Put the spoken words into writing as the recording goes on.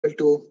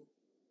to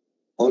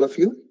all of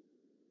you?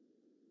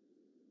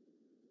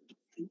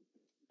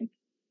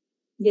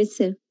 Yes,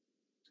 sir.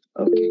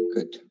 Okay,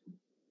 good.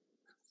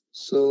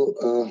 So,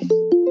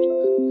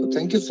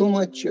 thank you so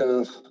much,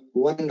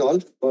 one and all,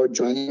 for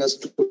joining us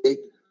today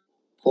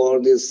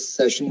for this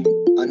session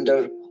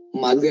under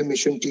Malaviya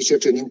Mission Teacher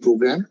Training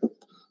Program.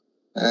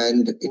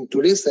 And in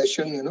today's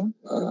session,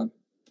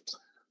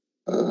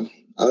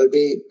 I'll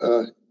be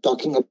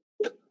talking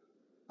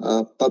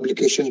about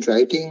publication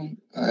writing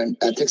and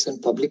ethics in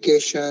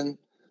publication,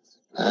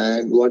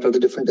 and what are the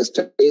different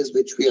studies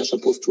which we are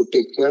supposed to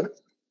take care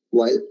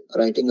while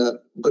writing a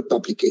good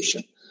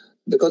publication.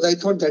 Because I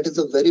thought that is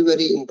a very,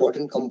 very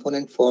important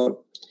component for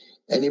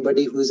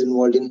anybody who is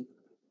involved in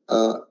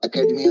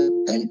academia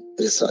and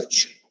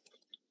research.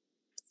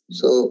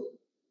 So,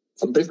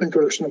 a brief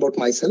introduction about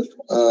myself.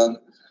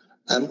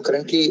 I'm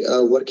currently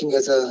working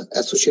as an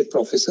associate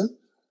professor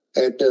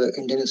at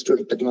Indian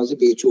Institute of Technology,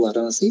 BHU,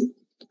 Varanasi.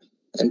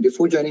 And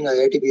before joining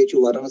IIT BHU,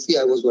 Varanasi,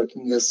 I was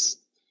working as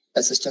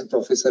assistant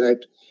professor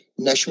at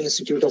National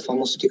Institute of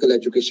Pharmaceutical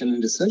Education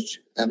and Research,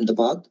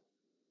 Ahmedabad.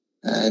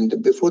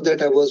 And before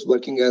that, I was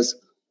working as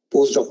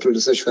postdoctoral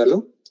research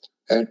fellow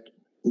at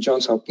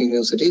Johns Hopkins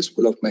University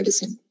School of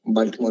Medicine,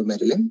 Baltimore,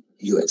 Maryland,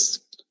 US.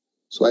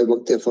 So I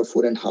worked there for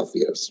 4.5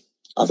 years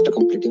after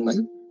completing my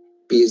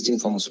PhD in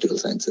pharmaceutical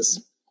sciences.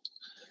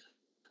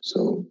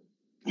 So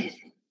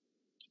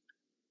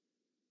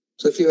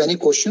if you have any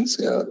questions,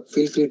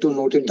 feel free to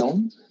note it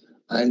down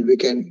and we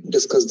can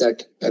discuss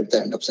that at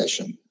the end of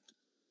session.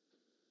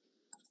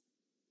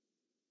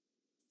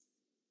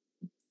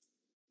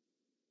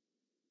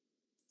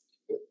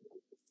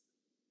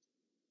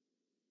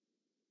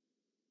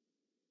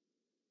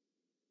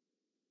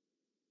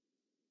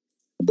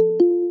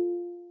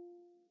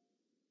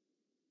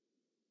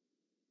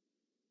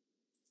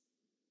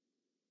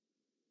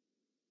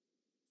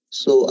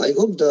 So I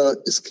hope the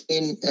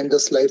screen and the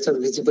slides are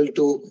visible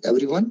to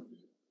everyone.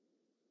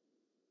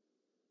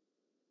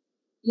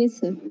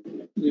 Yes, sir.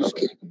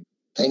 Okay,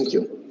 thank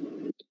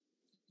you.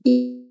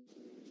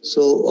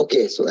 So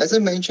as I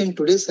mentioned,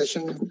 today's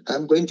session,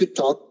 I'm going to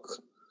talk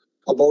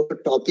about a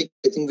topic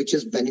I think which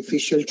is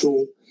beneficial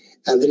to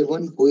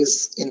everyone who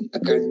is in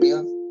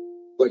academia,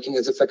 working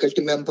as a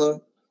faculty member,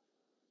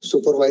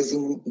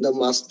 supervising the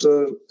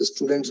master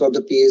students or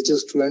the PhD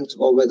students,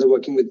 or whether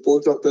working with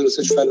postdoctoral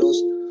research fellows.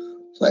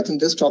 So I think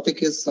this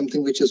topic is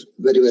something which is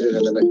very, very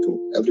relevant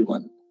to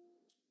everyone.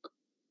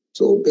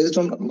 So based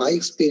on my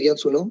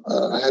experience,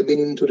 I have been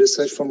into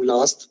research from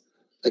last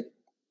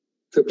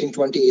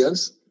 15-20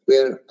 years,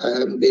 where I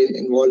have been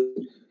involved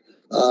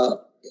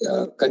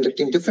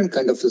conducting different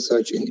kind of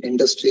research in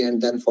industry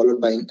and then followed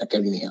by in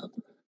academia,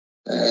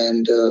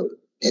 and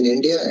in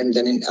India and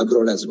then in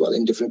abroad as well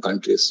in different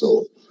countries.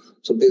 So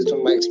based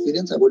on my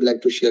experience, I would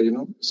like to share,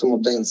 some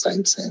of the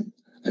insights and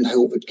I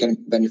hope it can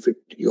benefit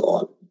you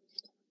all.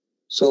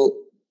 So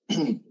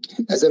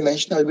as I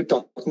mentioned, I'll be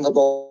talking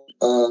about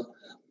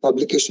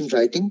publication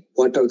writing,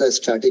 what are the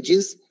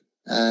strategies,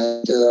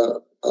 and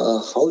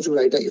how to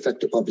write an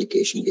effective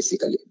publication,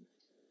 basically.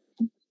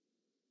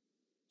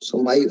 So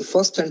my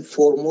first and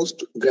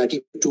foremost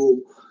gratitude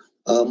to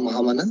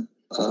Mahamana.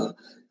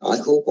 I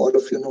hope all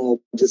of you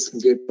know this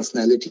great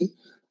personality,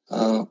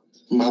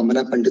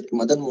 Mahamana Pandit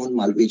Madan Mohan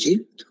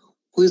Malviji,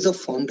 who is the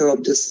founder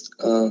of this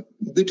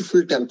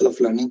beautiful temple of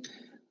learning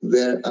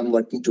where I'm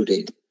working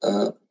today,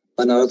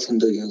 Banaras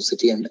Hindu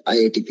University and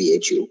IIT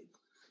BHU.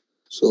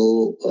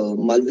 So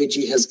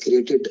Malviji has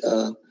created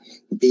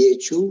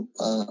BHU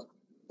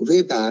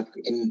way back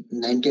in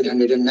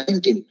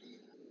 1919,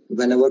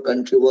 when our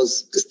country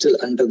was still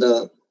under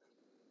the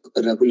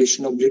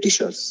regulation of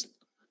Britishers.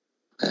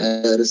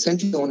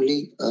 Recently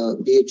only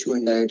BHU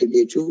and IIT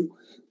BHU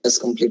has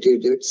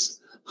completed its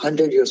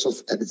 100 years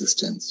of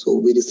existence. So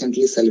we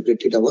recently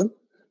celebrated our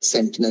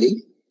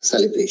centenary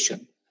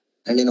celebration.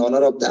 And in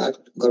honor of that,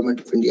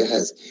 Government of India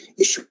has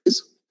issued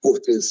this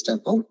postage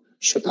stamp of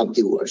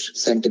Shatabdi Varsh,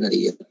 centenary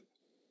year.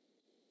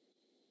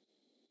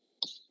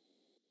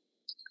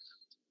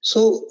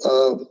 So,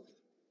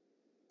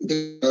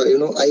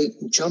 I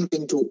jump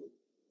into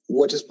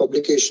what is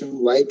publication,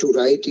 why to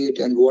write it,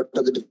 and what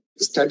are the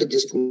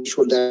strategies to make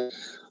sure that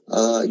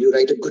you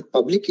write a good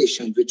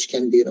publication, which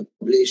can be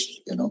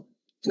published, in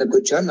a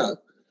good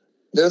journal.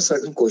 There are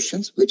certain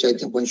questions which I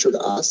think one should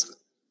ask.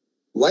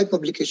 Why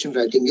publication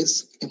writing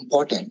is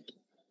important?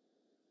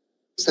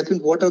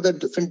 Second, what are the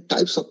different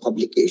types of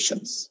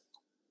publications?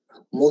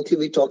 Mostly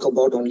we talk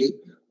about only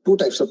two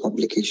types of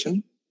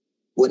publication.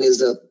 One is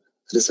the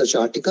research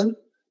article,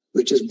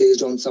 which is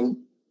based on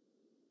some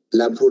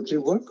laboratory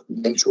work,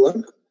 bench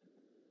work,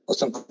 or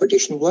some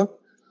competition work.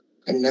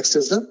 And next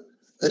is the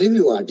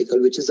review article,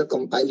 which is a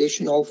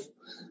compilation of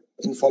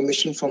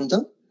information from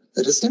the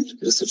recent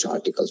research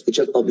articles, which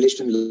are published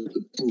in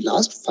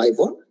last 5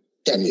 or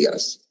 10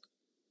 years.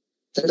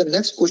 Then the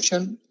next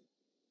question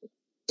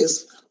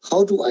is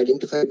how to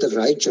identify the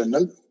right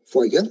journal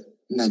for your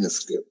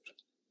manuscript.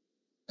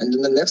 And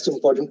then the next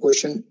important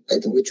question, I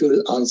think, which we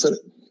will answer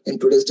in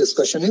today's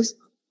discussion is,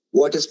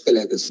 what is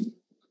plagiarism?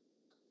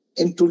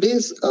 In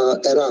today's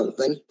era,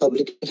 when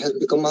publication has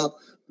become a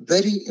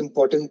very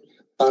important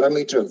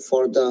parameter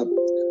for the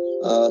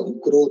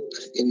growth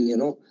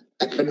in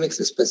academics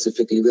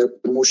specifically, where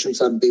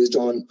promotions are based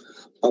on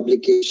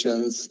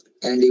publications,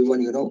 and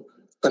even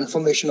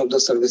confirmation of the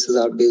services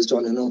are based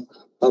on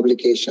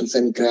publications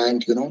and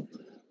grant.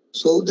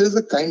 So there is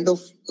a kind of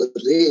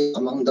race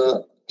among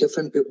the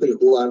different people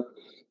who are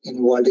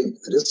involved in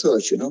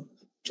research,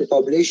 to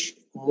publish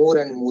more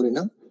and more in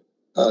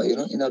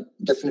a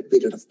definite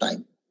period of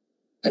time.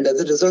 And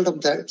as a result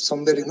of that,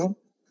 somewhere,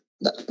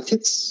 the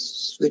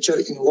ethics which are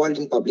involved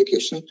in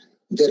publication,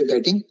 they're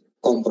getting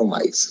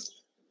compromised.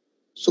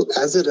 So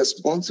as a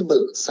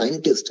responsible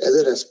scientist, as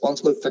a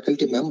responsible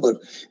faculty member,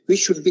 we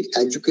should be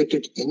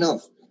educated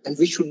enough, and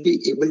we should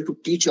be able to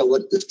teach our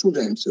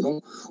students,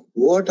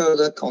 what are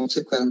the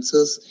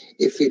consequences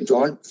if we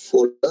don't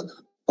follow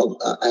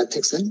the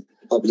ethics in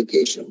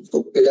publication.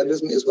 So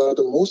pedagogism is one of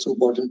the most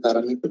important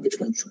parameters which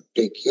one should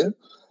take here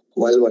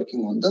while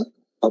working on the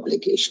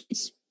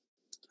publications.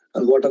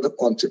 And what are the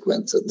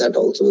consequences? That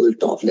also we will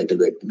talk a little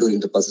bit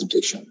during the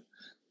presentation.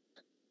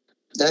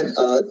 Then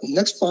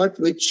next part,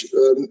 which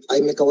I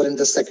may cover in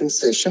the second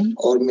session,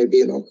 or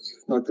maybe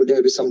not today,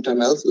 maybe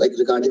sometime else, like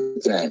regarding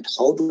grant,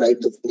 how to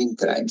write the winning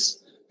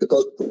grants,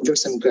 because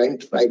projects and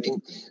grant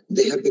writing,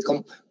 they have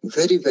become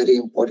very, very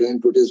important in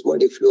today's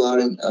world. If you are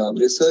in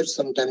research,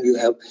 sometimes you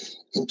have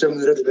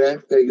intermediate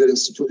grant where your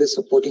institute is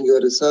supporting your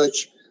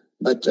research.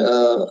 But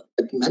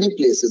at many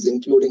places,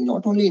 including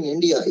not only in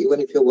India,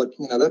 even if you're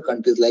working in other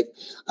countries, like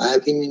I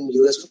have been in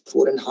US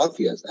for 4.5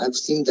 years, I've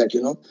seen that,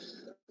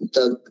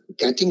 the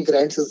getting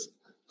grants is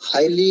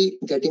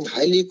getting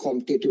highly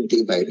competitive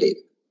day by day.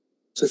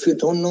 So if you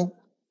don't know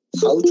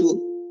how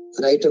to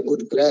write a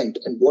good grant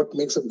and what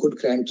makes a good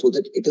grant so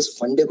that it is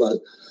fundable,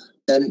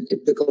 then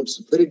it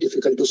becomes very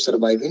difficult to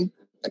survive in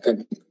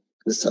academic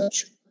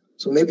research.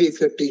 So maybe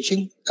if you're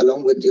teaching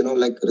along with,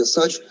 like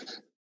research,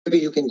 maybe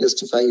you can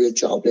justify your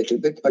job a little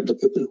bit, but the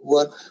people who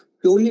are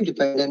purely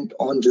dependent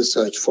on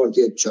research for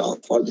their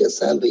job, for their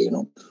salary,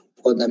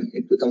 for them,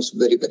 it becomes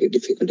very, very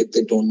difficult if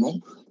they don't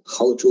know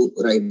how to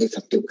write the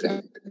effective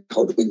grant,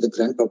 how to make the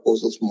grant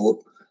proposals more,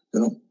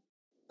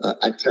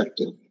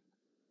 attractive.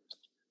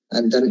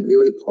 And then we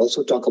will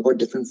also talk about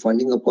different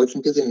funding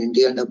opportunities in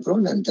India and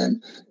abroad, and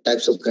then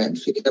types of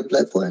grants we can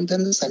apply for, and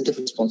then the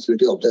scientific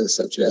responsibility of the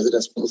researcher as a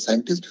responsible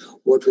scientist,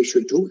 what we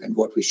should do and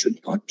what we should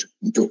not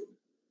do.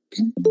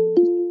 Okay.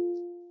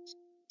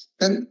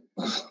 And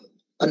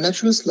a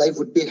naturalist life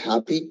would be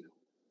happy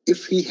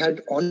if he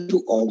had only to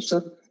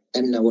observe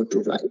and never to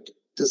write.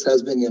 This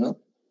has been,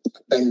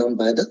 penned on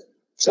by the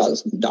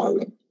Charles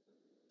Darwin.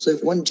 So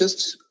if one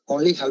just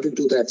only have to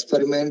do the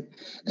experiment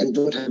and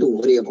don't have to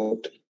worry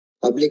about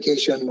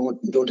publication,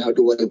 don't have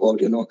to worry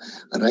about,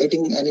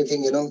 writing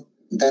anything,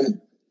 then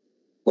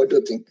what do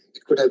you think?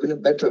 It could have been a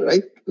better,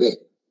 right, way.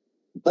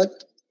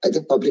 But I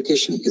think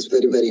publication is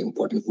very, very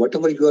important.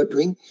 Whatever you are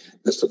doing,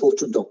 you're supposed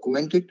to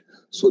document it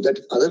so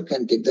that others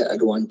can take the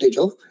advantage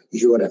of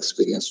your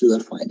experience,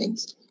 your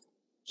findings.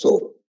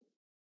 So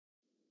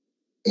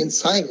in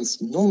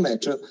science, no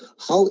matter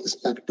how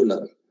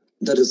spectacular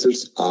the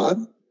results are,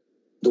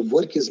 the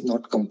work is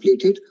not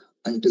completed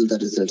until the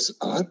results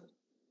are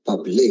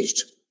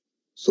published.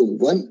 So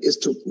one is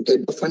to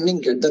get the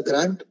funding, get the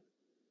grant,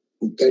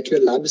 get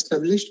your lab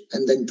established,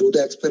 and then do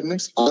the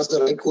experiments, ask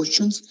the right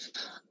questions.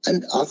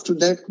 And after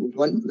that,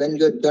 when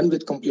you're done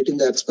with completing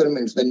the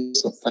experiments, when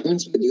some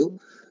findings with you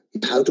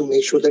have to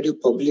make sure that you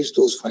publish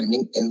those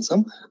findings in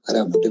some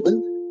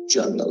reputable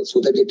journal so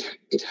that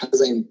it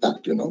has an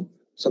impact,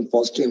 some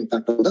positive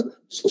impact on the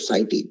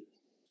society.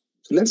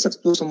 So let's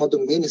explore some of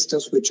the main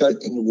steps which are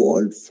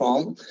involved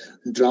from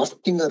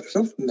drafting a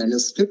rough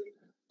manuscript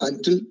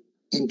until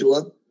into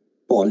a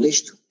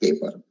polished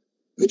paper,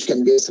 which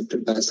can be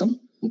accepted by some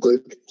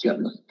good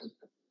journal.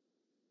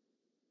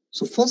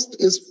 So first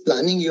is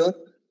planning your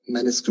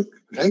manuscript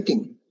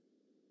writing.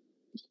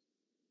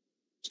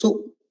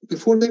 So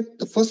before that,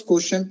 the first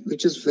question,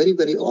 which is very,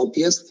 very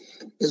obvious,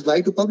 is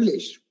why to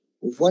publish?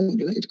 One,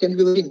 it can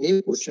be a very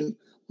naive question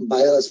by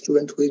a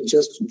student who is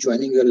just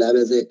joining your lab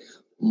as a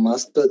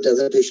master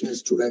dissertation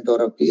student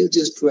or a PhD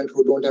student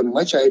who don't have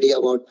much idea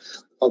about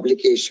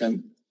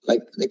publication.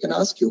 Like they can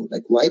ask you,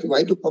 like, why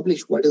to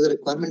publish? What is the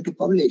requirement to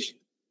publish?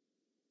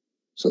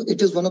 So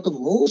it is one of the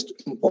most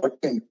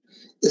important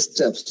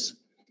steps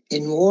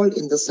involved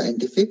in the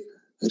scientific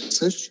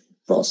research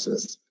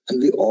process.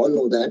 And we all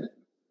know that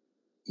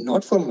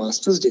not for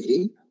master's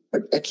degree,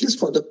 but at least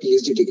for the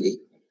PhD degree.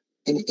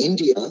 In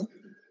India,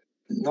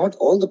 not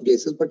all the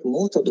places, but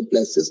most of the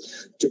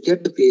places, to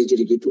get the PhD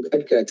degree, to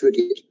get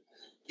graduate,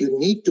 you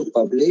need to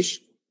publish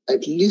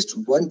at least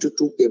 1 to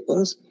 2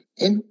 papers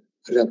in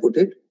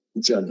reputed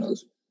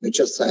journals, which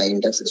are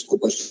Science,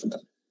 Scopus.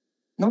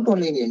 Not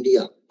only in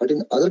India, but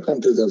in other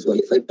countries as well.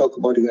 If I talk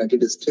about the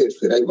United States,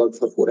 where I worked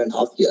for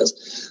 4.5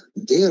 years,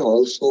 there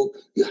also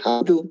you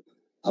have to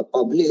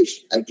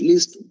publish at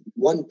least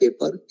 1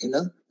 paper in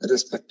a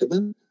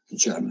respectable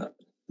journal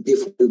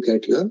before you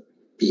get your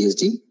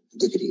PhD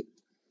degree.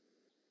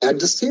 At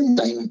the same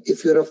time,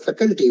 if you're a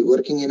faculty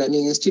working in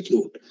any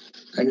institute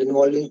and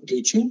involved in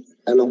teaching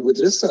along with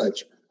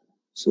research,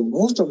 so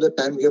most of the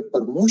time your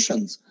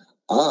promotions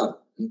are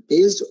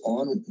based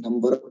on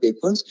number of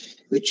papers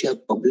which you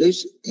have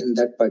published in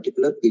that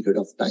particular period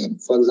of time.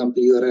 For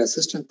example, you are an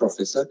assistant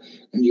professor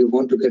and you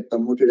want to get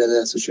promoted as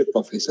an associate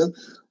professor.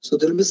 So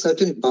there will be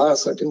certain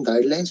bars, certain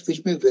guidelines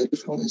which may vary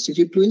from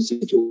institute to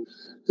institute.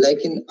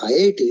 Like in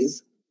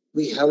IITs,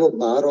 we have a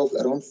bar of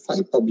around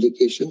 5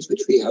 publications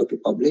which we have to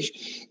publish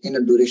in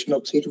a duration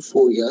of 3 to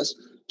 4 years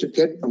to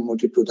get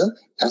promoted to the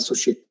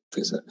associate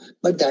professor.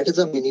 But that is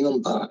a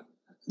minimum bar.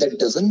 That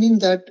doesn't mean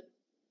that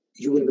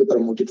you will be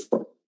promoted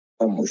for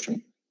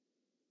promotion.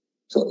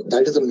 So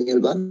that is a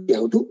minimum bar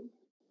you have to.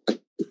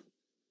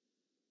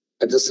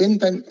 At the same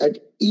time, at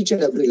each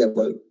and every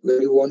level,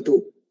 where you want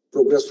to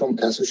progress from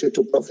associate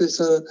to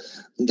professor,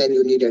 then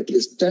you need at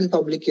least 10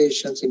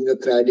 publications in your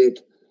credit.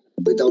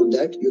 Without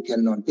that, you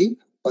cannot be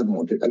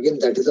promoted. Again,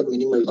 that is a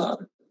minimal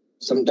bar.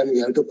 Sometimes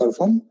you have to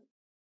perform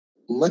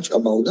much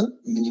above the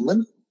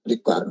minimal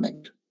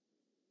requirement.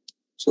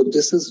 So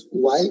this is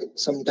why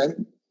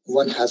sometimes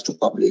one has to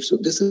publish. So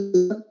this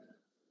is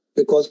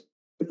because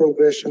of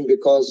progression,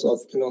 because of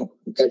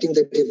getting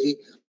the degree.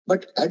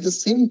 But at the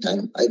same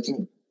time, I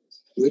think,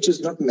 which is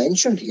not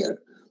mentioned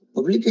here,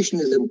 publication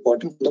is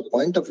important from the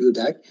point of view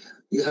that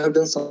you have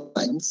done some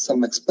science,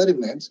 some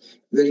experiments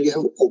where you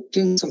have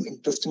obtained some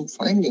interesting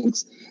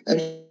findings.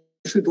 And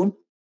if you don't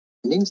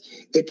findings,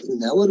 it's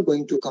never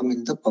going to come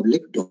in the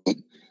public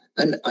domain.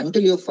 And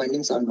until your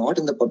findings are not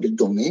in the public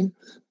domain,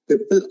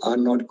 people are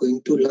not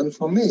going to learn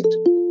from it,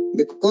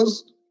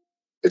 because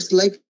it's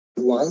like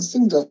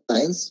advancing the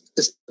science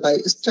step by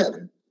step.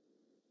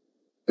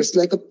 It's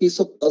like a piece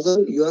of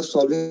puzzle. You are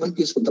solving one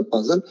piece of the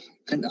puzzle,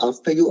 and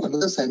after you,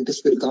 another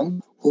scientist will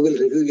come who will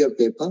review your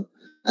paper,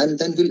 and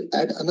then will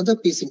add another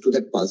piece into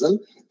that puzzle,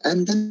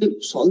 and then will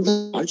solve the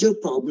larger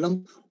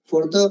problem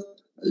for the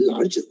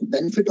large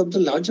benefit of the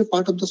larger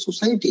part of the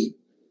society.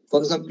 For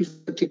example,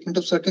 for treatment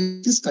of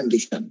certain disease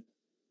condition.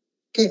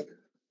 Okay,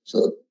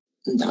 so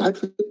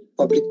that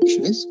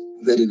publication is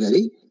very,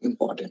 very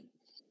important.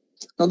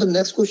 Now the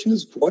next question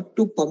is what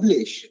to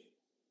publish.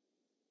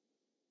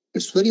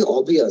 It's very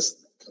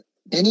obvious.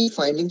 Any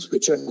findings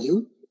which are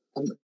new,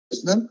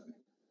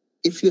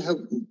 if you have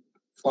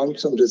found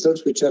some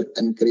results which are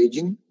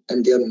encouraging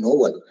and they are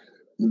novel,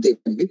 they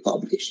can be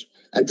published.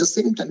 At the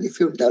same time, if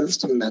you develop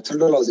some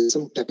methodology,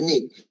 some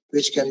technique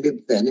which can be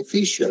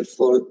beneficial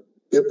for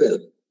people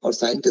or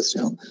scientists,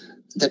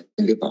 that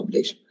can be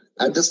published.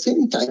 At the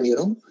same time,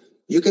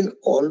 you can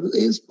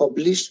always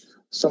publish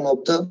some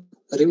of the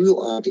review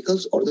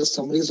articles or the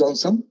summaries on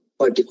some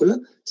particular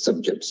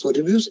subject. So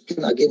reviews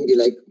can again be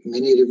like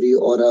mini review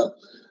or a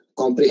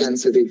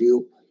comprehensive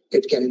review.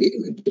 It can be,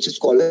 which is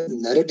called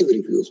narrative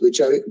reviews, which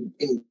are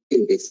in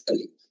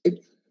basically. Right?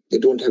 They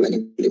don't have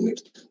any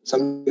limits.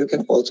 Some you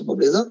can also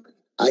publish a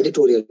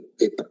editorial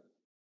paper.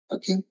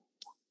 Okay.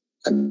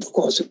 And of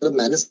course, the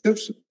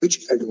manuscripts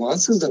which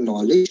advances the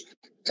knowledge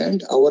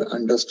and our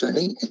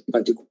understanding in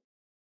particular.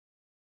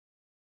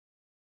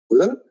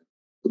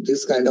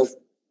 These kind of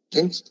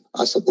things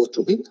are supposed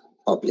to be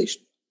published.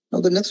 Now,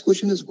 the next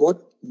question is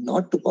what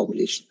not to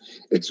publish.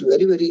 It's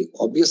very, very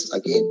obvious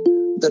again.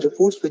 The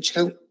reports which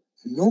have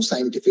no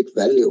scientific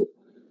value,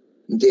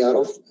 they are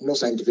of no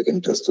scientific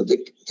interest, so they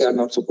are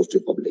not supposed to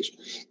be published.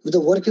 If the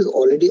work is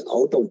already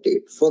out of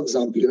date, for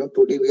example,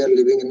 today we are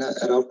living in an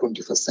era of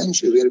 21st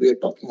century where we are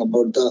talking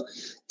about the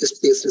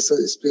space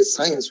research, space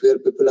science, where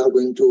people are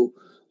going to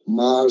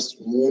Mars,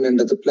 Moon,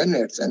 and other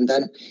planets. And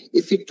then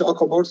if we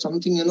talk about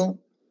something,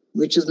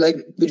 which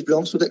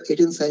belongs to the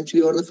 18th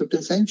century or the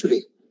 15th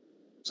century.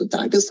 So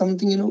that is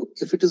something,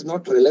 if it is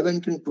not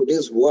relevant in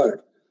today's world,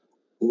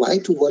 why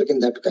to work in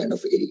that kind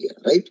of area,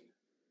 right?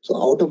 So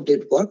out of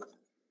date work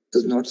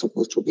is not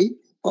supposed to be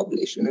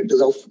published, and it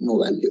is of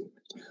no value.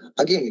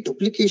 Again,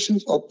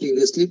 duplications of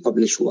previously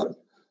published work.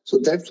 So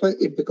that's why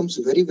it becomes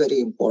very, very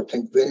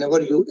important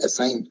whenever you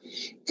assign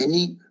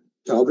any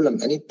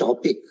problem, any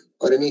topic,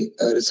 or any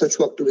research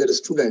work to your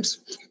students,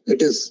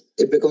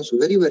 it becomes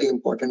very, very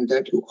important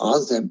that you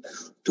ask them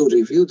to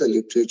review the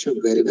literature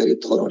very, very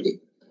thoroughly.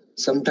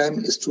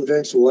 Sometimes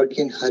students work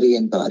in hurry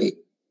and bari,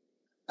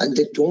 and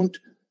they don't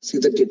see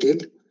the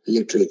detailed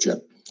literature,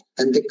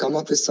 and they come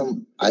up with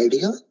some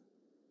idea,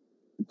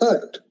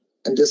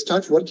 and they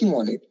start working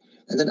on it.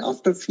 And then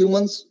after a few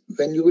months,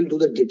 when you will do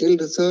the detailed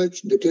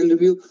research, detailed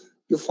review,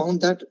 you found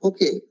that,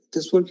 okay,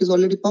 this work is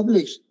already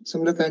published,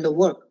 similar kind of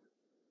work.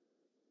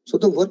 So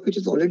the work which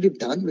is already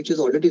done, which is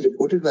already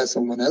reported by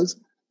someone else,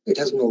 it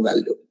has no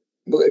value.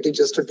 But it is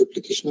just a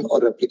duplication or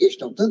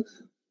replication of the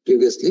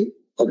previously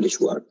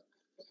published work.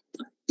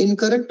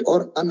 Incorrect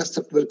or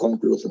unacceptable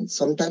conclusions.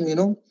 Sometimes,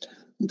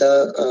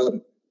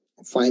 the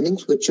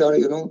findings which are,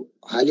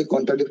 highly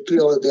contradictory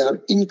or they are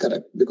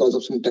incorrect because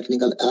of some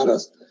technical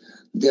errors,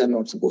 they are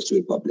not supposed to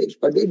be published.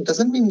 But it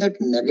doesn't mean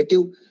that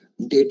negative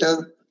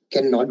data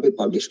cannot be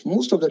published.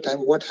 Most of the time,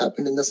 what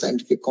happened in the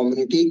scientific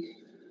community,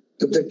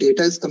 if the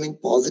data is coming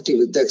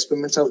positive, if the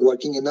experiments are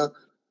working in a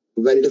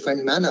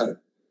well-defined manner,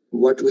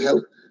 what we have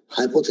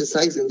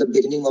hypothesized in the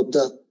beginning of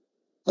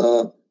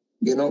the,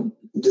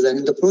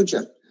 designing the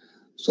project.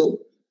 So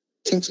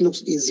things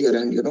looks easier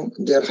and,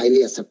 they are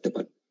highly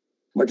acceptable.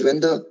 But when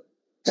the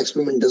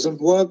experiment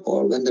doesn't work,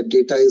 or when the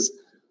data is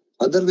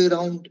other way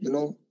around,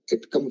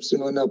 it comes,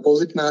 in an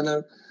opposite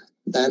manner,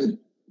 then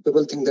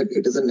people think that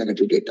it is a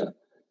negative data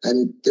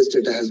and this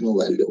data has no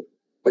value.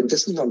 But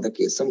this is not the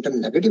case. Sometimes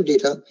negative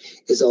data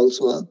is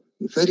also a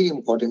very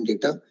important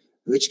data,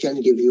 which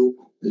can give you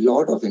a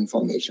lot of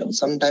information.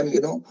 Sometimes,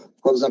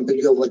 for example,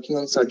 you are working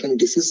on certain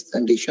disease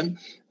condition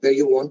where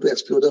you want to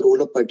explore the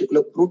role of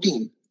particular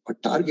protein or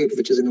target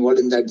which is involved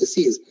in that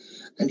disease.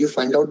 And you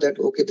find out that,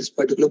 okay, this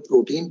particular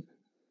protein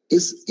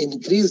is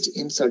increased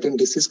in certain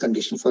disease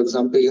condition. For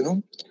example,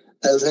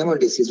 Alzheimer's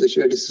disease, which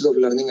is a disease of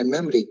learning and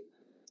memory.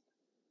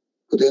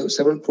 So there are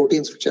several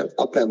proteins which are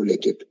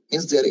upregulated,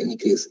 means they are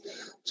increased.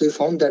 So you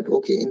found that,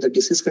 okay, in the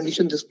disease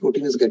condition, this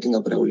protein is getting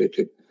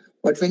upregulated.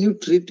 But when you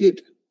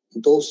treated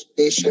those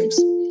patients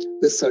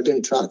with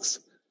certain drugs,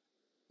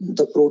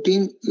 the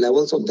protein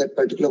levels of that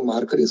particular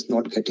marker is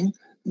not getting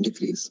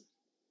decreased.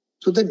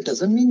 So that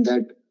doesn't mean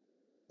that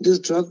this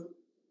drug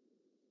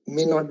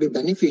may not be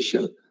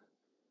beneficial.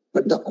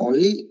 But the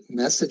only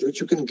message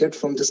which you can get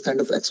from this kind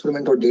of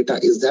experiment or data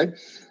is that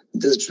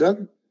this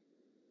drug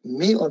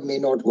may or may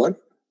not work,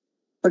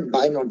 but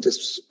by not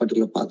this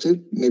particular pathway,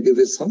 maybe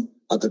with some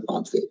other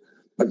pathway.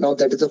 But now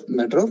that is a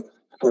matter of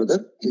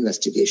further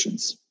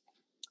investigations.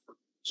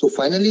 So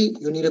finally,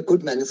 you need a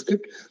good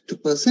manuscript to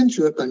present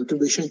your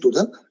contribution to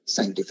the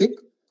scientific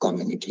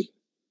community.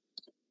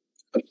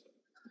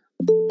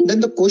 Then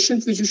the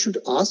questions which you should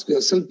ask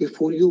yourself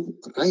before you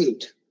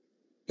write,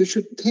 you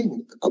should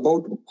think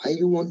about why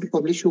you want to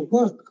publish your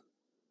work.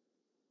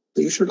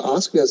 So you should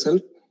ask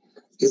yourself,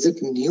 is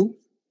it new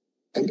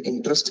and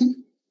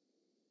interesting?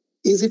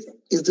 Is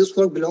this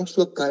work belongs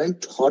to a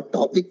current hot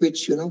topic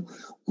which,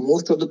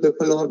 most of the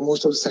people or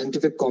most of the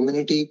scientific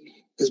community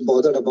is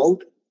bothered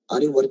about?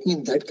 Are you working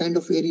in that kind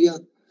of area?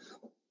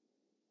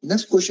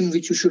 Next question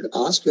which you should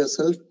ask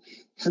yourself,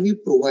 have you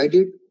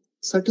provided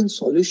certain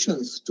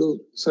solutions to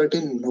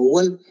certain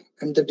novel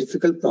and the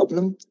difficult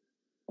problem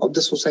of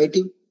the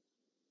society?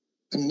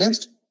 And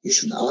next, you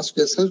should ask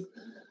yourself,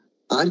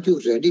 are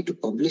you ready to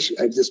publish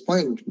at this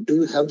point? Do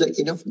you have the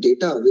enough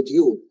data with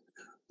you?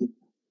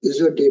 Is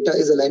your data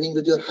aligning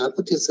with your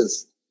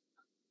hypothesis?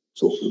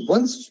 So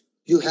once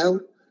you have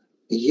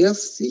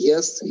yes,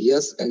 yes,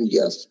 yes, and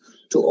yes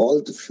to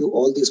all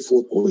these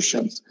four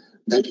questions,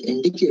 that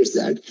indicates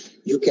that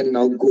you can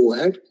now go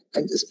ahead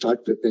and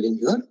start preparing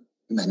your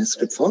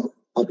manuscript for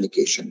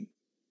publication.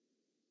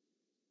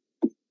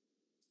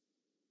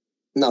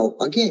 Now,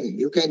 again,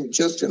 you can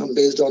just,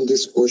 based on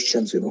these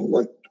questions,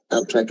 what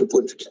I've tried to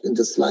put in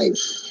the slide,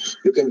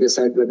 you can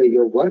decide whether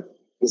your work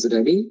is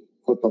ready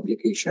for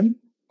publication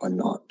or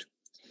not.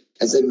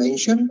 As I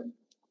mentioned,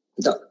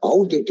 the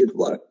outdated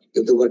work,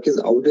 if the work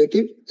is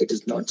outdated, it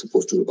is not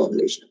supposed to be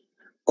published.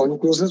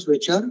 Conclusions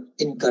which are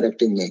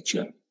incorrect in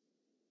nature.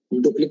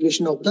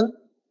 Duplication of the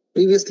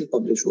previously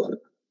published work.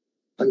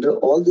 Under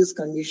all these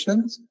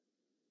conditions,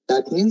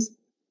 that means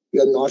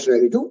you are not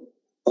ready to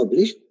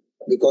publish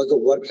because the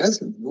work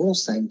has no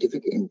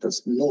scientific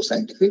interest, no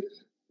scientific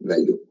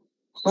value.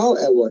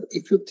 However,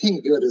 if you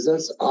think your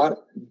results are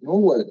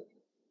novel,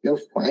 your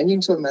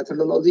findings or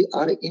methodology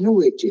are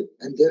innovative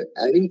and they're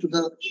adding to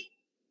the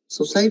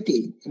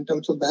society in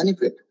terms of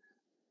benefit,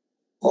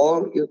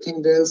 or you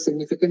think there's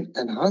significant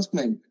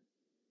enhancement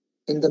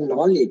in the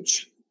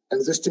knowledge,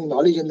 existing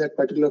knowledge in that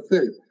particular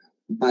field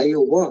by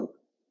your work,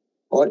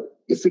 or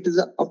if it is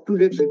an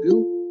up-to-date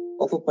review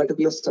of a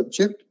particular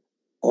subject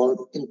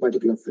or in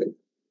particular field.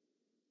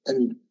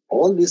 In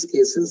all these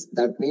cases,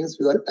 that means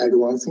you are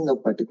advancing a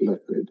particular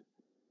field.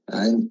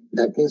 And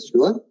that means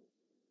you are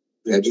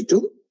ready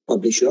to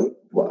publish your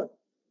work.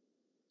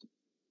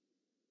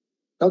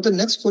 Now, the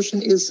next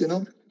question is,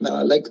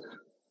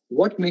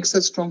 what makes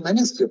a strong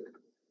manuscript?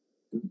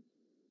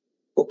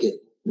 Okay,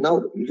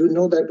 now you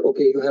know that,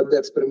 okay, you have the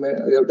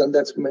experiment, you have done the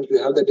experiment,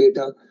 you have the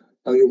data,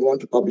 now you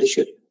want to publish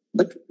it.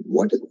 But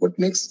what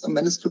makes a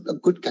manuscript a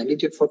good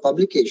candidate for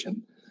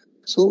publication?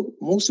 So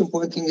most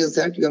important thing is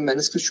that your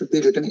manuscript should be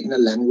written in a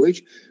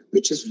language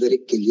which is very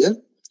clear,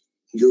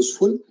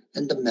 useful,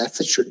 and the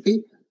message should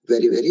be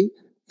very, very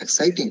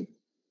exciting.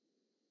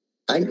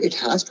 And it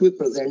has to be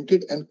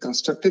presented and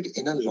constructed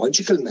in a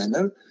logical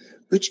manner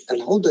which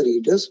allow the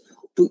readers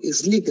to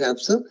easily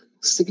grasp the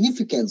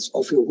significance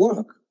of your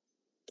work.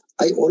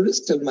 I always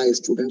tell my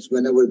students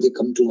whenever they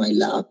come to my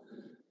lab,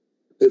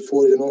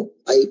 before,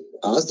 I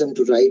ask them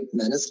to write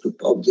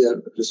manuscript of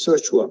their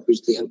research work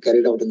which they have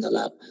carried out in the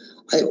lab.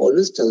 I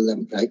always tell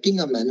them writing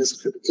a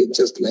manuscript is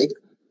just like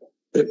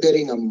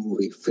preparing a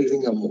movie,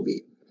 filming a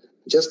movie.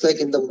 Just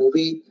like in the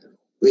movie,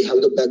 we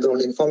have the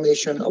background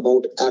information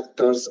about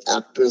actors,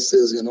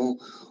 actresses,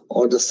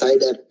 or the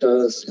side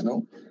actors,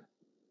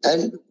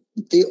 and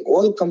they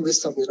all come with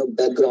some,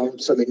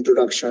 background, some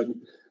introduction,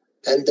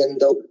 and then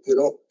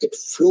it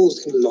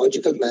flows in a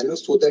logical manner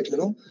so that,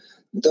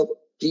 the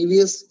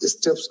previous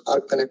steps are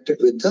connected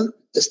with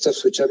the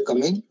steps which are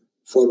coming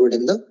forward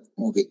in the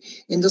movie.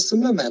 In the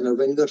similar manner,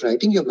 when you're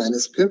writing your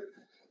manuscript,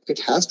 it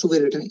has to be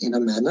written in a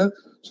manner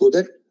so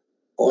that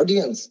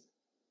audience,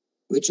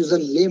 which is a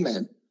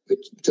layman,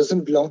 which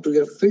doesn't belong to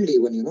your field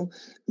even,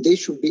 they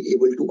should be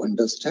able to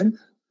understand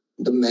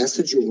the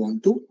message you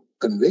want to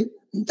convey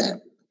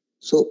them.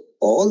 So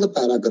all the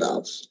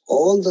paragraphs,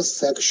 all the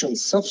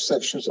sections,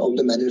 subsections of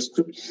the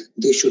manuscript,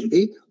 they should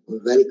be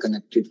well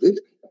connected with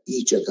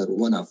each other,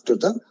 one after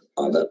the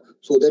other,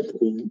 so that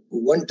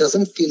one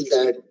doesn't feel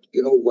that,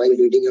 while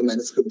reading a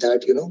manuscript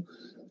that,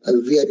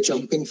 we are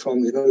jumping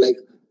from, like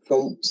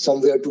from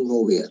somewhere to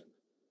nowhere.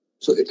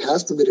 So it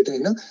has to be written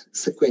in a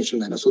sequential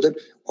manner so that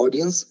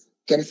audience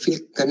can feel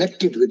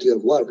connected with your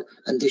work,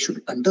 and they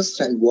should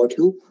understand what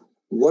you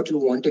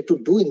wanted to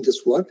do in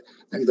this work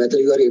and whether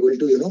you are able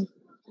to,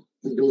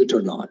 do it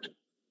or not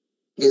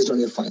based on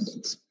your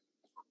findings.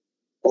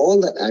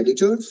 All the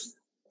editors,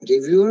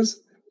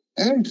 reviewers,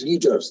 and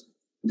readers,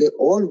 they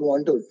all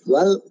want a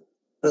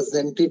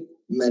well-presented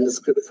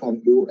manuscript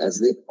from you as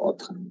the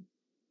author.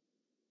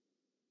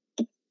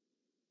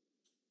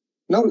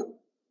 Now,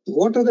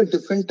 what are the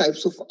different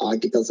types of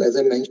articles? As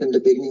I mentioned in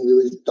the beginning, we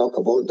will talk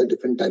about the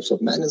different types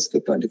of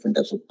manuscript or different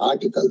types of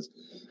articles.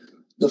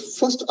 The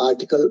first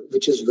article,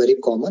 which is very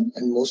common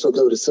and most of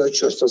the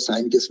researchers or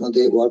scientists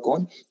they work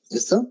on,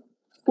 is the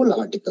full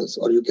articles,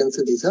 or you can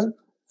say these are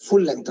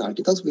full-length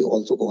articles. We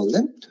also call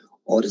them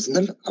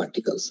original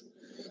articles.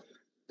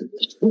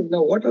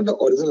 Now, what are the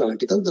original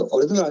articles? The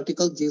original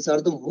articles, these are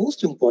the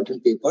most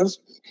important papers,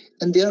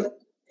 and they are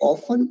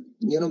often,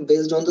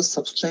 based on the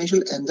substantial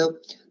and the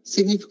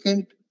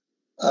significant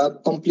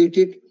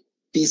completed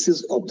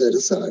pieces of the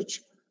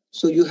research.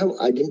 So you have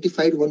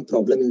identified one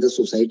problem in the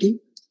society,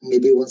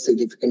 maybe one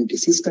significant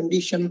disease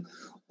condition,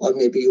 or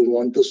maybe you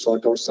want to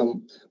sort out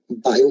some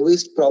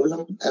bio-waste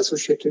problem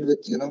associated with,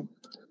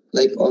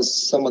 or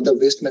some other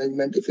waste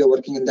management if you're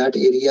working in that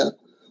area,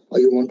 or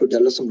you want to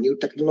develop some new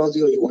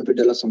technology, or you want to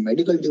develop some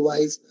medical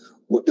device,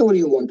 whatever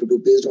you want to do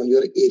based on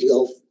your area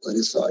of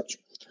research.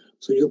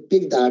 So you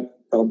pick that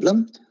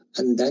problem,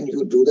 and then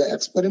you do the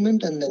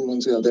experiment, and then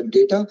once you have the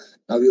data,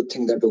 now you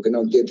think that, okay,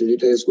 now the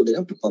data is good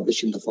enough to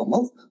publish in the form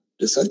of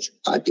research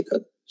article.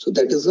 So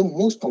that is the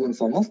most common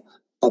form of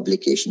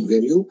publication,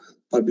 where you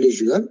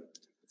publish your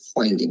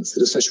findings,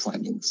 research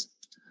findings.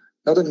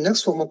 Now the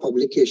next form of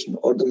publication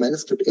or the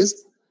manuscript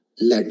is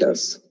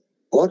letters,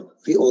 or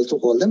we also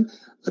call them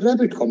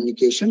rapid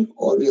communication,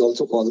 or we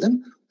also call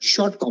them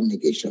short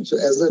communication. So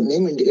as the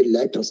name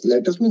indicates,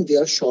 letters mean they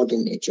are short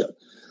in nature.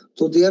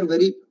 So they are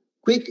very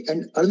quick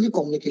and early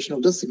communication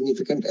of the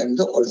significant and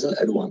the original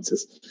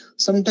advances.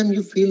 Sometimes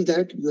you feel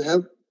that you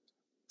have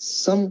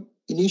some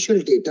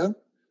initial data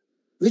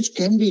which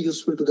can be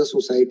useful to the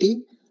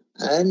society,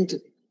 and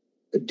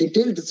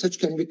detailed research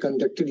can be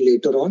conducted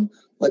later on,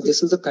 but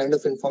this is the kind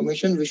of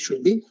information which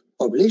should be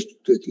published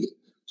quickly.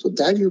 So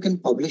that you can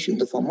publish in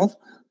the form of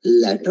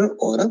letter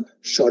or a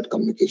short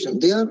communication.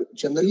 They are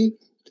generally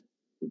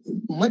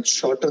much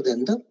shorter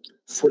than the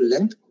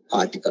full-length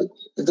article.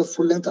 If the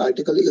full-length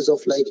article is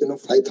of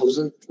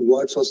 5,000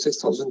 words or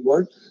 6,000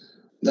 words,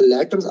 the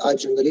letters are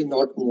generally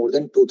not more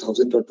than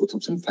 2,000 or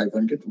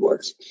 2,500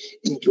 words,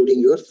 including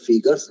your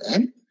figures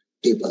and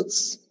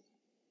tables.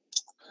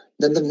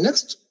 Then the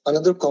next,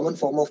 another common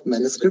form of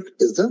manuscript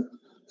is the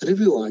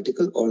review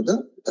article or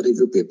the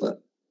review paper.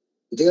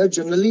 They are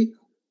generally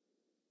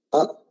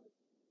a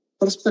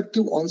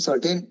perspective on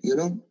certain,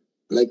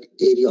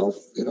 area of,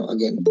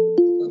 again,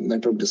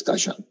 matter of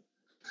discussion.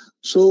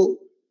 So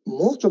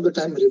most of the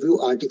time review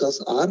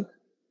articles are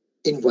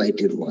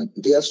invited one,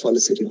 they are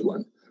solicited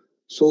one.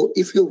 So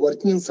if you're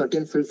working in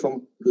certain field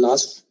from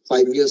last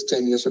 5 years,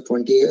 10 years or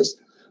 20 years,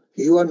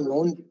 you are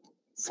known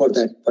for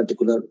that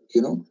particular,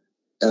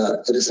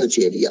 research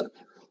area.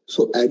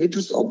 So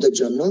editors of the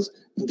journals,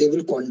 they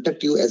will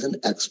contact you as an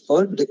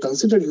expert. They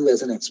consider you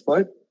as an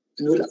expert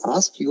and will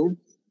ask you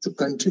to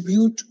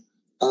contribute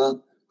a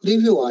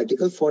review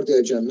article for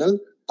their journal,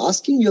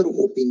 asking your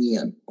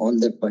opinion on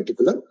that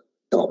particular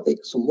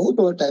topic. So most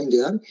of the time they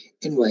are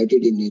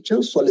invited in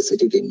nature,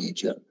 solicited in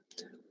nature.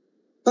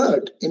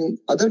 But in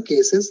other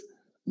cases,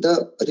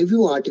 the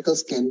review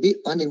articles can be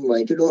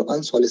uninvited or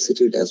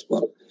unsolicited as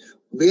well,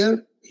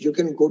 where you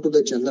can go to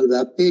the journal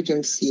web page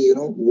and see,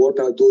 what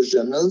are those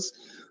journals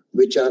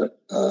which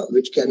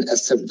can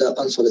accept the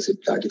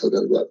unsolicited articles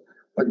as well.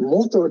 But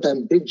most of the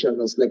time, big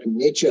journals like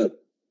Nature,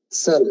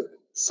 Cell,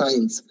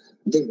 Science,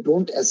 they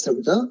don't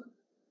accept the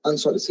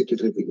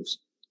unsolicited reviews.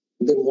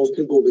 They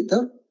mostly go with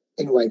the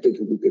invited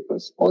review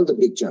papers, all the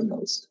big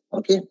journals,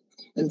 okay?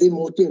 And they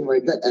mostly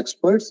invite the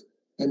experts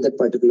in that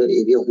particular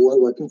area who are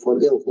working for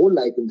their whole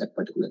life in that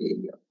particular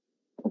area,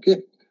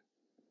 okay?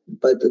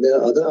 But there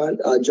are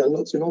other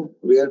journals,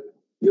 where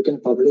you can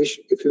publish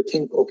if you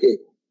think, okay,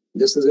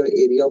 this is your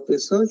area of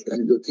research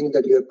and you think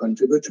that you have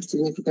contributed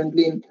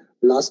significantly in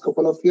last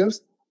couple of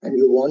years and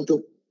you want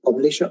to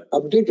publish an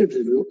updated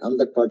review on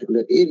that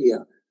particular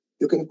area,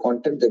 you can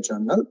contact the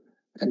journal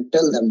and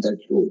tell them that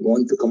you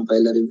want to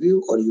compile a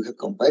review or you have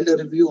compiled a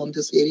review on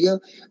this area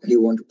and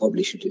you want to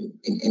publish it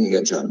in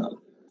your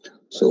journal.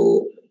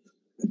 So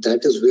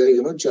that is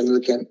where, journal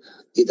can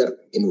either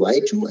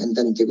invite you and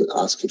then they will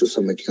ask you to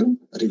submit your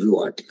review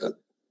article.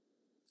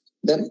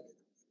 Then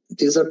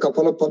these are a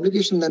couple of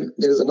publications. Then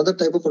there is another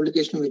type of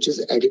publication which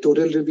is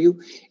editorial review.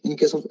 In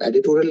case of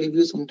editorial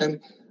review, sometimes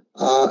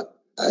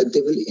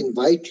they will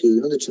invite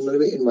you, the journal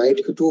will invite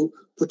you to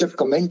put a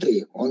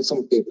commentary on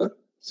some paper.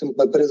 Some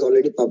paper is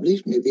already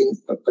published, maybe in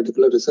a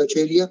particular research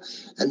area,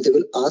 and they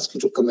will ask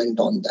you to comment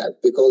on that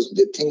because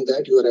they think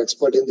that you are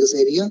expert in this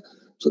area.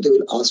 So they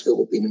will ask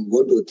your opinion.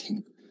 What do you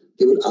think?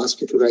 They will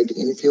ask you to write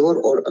in favor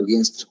or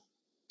against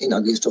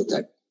of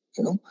that,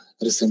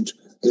 recent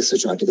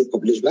research article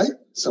published by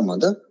some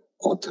other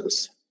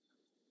authors.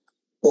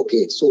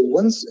 Okay, so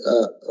once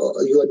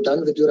you are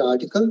done with your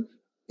article,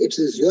 it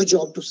is your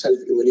job to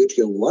self-evaluate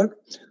your work,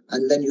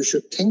 and then you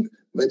should think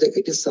whether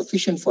it is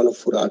sufficient for a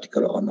full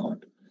article or not.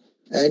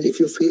 And if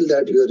you feel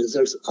that your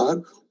results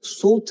are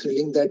so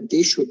thrilling that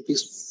they should be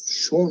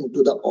shown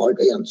to the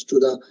audience, to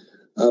the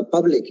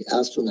public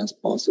as soon as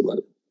possible.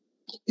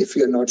 If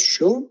you are not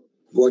sure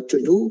what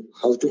to do,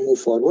 how to move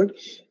forward,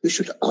 you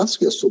should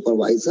ask your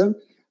supervisor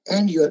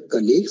and your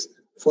colleagues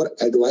for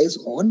advice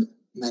on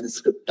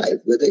manuscript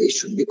type, whether it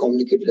should be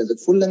communicated as a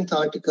full-length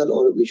article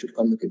or we should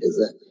communicate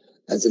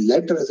as a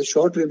letter, as a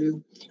short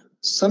review.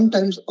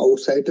 Sometimes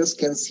outsiders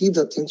can see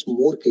the things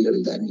more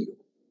clearly than you.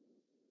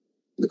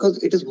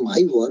 Because it is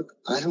my work,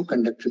 I have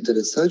conducted the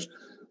research.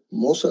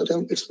 Most of the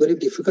time, it's very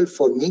difficult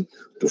for me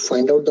to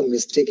find out the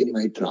mistake in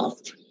my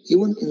draft,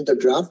 even in the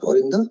draft or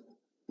in the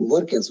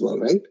work as well,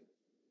 right?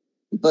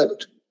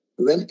 But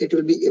when it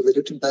will be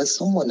evaluated by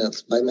someone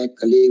else, by my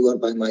colleague or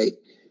by my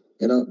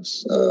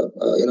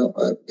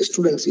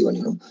students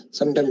even,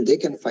 sometimes they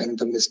can find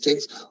the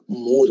mistakes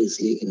more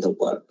easily in the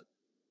work.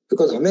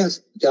 Because हमें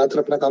ज़्यादातर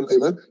अपना काम कई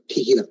बार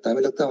ठीक ही लगता है,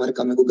 हमें लगता है हमारे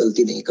काम में कोई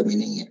गलती नहीं है, कमी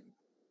नहीं है.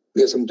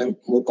 We are sometimes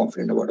more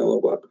confident about our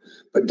work,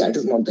 but that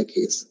is not the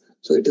case.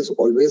 So it is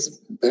always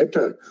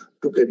better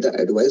to get the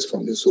advice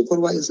from your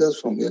supervisors,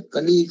 from your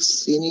colleagues,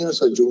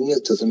 seniors or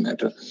juniors, doesn't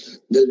matter.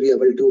 They'll be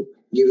able to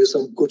give you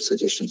some good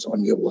suggestions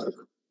on your work.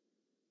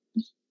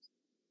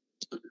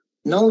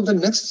 Now the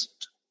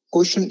next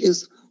question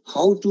is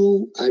how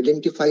to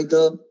identify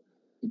the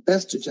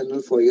best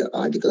journal for your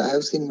article. I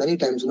have seen many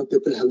times,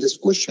 people have this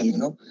question,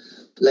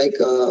 like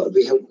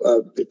we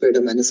have prepared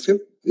a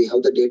manuscript, we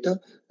have the data,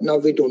 now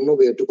we don't know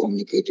where to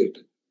communicate it.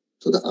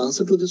 So the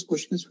answer to this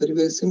question is very,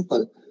 very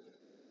simple.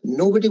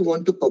 Nobody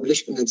wants to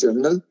publish in a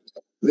journal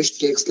which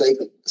takes like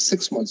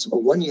 6 months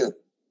or 1 year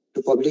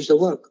to publish the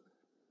work.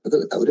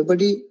 Because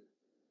everybody,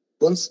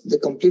 once they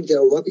complete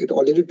their work, it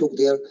already took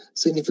their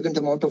significant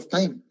amount of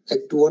time,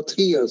 like 2 or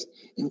 3 years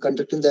in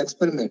conducting the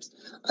experiments,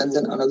 and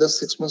then another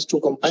 6 months to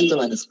compile the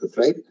manuscript,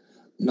 right?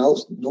 Now,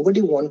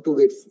 nobody wants to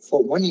wait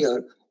for 1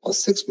 year or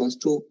 6 months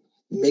to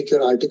make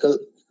your article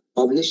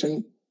publish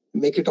and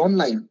make it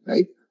online,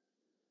 right?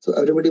 So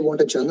everybody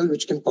wants a journal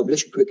which can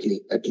publish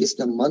quickly, at least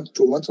in a month,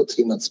 2 months or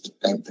 3 months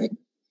time frame.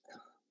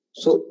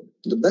 So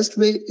the best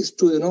way is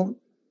to,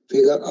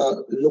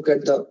 look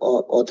at the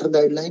author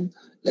guideline,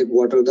 like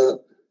what are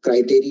the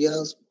criteria,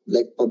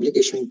 like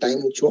publication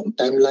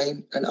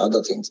timeline and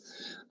other things.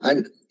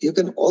 And you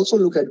can also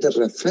look at the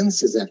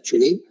references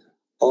actually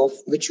of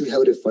which you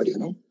have referred,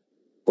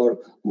 for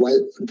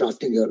while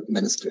drafting your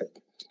manuscript.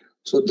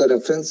 So the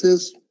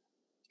references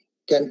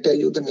can tell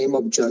you the name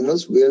of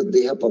journals where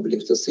they have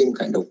published the same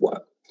kind of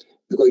work,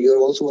 because you're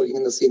also working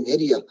in the same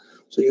area.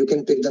 So you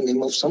can pick the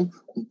name of some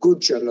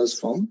good journals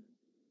from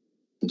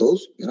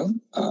those,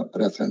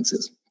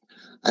 references.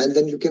 And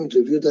then you can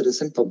review the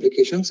recent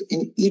publications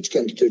in each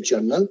candidate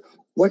journal,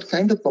 what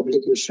kind of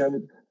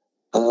publication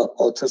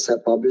authors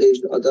have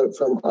published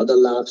from other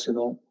labs,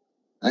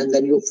 and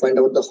then you find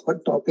out the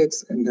hot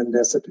topics, and then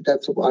there are certain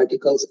types of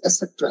articles,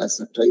 etc.,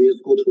 etc. You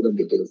just go through the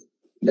details.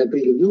 That will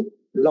give you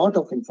a lot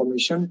of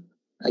information,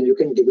 and you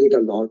can debate a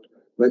lot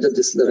whether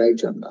this is the right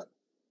journal.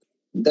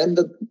 Then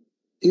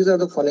these are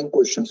the following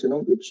questions,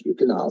 which you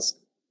can ask.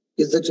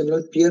 Is the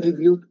journal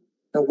peer-reviewed?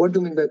 Now, what do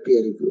you mean by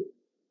peer-reviewed?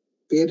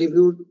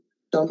 Peer-reviewed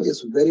term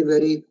is very,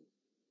 very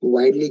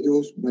widely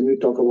used when we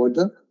talk about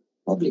the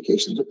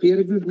publication. So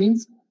peer-reviewed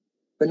means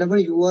whenever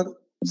you are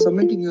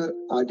submitting your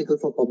article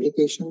for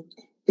publication,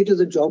 it is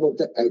the job of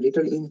the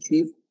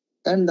editor-in-chief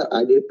and the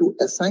editor to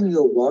assign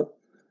your work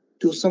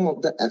to some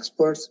of the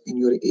experts in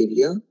your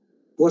area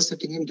who are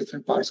sitting in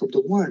different parts of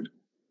the world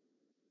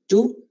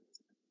to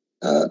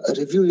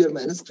review your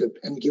manuscript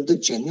and give the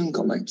genuine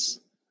comments.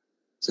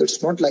 So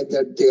it's not like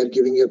that they are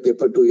giving your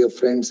paper to your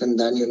friends and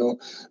then,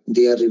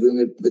 they are reviewing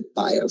it with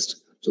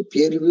bias. So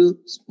peer review,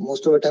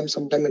 most of the time,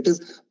 sometimes it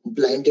is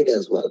blinded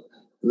as well.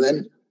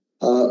 When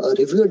a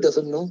reviewer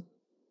doesn't know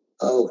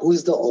who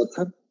is the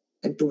author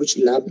and to which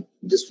lab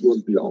this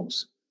work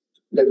belongs.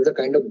 That is a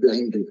kind of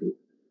blind review.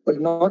 But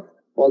not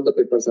all the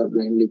papers are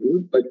blindly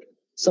reviewed, but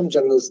some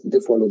journals, they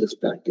follow this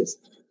practice.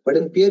 But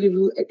in peer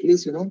review, at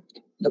least,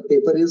 the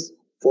paper is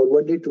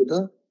forwarded to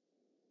the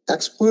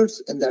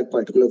experts in that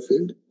particular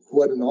field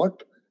who are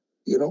not,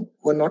 who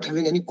are not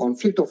having any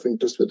conflict of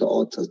interest with the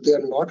authors. They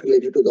are not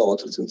related to the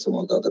authors in some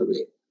or the other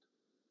way.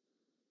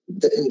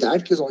 In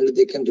that case, only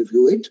they can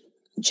review it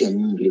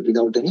genuinely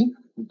without any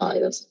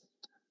bias.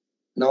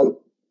 Now,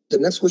 the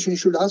next question you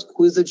should ask,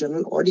 who is the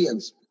general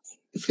audience?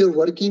 If you're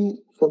working,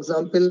 for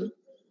example,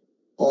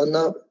 on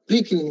a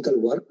preclinical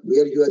work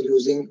where you are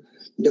using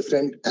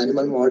different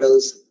animal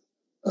models,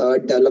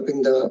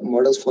 developing the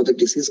models for the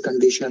disease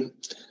condition,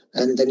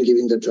 and then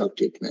giving the drug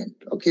treatment.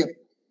 Okay.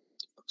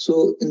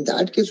 So in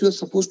that case, you are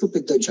supposed to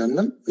pick the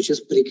journal, which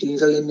is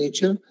preclinical in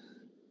nature.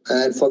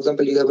 And for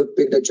example, you have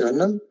picked a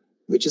journal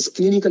which is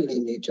clinical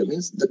in nature,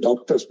 means the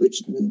doctors,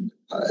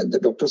 the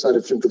doctors are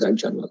referring to that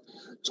journal.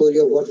 So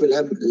your work will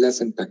have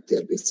less impact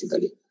there,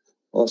 basically.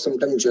 Or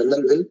sometimes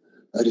journal will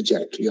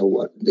reject your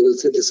work. They will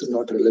say this is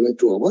not relevant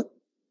to our,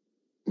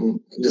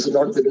 this is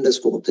not within the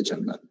scope of the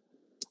journal.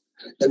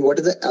 Then what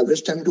is the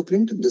average time to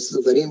print? This is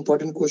a very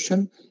important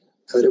question.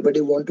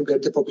 Everybody want to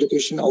get the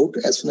publication out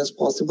as soon as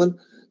possible.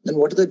 Then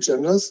what is the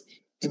journal's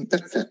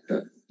impact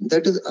factor?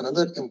 That is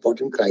another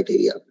important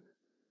criteria.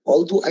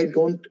 Although I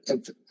don't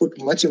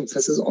put much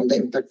emphasis on the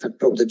impact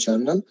factor of the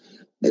journal,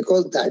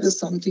 because that is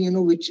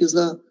something, which is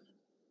a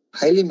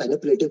highly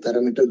manipulative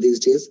parameter these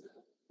days.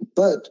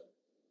 But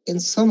in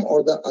some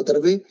or the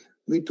other way,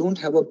 we don't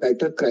have a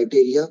better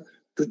criteria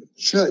to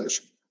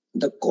judge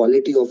the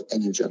quality of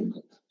any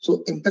journal.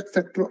 So impact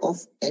factor of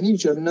any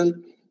journal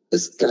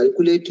is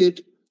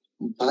calculated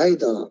by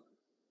the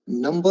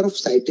number of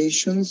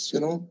citations,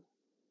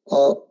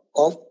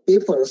 of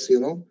papers,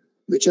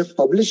 which are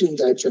published in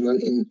that journal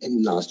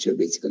in last year,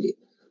 basically.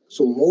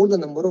 So more the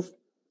number of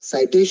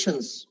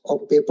citations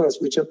of papers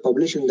which are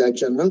published in that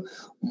journal,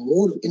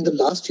 more in the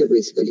last year,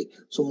 basically.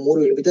 So more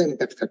will be the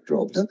impact factor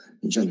of the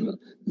journal.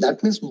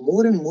 That means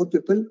more and more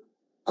people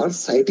are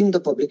citing the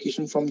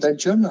publication from that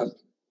journal.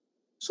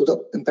 So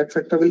the impact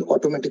factor will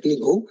automatically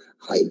go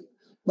high.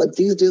 But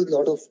these days, a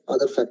lot of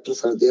other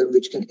factors are there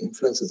which can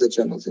influence the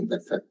journal's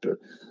impact factor.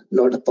 A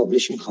lot of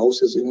publishing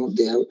houses,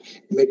 they have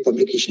made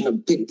publication a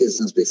big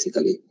business,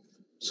 basically.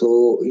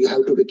 So you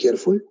have to be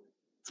careful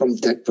from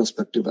that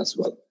perspective as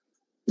well.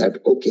 That,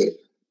 okay,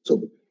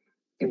 so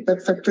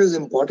impact factor is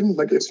important,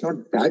 but it's not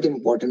that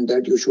important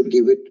that you should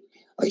give it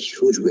a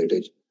huge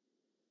weightage.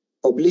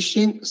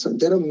 Publishing, so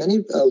there are many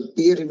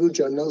peer-reviewed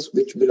journals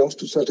which belongs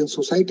to certain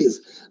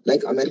societies,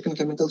 like American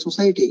Chemical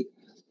Society,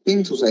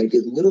 Pain Society,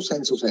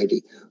 Neuroscience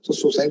Society. So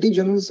society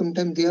journals,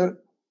 sometimes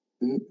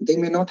they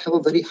may not have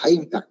a very high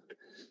impact,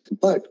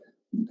 but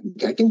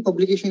getting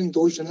publication in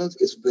those journals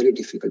is very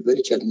difficult,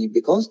 very challenging,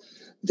 because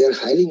they are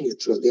highly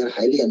neutral, they are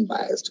highly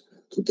unbiased.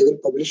 So they will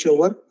publish your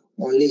work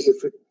only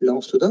if it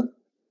belongs to the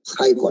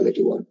high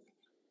quality work.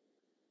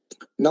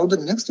 Now, the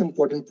next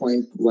important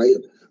point while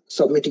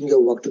submitting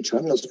your work to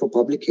journals for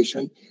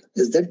publication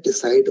is that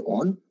decide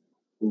on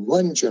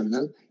one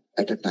journal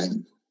at a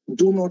time.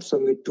 Do not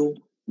submit to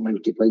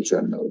multiple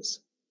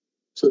journals.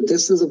 So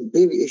this is a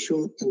big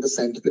issue in the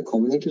scientific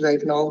community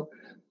right now.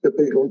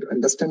 People don't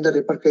understand the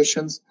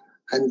repercussions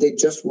and they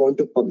just want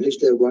to publish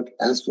their work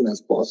as soon as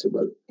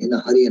possible in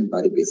a hurry and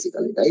hurry,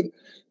 basically, right?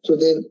 So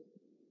they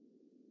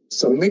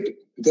submit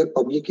their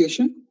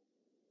publication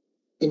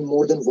in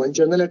more than one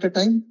journal at a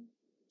time.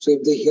 So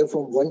if they hear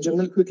from one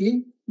journal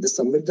quickly, they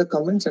submit the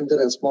comments and the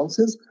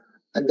responses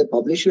and they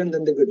publish it and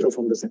then they withdraw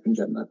from the second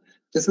journal.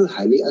 This is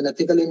highly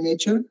unethical in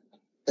nature.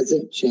 As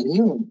a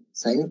genuine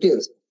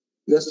scientist,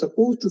 you are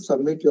supposed to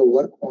submit your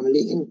work only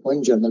in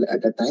one journal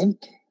at a time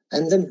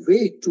and then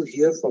wait to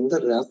hear from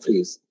the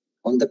referees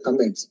on the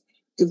comments.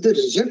 If they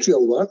reject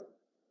your work,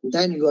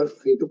 then you are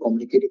free to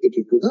communicate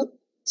it to the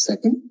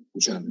second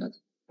journal.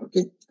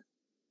 Okay.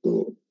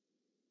 So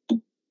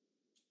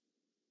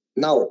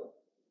now,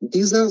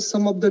 these are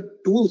some of the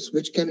tools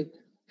which can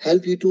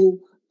help you to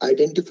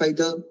identify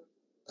the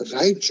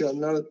right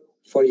journal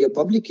for your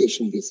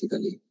publication,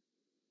 basically.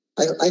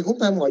 I hope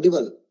I'm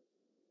audible.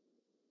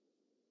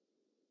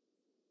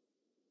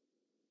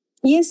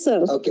 Yes,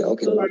 sir. Okay.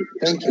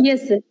 Thank you.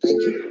 Yes, sir.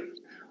 Thank you.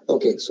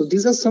 Okay, so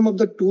these are some of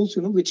the tools,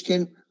 which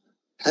can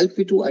help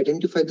you to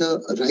identify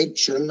the right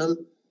journal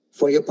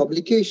for your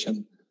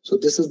publication. So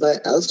this is by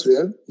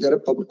elsewhere. There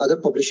are other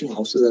publishing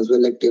houses as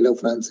well, like Taylor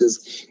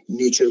Francis,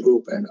 Nature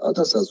Group, and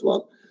others as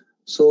well.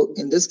 So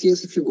in this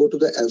case, if you go to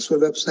the elsewhere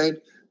website,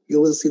 you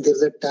will see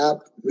there's a tab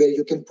where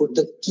you can put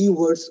the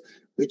keywords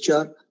which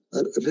are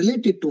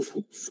related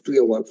to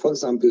your work. For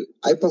example,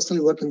 I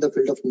personally work in the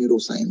field of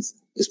neuroscience,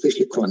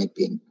 especially chronic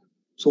pain.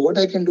 So what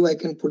I can do, I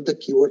can put the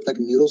keywords like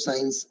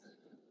neuroscience,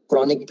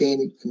 chronic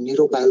pain,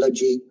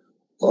 neurobiology,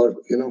 or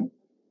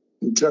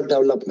drug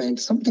development,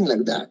 something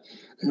like that.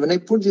 And when I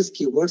put these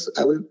keywords,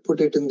 I will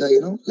put it in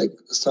the like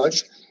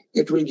search.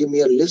 It will give me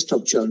a list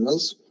of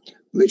journals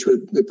which will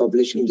be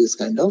publishing this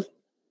kind of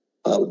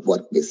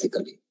work,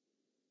 basically.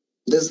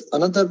 There's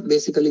another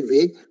basically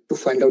way to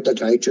find out the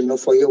right journal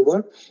for your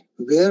work,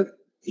 where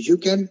you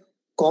can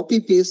copy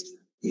paste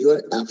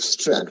your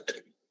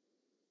abstract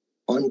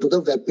onto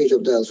the web page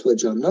of the elsewhere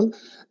journal,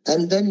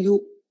 and then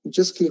you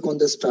just click on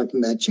the start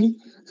matching,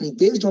 and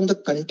based on the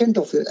content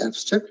of your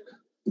abstract,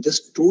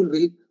 this tool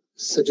will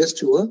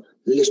suggest you a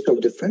list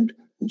of different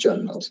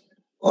journals.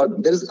 Or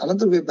there is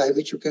another way by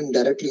which you can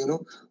directly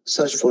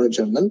search for a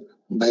journal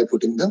by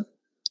putting the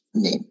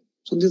name.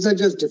 So these are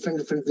just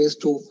different ways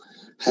to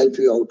help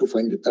you out to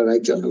find the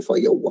right journal for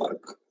your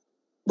work.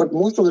 But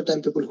most of the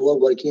time, people who are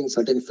working in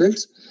certain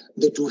fields,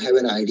 they do have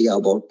an idea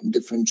about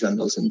different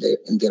journals in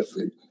their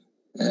field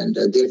and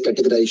their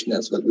categorization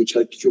as well, which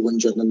are Q1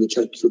 journal, which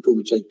are Q2,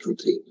 which are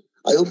Q3.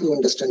 I hope you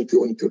understand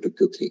Q1, Q2,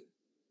 Q3.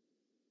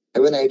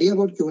 Have an idea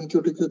about Q1,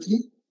 Q2,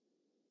 Q3?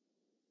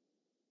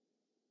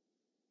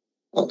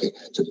 Okay,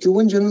 so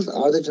Q1 journals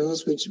are the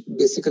journals which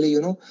basically,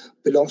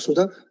 belongs to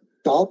the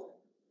top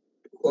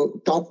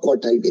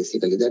quartile,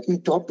 basically. That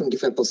means top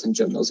 25%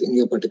 journals in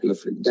your particular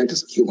field. That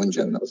is Q1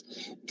 journals.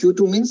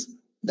 Q2 means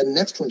the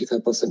next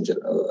 25%,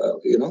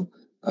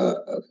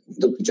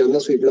 the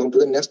journals will belong to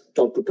the next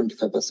top to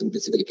 25%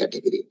 basically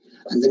category.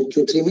 And then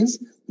Q3 means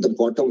the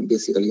bottom,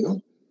 basically,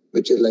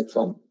 which is like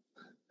from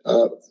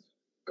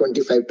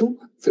 25 to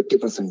 50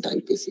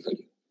 percentile,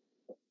 basically.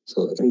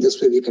 So in this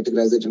way, we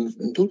categorize the journals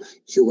into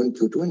Q1,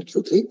 Q2, and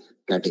Q3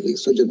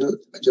 categories. So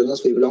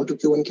journals will belong to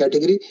Q1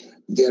 category.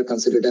 They are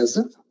considered as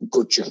the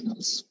good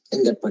journals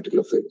in that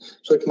particular field.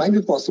 So it might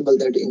be possible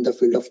that in the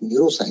field of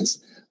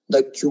neuroscience,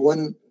 the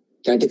Q1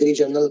 category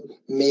journal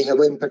may have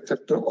an impact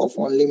factor of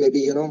only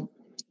maybe,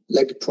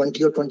 like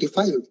 20 or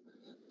 25.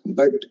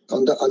 But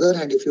on the other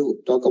hand, if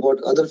you talk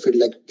about other field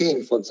like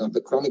pain, for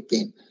example, chronic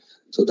pain,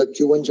 so the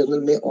Q1 journal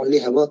may only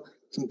have an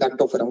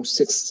impact of around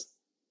 6.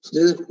 So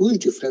there is a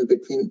huge difference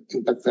between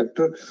impact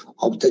factor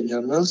of the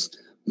journals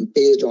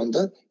based on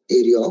the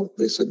area of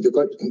research,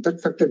 because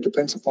impact factor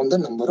depends upon the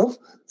number of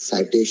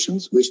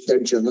citations which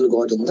that journal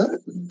got in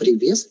the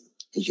previous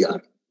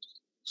year.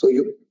 So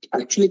you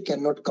actually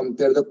cannot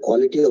compare the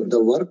quality of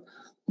the work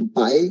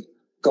by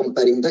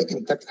comparing the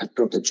impact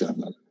factor of the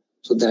journal.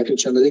 So that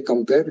is generally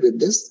compared with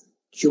this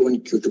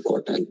Q1, Q2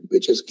 quartile,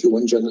 which is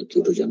Q1 journal,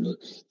 Q2 journal.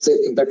 So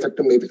impact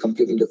factor may be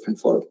completely different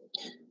for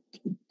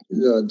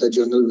the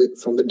journal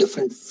from the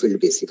different field,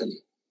 basically.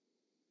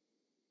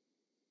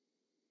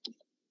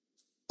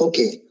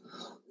 Okay,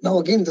 now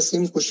again the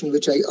same question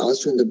which I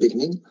asked you in the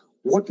beginning: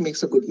 what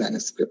makes a good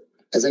manuscript?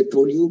 As I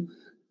told you,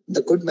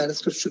 the good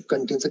manuscript should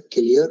contain a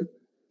clear,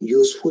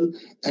 useful,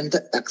 and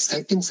the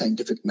exciting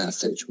scientific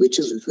message, which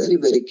is very,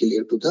 very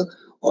clear to the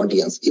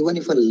audience. Even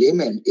if a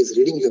layman is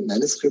reading your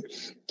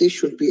manuscript, they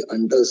should be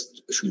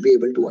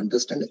able to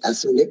understand,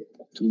 assimilate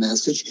the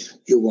message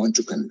you want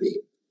to convey.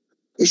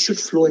 It should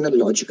flow in a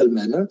logical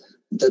manner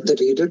that the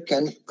reader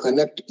can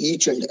connect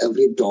each and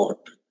every dot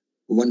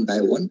one by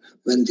one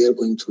when they are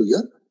going through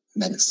your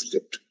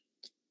manuscript.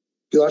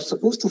 You are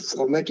supposed to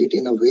format it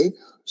in a way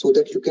so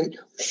that you can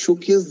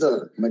showcase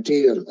the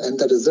material and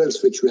the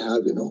results which you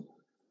have,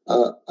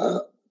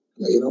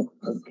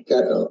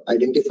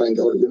 identified,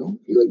 or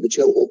which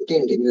you have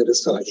obtained in your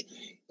research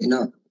in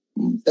a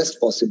best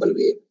possible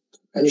way.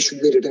 And it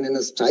should be written in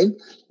a style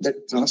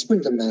that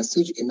transmits the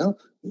message in a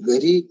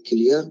very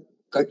clear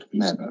cut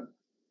manner.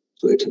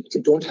 So it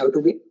don't have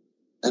to be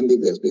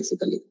ambiguous,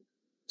 basically.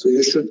 So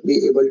you should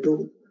be able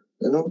to,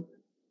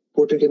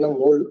 put it in a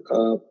more,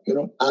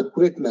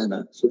 accurate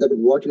manner, so that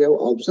what you have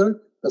observed,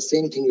 the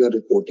same thing you are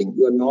reporting.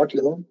 You are not,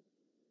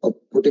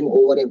 putting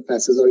over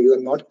emphasis, or you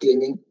are not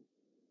claiming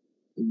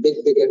big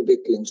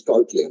claims,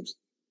 tall claims.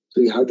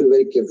 So you have to be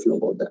very careful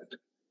about that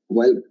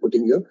while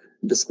putting your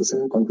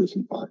discussion and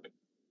conclusion part.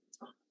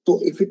 So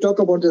if you talk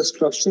about the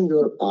structuring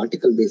your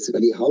article,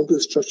 basically, how to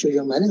structure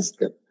your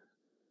manuscript.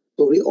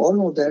 So we all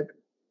know that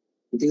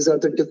these are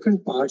the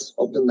different parts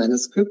of the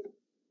manuscript,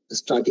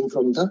 starting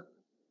from the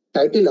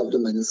title of the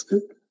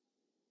manuscript,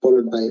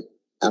 followed by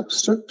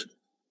abstract,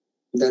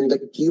 then the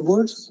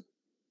keywords,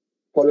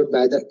 followed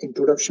by the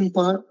introduction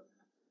part,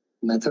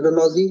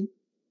 methodology,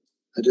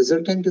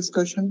 resultant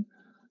discussion,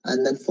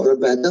 and then followed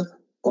by the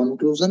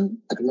conclusion,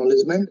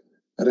 acknowledgement,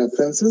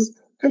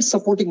 references, and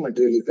supporting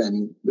material, if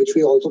any, which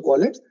we also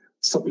call it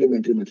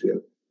supplementary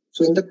material.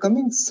 So in the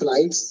coming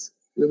slides,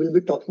 we will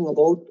be talking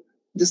about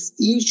this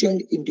each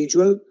and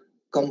individual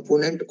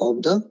component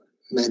of the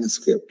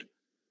manuscript,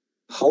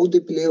 how they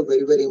play a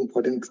very, very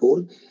important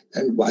role,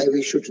 and why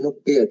we should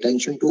pay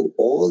attention to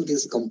all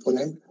these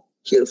components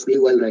carefully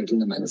while writing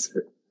the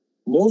manuscript.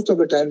 Most of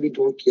the time we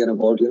don't care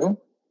about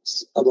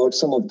about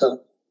some of the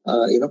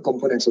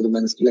components of the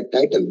manuscript, like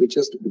title, we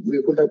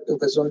put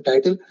emphasis on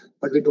title,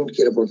 but we don't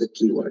care about the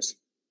keywords.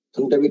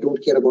 Sometimes we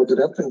don't care about the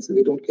reference,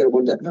 we don't care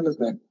about the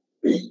acknowledgement,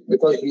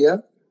 because we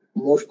are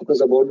more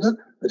focused about the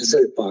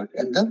result part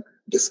and the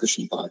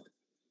discussion part.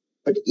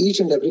 But each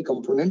and every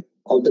component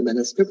of the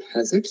manuscript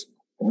has its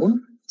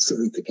own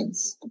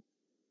significance.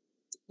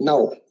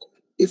 Now,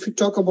 if we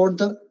talk about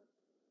the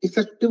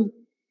effective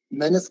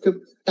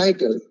manuscript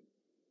title,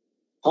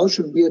 how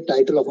should be a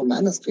title of a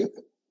manuscript?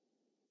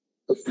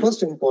 The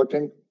first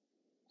important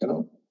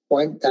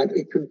point that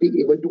it should be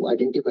able to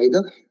identify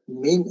the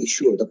main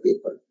issue of the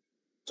paper.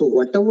 So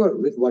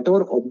with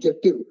whatever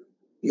objective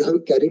you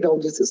have carried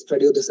out this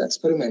study or this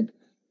experiment,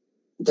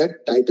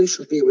 that title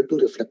should be able to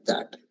reflect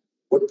that.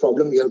 What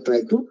problem you have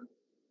tried to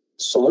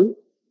solve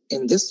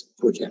in this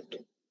project.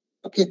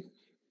 Okay,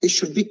 it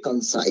should be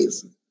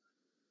concise.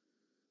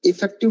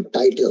 Effective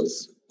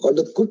titles, or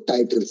the good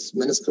titles,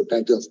 manuscript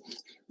titles,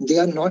 they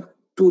are not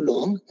too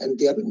long and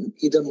they are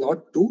either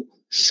not too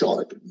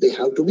short. They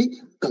have to be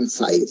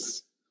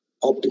concise,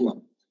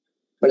 optimum.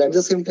 But at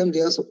the same time, they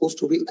are supposed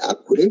to be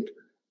accurate,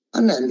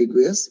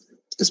 unambiguous,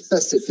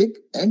 specific,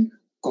 and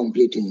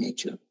complete in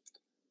nature.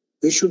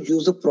 We should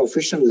use the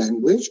professional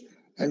language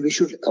and we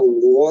should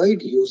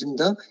avoid using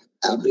the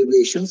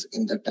abbreviations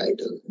in the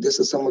title. This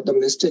is some of the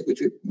mistake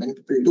which many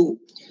people do.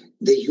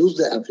 They use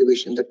the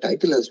abbreviation in the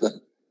title as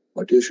well.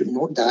 But you should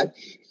note that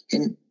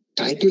in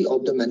title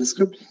of the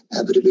manuscript,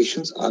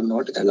 abbreviations are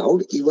not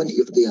allowed even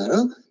if they are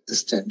a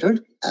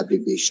standard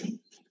abbreviation.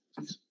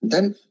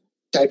 Then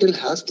title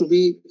has to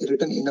be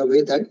written in a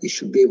way that it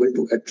should be able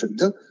to attract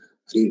the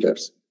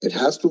readers. It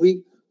has to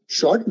be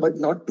short but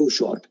not too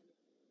short.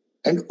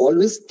 And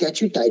always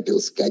catchy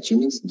titles. Catchy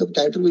means the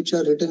title which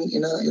are written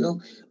in a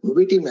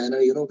witty manner,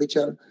 which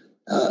are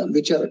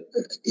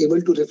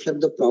able to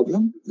reflect the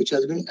problem which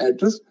has been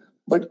addressed,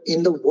 but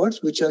in the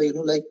words which are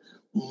like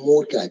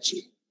more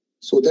catchy,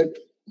 so that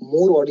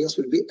more audience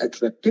will be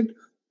attracted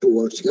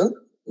towards your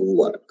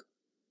work.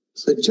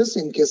 So just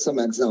in case some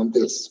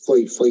examples for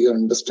your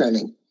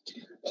understanding.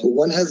 So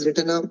one has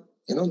written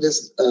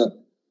this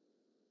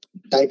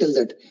title,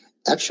 that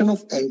action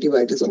of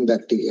antibiotics on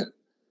bacteria.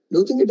 Do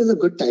you think it is a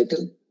good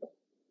title?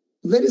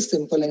 Very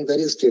simple and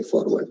very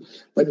straightforward.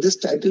 But this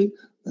title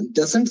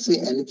doesn't say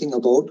anything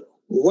about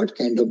what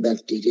kind of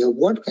bacteria,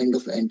 what kind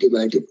of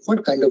antibiotic,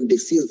 what kind of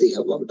disease they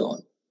have worked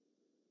on.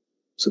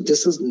 So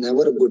this is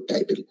never a good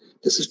title.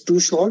 This is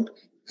too short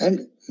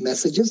and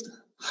messages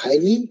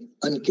highly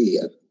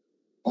unclear.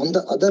 On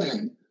the other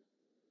hand,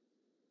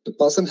 the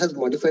person has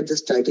modified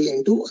this title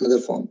into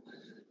another form.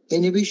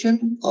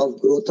 Inhibition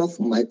of growth of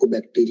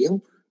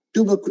Mycobacterium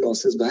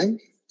tuberculosis by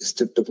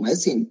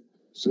streptomycin.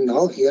 So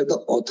now here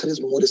the author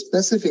is more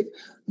specific.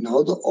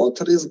 Now the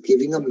author is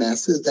giving a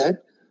message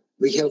that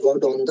we have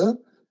worked on the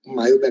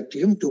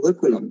Mycobacterium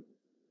tuberculum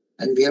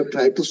and we have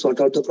tried to sort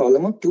out the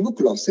problem of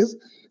tuberculosis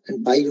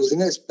and by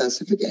using a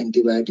specific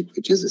antibiotic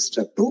which is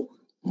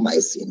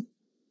streptomycin.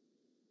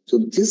 So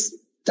this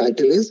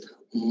title is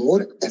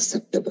more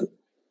acceptable.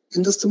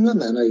 In the similar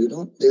manner,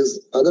 there's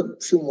other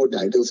few more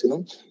titles,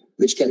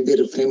 which can be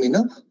reframed in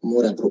a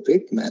more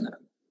appropriate manner.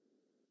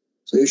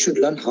 So you should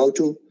learn how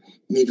to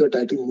make your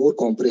title more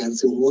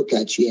comprehensive, more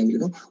catchy,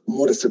 and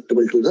more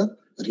acceptable to the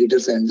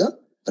readers and the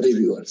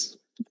reviewers.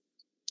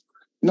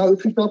 Now,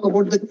 if we talk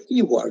about the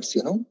keywords,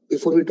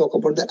 before we talk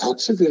about the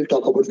abstract, we'll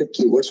talk about the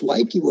keywords.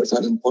 Why keywords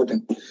are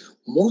important?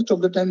 Most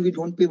of the time, we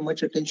don't pay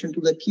much attention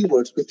to the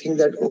keywords. We think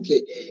that,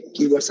 okay,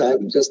 keywords are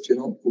just,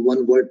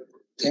 one word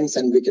things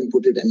and we can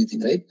put it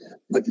anything, right?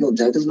 But no,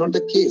 that is not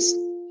the case.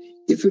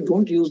 If you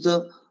don't use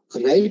the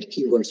right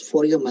keywords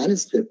for your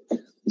manuscript,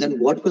 then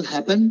what will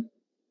happen?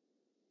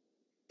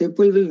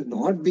 People will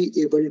not be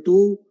able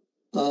to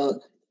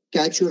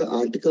catch your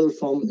article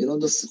from,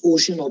 the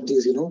ocean of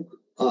these,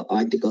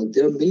 articles.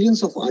 There are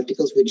millions of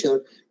articles which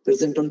are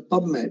present on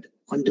PubMed,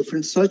 on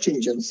different search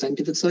engines,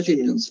 scientific search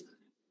engines,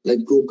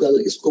 like Google,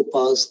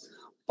 Scopus,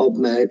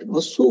 PubMed,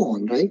 or so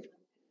on, right?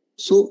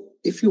 So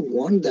if you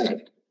want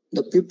that,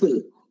 the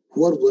people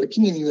who are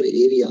working in your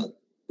area,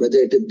 whether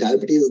it is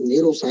diabetes,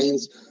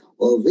 neuroscience,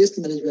 or waste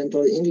management,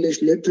 or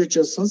English,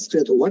 literature,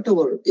 Sanskrit, or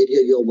whatever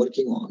area you are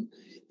working on,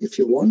 if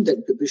you want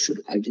that, people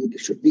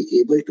should be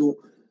able to,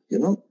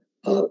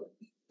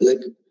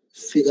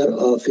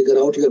 figure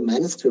out your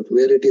manuscript,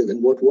 where it is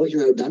and what work you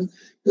have done.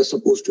 You're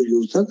supposed to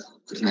use the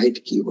right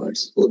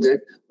keywords so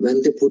that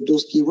when they put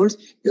those keywords,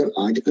 your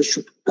article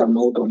should come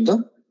out on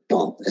the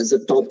top as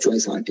a top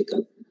choice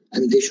article.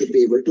 And they should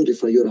be able to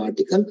refer your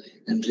article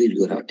and read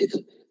your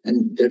article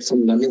and get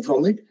some learning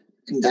from it.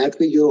 In that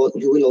way, you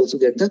will also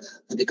get the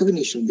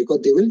recognition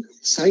because they will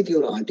cite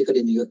your article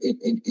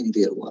in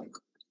their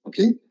work.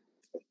 Okay.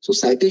 So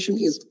citation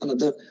is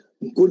another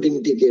good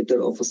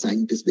indicator of a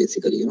scientist,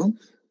 basically,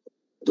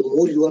 The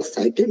more you are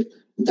cited,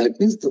 that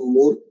means the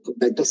more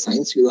better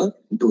science you are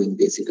doing,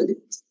 basically.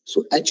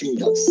 So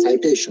agenda,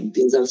 citation,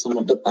 these are some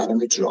of the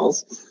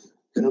parameters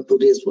of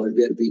today's world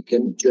where we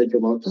can judge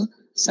about the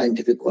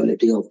scientific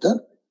quality of the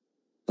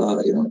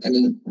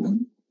any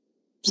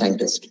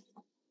scientist.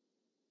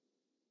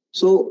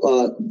 So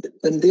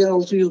and they are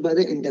also used by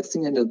the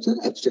indexing and also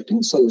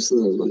abstracting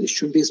services as well. It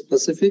should be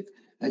specific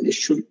and it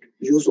should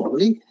use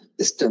only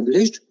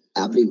established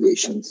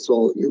abbreviations.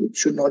 So you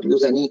should not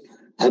use any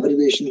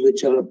abbreviations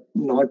which are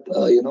not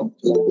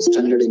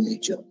standard in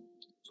nature.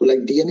 So like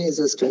DNA is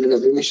a standard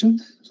abbreviation,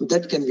 so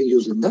that can be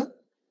used in the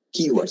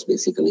keywords,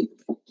 basically.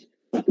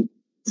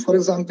 For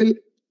example,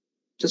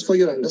 just for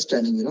your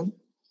understanding,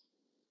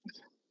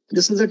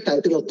 this is the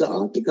title of the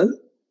article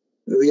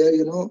where,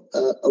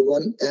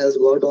 one has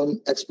worked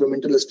on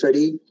experimental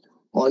study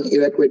on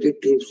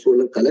evacuated tube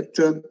solar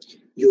collector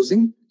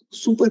using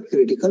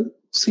supercritical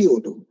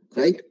CO2,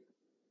 right?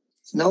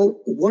 Now,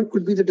 what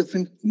could be the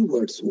different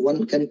keywords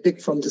one can pick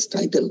from this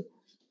title?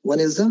 One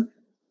is the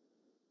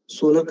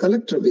solar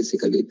collector,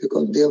 basically,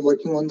 because they are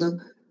working on the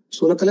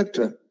solar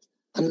collector.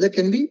 Another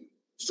can be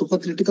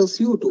supercritical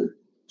CO2,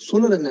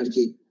 solar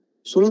energy,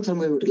 solar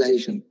thermal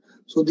utilization.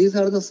 So these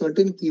are the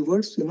certain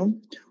keywords,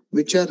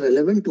 which are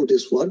relevant to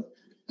this work.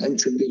 and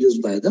should be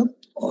used by the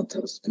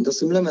authors. In the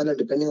similar manner,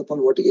 depending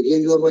upon what area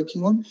you are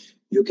working on,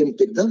 you can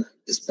pick the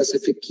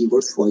specific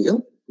keywords for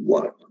your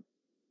work.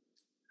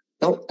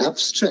 Now,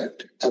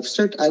 abstract,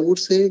 I would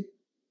say,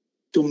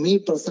 to me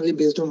personally,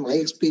 based on my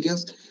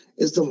experience,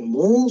 is the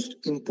most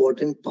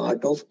important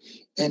part of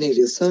any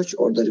research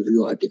or the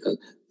review article.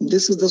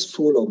 This is the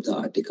soul of the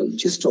article,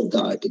 gist of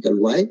the article.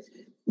 Why?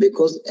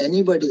 Because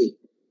anybody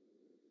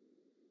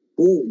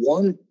who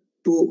want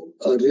to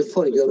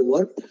refer your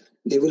work,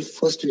 they will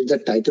first read the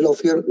title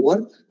of your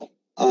work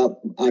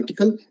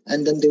article,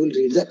 and then they will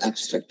read the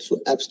abstract. So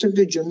abstract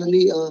is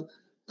generally a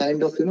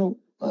kind of,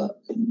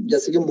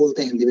 जैसे कि हम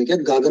बोलते हैं हिंदी में क्या,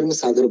 गागर में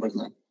सागर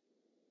भरना.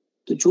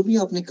 तो जो भी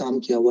आपने काम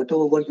किया,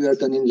 whatever work you have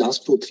done in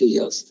last 2-3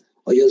 years,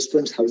 or your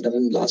students have done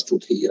in last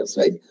 2-3 years,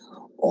 right?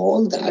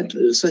 All that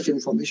research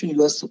information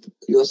you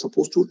are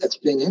supposed to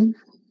explain in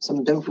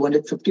sometimes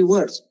 250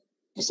 words,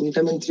 or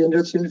sometimes in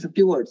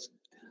 350 words.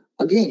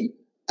 Again,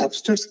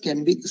 abstracts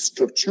can be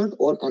structured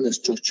or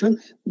unstructured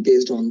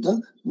based on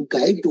the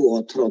guide to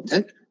author of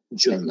that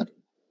journal.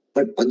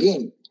 But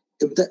again,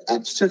 if the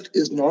abstract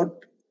is not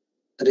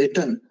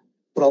written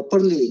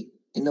properly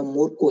in a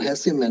more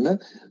cohesive manner,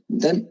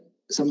 then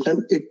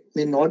sometimes it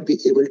may not be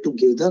able to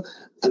give the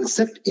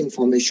exact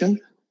information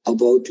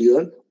about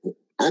your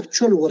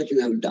actual work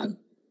you have done.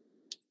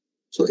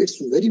 So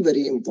it's very,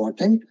 very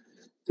important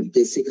to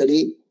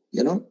basically,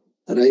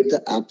 write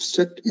the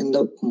abstract in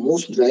the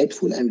most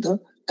rightful and the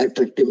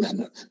attractive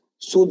manner,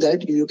 so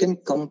that you can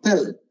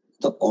compel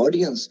the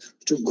audience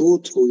to go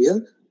through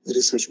your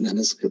research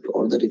manuscript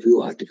or the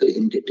review article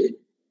in detail,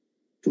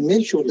 to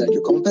make sure that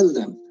you compel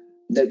them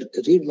that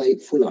read my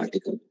full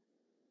article.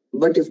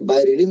 But if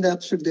by reading the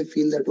abstract they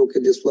feel that, okay,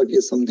 this work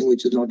is something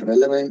which is not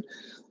relevant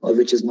or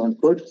which is not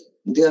good,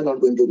 they are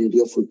not going to read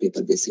your full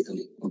paper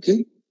basically.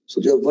 Okay, so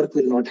your work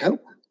will not have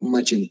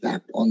much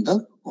impact on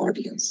the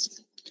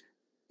audience.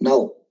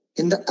 Now,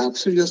 in the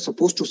abstract, you are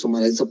supposed to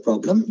summarize the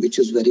problem, which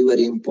is very,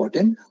 very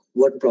important.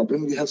 What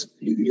problem you have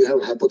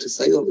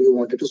hypothesized or you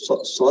wanted to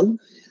solve,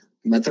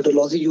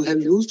 methodology you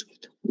have used,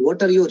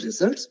 what are your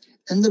results,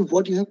 and then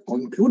what you have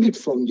concluded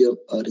from your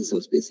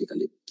results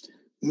basically.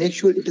 Make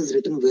sure it is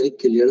written very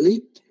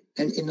clearly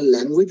and in a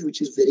language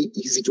which is very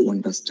easy to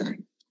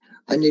understand.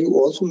 And you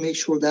also make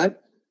sure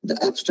that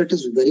the abstract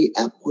is very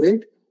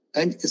accurate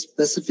and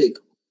specific,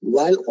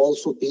 while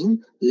also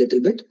being a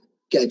little bit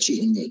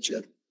catchy in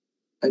nature.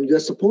 And you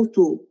are supposed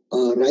to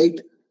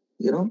write,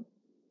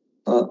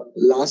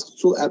 last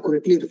so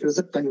accurately refers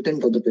the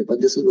content of the paper.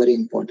 This is very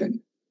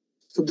important.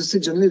 So this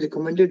is generally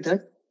recommended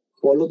that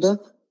follow the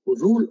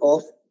rule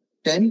of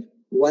 10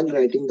 while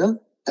writing the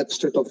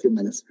abstract of your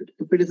manuscript.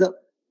 If it is a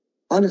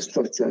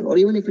unstructured, or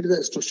even if it is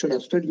a structured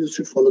abstract, you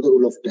should follow the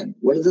rule of 10.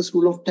 What is this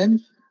rule of 10?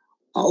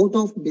 Out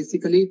of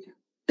basically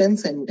 10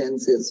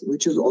 sentences,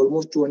 which is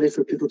almost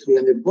 250 to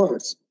 300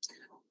 words,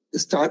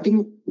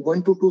 starting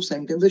 1 to 2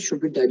 sentences should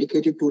be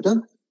dedicated to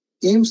the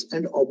aims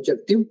and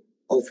objective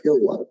of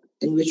your work,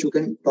 in which you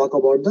can talk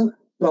about the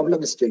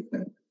problem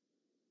statement.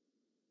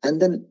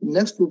 And then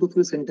next 2 to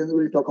 3 sentences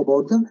will talk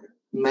about the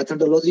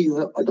methodology you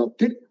have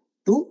adopted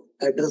to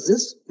address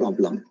this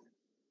problem.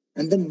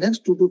 And the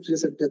next 2 to 3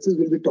 sentences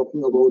will be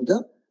talking about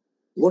the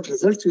what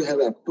results you have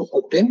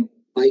obtained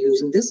by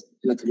using this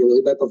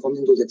methodology, by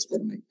performing those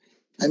experiments.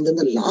 And then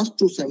the last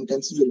 2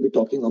 sentences will be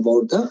talking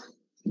about the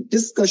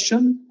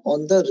discussion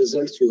on the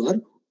results you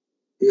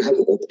have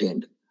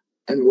obtained,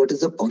 and what is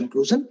the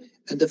conclusion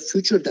and the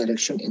future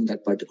direction in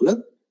that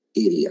particular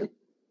area.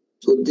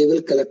 So they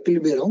will collectively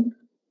be around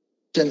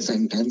 10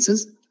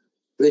 sentences,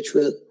 which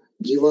will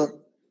give a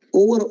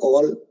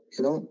overall,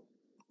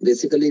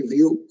 basically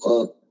view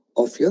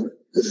of your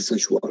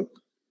research work.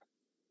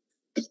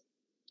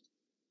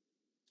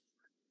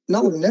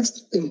 Now,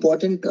 next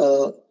important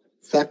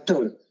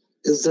factor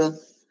is the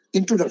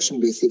introduction,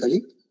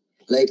 basically,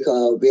 like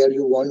where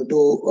you want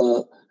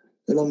to,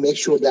 make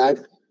sure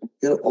that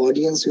your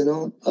audience,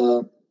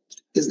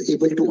 is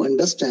able to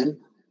understand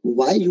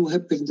why you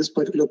have picked this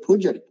particular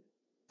project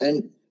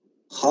and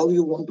how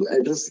you want to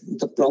address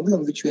the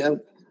problem which you have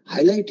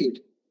highlighted.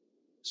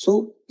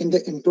 So in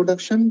the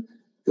introduction,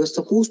 you're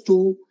supposed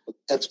to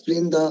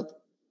explain the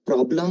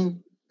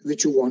problem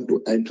which you want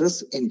to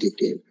address in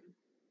detail.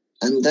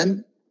 And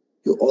then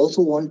you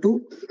also want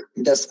to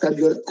describe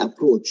your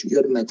approach,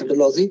 your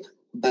methodology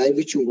by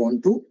which you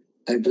want to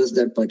address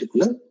that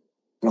particular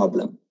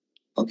problem.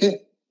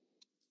 Okay.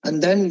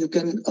 And then you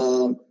can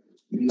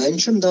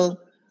mention the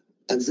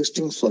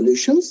existing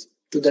solutions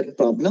to that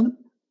problem.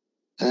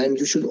 And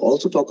you should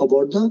also talk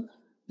about the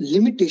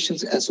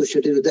limitations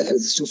associated with the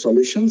existing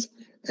solutions.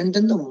 And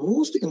then the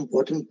most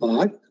important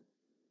part,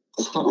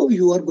 how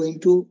you are going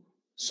to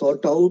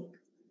sort out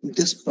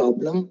this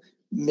problem,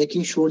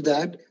 making sure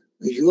that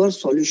your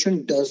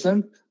solution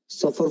doesn't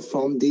suffer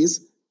from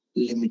these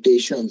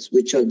limitations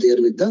which are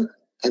there with the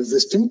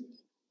existing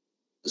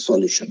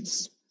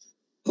solutions.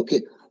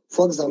 Okay.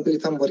 For example,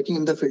 if I'm working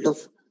in the field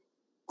of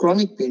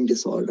chronic pain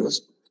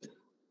disorders,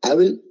 I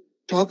will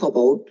talk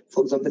about,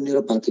 for example,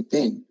 neuropathic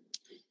pain,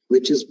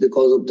 which is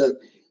because of the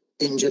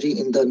injury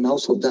in the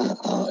nerves of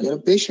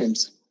the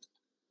patients.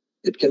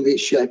 It can be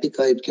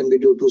sciatica, it can be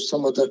due to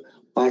some other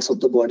parts of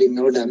the body,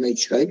 nerve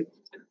damage, right?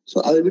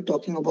 So I will be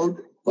talking about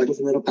what is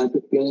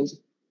neuropathic pain,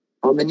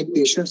 how many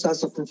patients are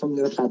suffering from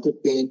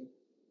neuropathic pain,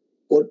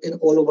 or in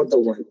all over the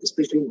world,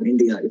 especially in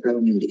India, if I'm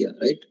in India,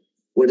 right?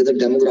 What is the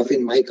demography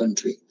in my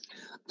country?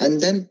 And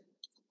then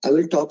I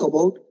will talk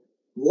about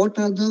what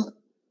are the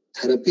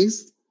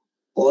therapies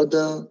or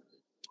the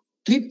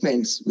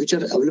treatments which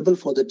are available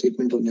for the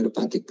treatment of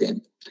neuropathic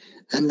pain.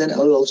 And then I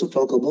will also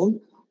talk about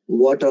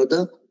what are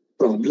the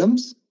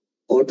problems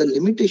or the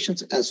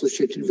limitations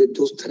associated with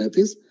those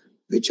therapies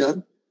which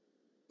are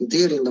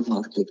there in the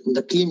market, in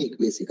the clinic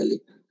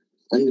basically.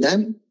 And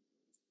then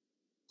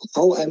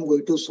how I'm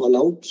going to sort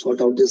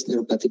out this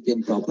neuropathic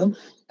pain problem,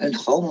 and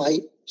how my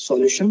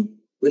solution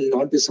will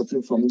not be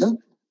suffering from the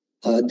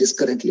these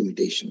current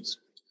limitations.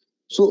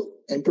 So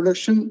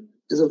introduction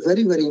is a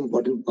very, very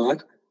important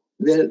part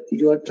where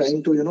you are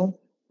trying to,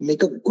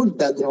 make a good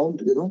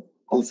background,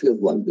 of your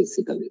work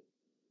basically.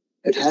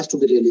 It has to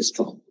be really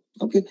strong.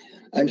 Okay.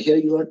 And here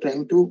you have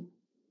to,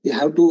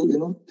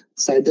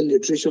 cite the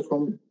literature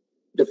from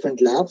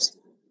different labs,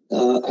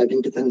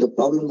 identifying the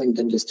problem and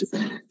then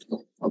justifying it.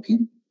 Okay.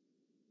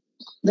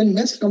 Then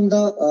next come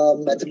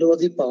the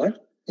methodology part.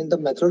 In the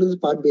methodology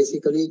part,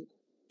 basically,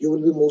 you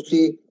will be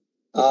mostly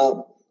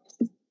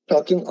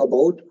talking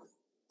about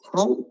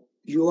how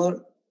you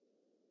are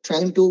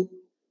trying to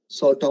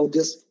sort out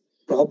this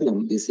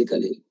problem,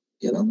 basically,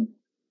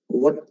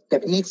 what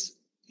techniques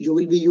you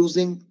will be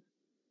using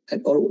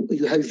or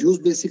you have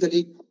used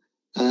basically,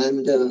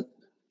 and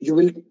you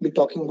will be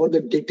talking about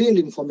the detailed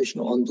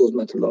information on those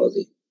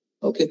methodology.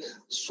 Okay,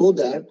 so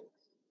that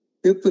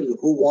people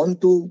who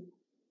want to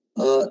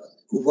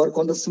work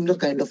on the similar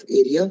kind of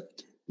area,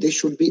 they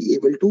should be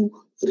able to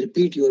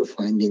repeat your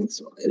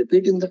findings.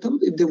 Repeat in the term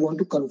if they want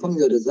to confirm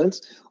your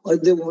results, or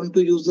if they want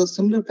to use the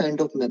similar kind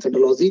of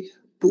methodology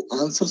to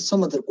answer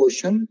some other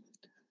question,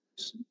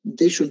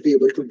 they should be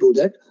able to do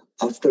that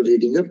after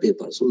reading your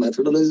paper. So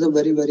methodology is a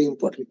very, very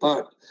important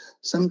part.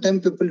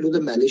 Sometimes people do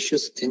the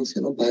malicious things,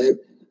 by,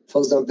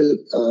 for example,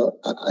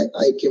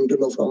 I came to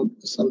know from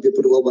some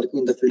people who are working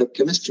in the field of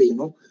chemistry,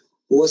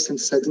 who are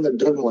synthesizing the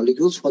drug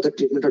molecules for the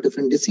treatment of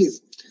different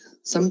disease.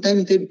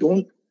 Sometimes they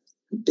don't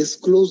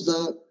disclose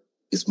the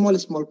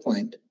small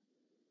point,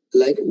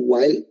 like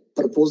while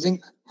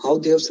proposing how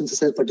they have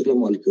synthesized particular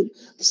molecule.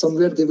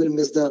 Somewhere they will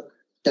miss the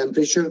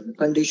temperature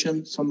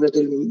condition, somewhere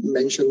they'll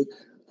mention,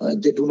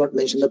 they do not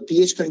mention the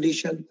pH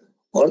condition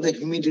or the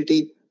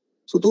humidity.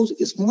 So those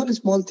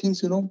small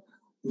things, will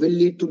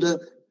lead to the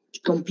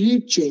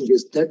complete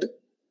changes. That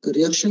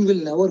reaction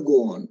will never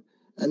go on,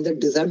 and the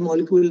desired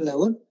molecule will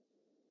never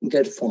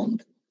get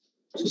formed.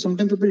 So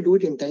sometimes people do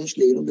it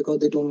intentionally, because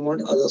they don't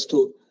want others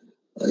to,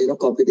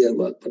 copy their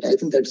work. But I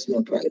think that's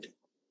not right.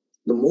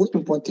 The most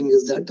important thing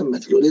is that the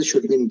methodology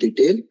should be in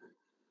detail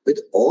with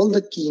all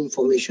the key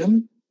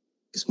information,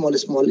 small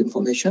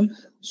information,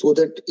 so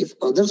that if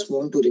others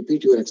want to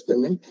repeat your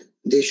experiment,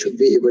 they should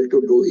be able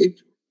to do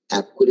it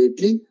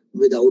accurately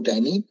without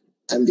any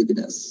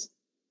ambiguous.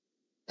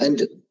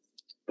 And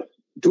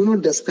do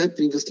not describe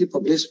previously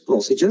published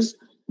procedures,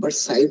 but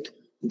cite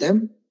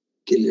them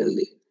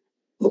clearly.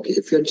 Okay,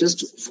 if you're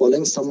just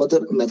following some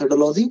other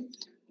methodology,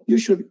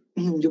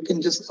 you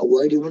can just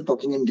avoid even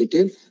talking in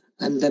detail,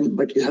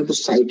 but you have to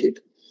cite it,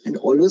 and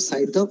always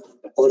cite the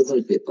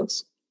original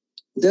papers.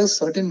 There are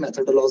certain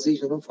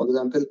methodologies, for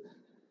example,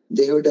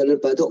 they were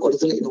developed by the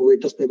original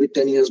innovators maybe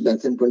 10 years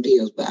back and 20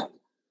 years back.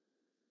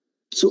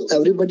 So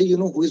everybody,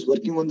 who is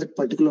working on that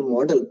particular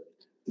model,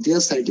 they are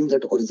citing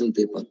that original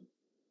paper.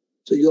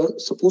 So you are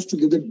supposed to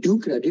give the due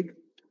credit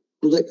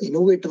to the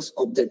innovators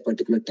of that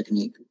particular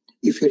technique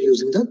if you're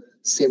using the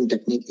same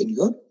technique in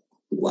your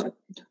work.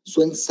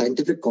 So in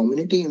scientific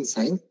community, in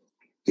science,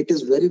 it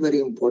is very, very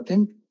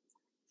important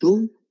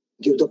to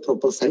give the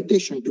proper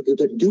citation, to give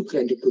the due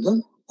credit to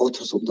the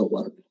authors of the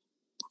work.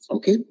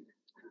 Okay.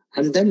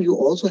 And then you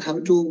also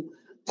have to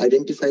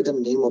identify the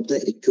name of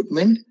the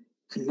equipment,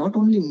 and not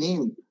only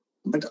name,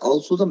 but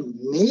also the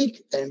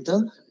make and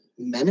the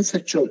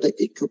manufacture of the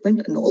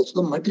equipment and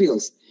also the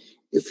materials.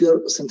 If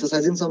you're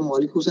synthesizing some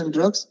molecules and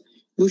drugs,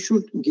 you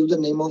should give the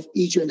name of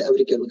each and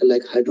every chemical,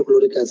 like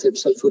hydrochloric acid,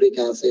 sulfuric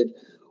acid,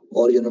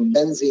 or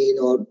benzene,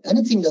 or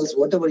anything else,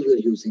 whatever you're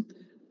using.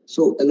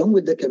 So along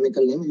with the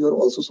chemical name, you're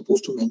also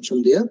supposed to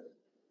mention their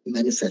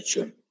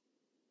manufacturer,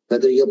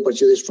 whether you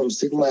purchase it from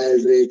Sigma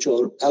Aldrich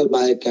or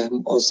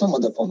Albiochem or some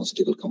other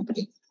pharmaceutical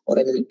company or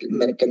any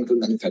chemical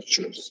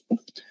manufacturers.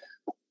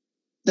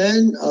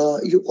 Then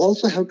you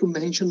also have to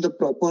mention the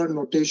proper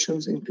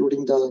notations,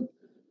 including the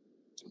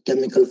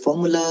chemical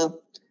formula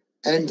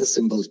and the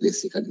symbols,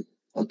 basically.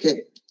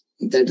 Okay,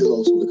 that is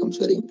also becomes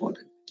very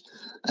important.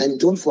 And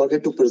don't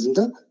forget to present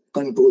the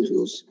control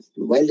use.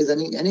 While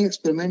designing any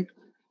experiment,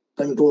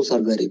 controls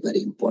are very,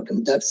 very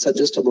important. That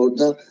suggests about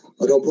the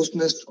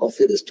robustness of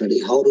your study,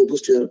 how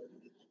robust your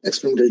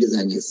experimental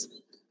design is.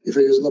 If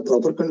you're using the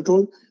proper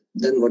control,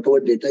 then whatever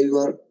data you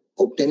are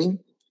obtaining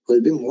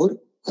will be more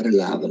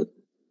reliable.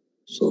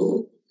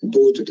 So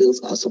those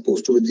details are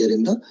supposed to be there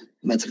in the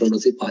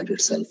methodology part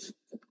itself.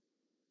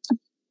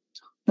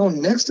 Now,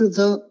 next is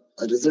the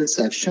result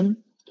section,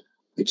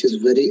 which is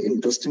very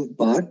interesting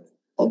part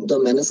of the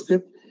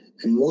manuscript,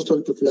 and most of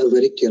the people are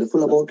very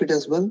careful about it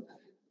as well,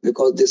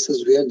 because this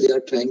is where they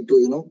are trying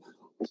to,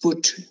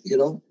 put,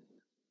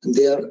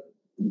 their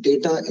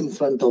data in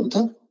front of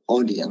the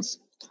audience.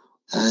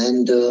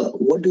 And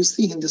what do you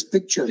see in this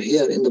picture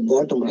here in the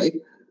bottom right?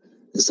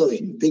 It's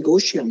a big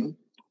ocean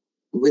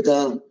with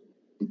a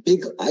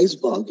big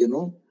iceberg,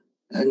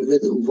 and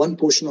with one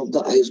portion of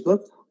the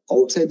iceberg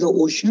outside the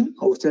ocean,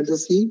 outside the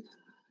sea,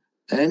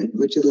 and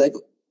which is like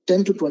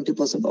 10 to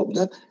 20% of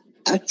the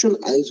actual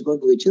iceberg,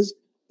 which is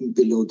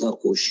below the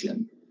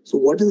ocean. So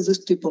what is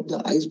this tip of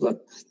the iceberg?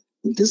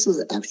 This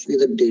is actually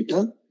the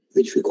data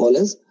which we call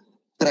as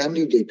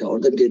primary data, or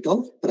the data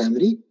of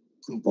primary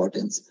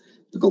importance.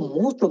 Because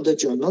most of the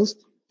journals,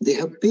 they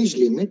have page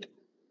limit,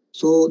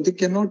 so they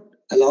cannot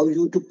allow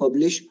you to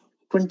publish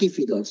 20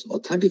 figures or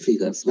 30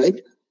 figures,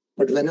 right?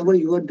 But whenever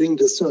you are doing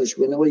research,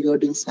 whenever you are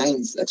doing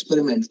science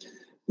experiments,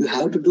 you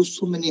have to do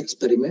so many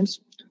experiments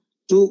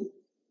to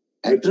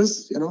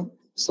address,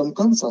 some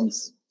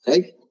concerns,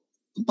 right?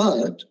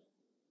 But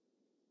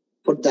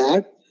for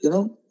that, you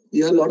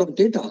have a lot of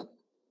data,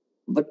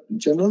 but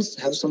journals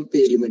have some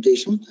page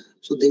limitation.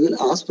 So they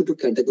will ask you to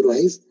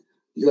categorize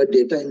your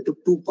data into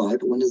two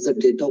parts. One is the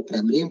data of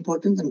primary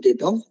importance and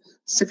data of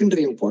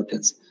secondary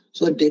importance.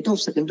 So the data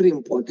of secondary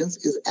importance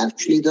is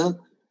actually the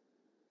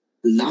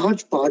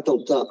large part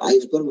of the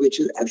iceberg, which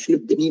is actually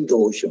beneath the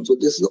ocean. So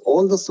this is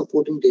all the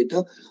supporting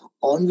data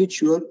on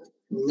which your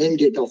main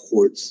data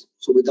holds.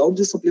 So without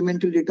the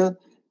supplementary data,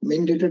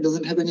 main data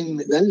doesn't have any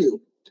value.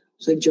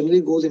 So it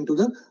generally goes into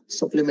the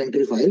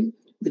supplementary file,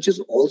 which is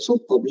also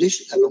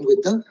published along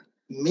with the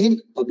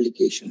main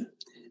publication.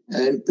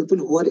 And people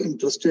who are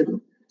interested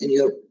in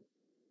your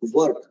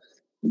work,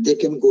 they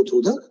can go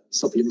through the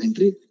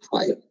supplementary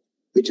file,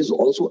 which is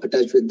also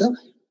attached with the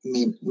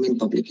main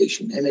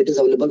publication, and it is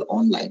available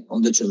online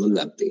on the journal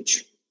web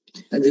page.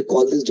 And we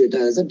call this data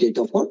as a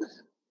data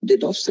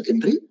of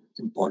secondary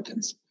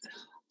importance.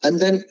 And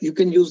then you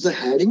can use the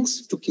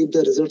headings to keep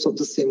the results of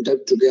the same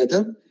type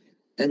together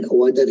and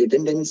avoid the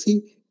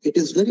redundancy. It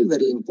is very,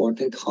 very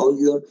important how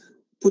you're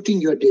putting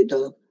your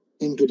data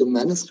into the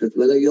manuscript,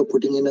 whether you're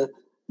putting in a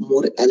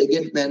more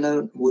elegant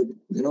manner, more,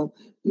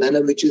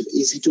 manner which is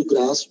easy to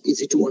grasp,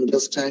 easy to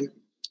understand,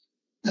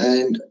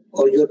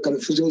 or you're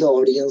confusing the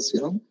audience,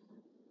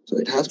 So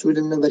it has to be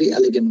in a very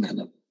elegant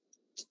manner.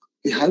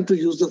 You have to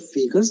use the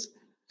figures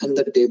and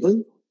the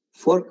table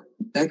for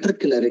better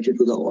clarity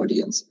to the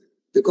audience,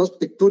 because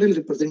pictorial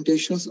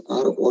representations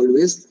are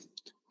always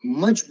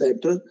much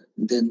better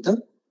than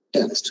the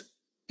text.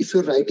 If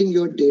you're writing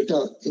your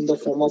data in the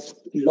form of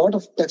a lot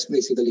of text,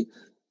 basically,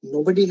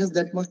 nobody has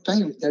that much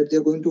time that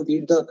they're going to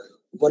read the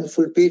one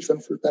full page, one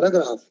full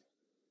paragraph.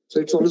 So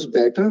it's always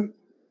better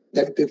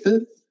that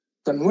people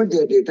convert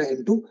their data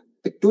into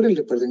pictorial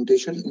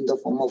representation in the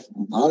form of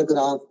bar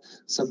graph,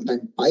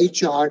 sometimes pie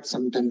chart,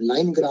 sometimes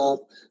line graph,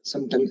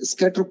 sometimes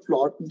scatter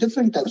plot,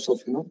 different types of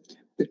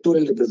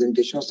pictorial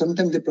representation, or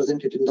sometimes they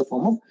present it in the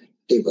form of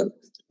table,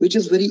 which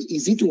is very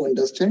easy to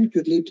understand,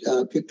 quickly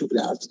quick to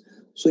grasp.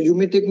 So you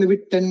may take maybe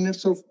 10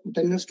 minutes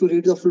to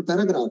read the full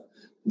paragraph,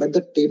 but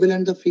the table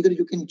and the figure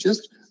you can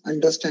just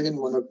understand in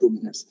 1 or 2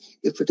 minutes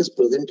if it is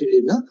presented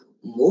in a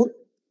more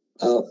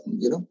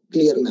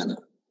clear manner.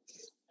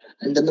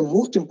 And then the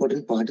most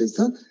important part is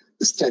the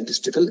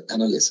statistical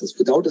analysis.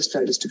 Without a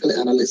statistical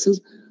analysis,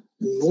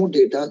 no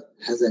data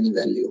has any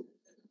value.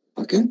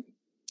 Okay,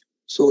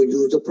 so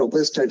use the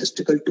proper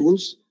statistical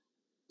tools.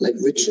 Like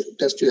which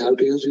test you have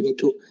to use, you need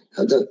to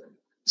have the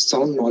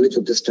sound knowledge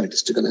of the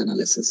statistical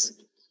analysis.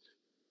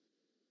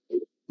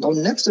 Now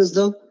next is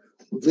the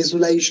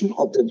visualization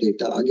of the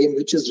data, again,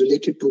 which is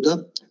related to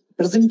the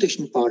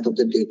presentation part of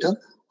the data,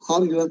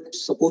 how you are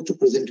supposed to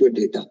present your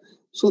data.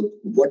 So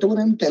whatever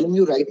I'm telling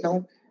you right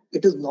now,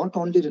 it is not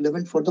only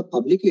relevant for the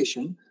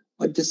publication,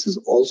 but this is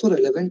also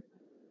relevant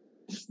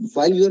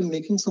while you are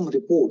making some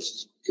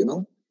reports,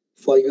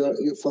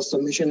 for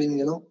submission in,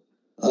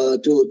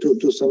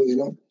 to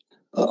some,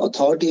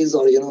 authorities,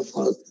 or,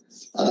 for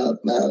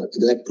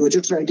like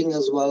project writing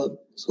as well.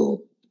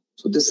 So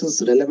this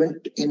is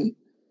relevant in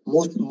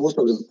most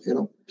of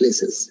the,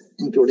 places,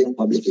 including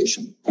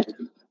publication.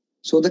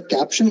 So the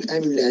caption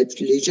and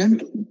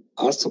legend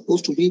are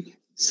supposed to be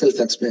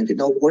self-explanatory.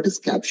 Now, what is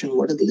caption?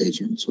 What is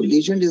legend? So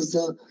legend is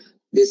the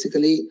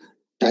basically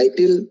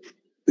title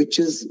which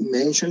is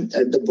mentioned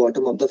at the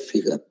bottom of the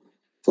figure.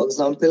 For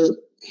example,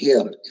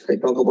 here, if I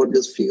talk about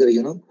this figure,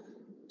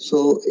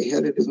 so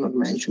here it is not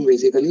mentioned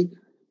basically,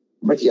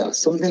 but yeah,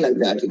 something like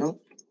that,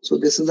 So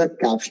this is the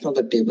caption of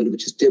the table,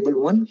 which is table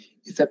 1,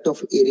 effect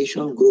of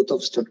aeration on growth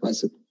of stud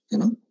bicep,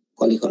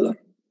 collicolor.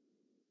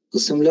 So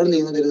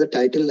similarly, there is a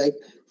title like,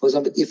 for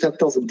example,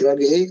 effect of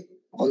drug A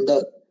on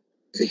the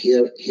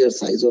hair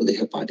size or the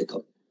hair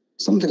particle,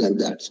 something like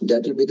that. So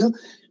that will be the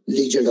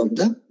legend of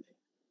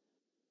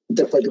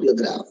the particular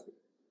graph.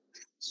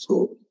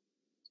 So,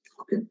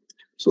 okay.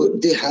 So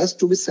they has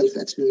to be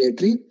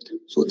self-explanatory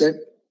so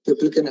that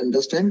people can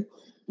understand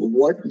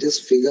what this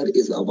figure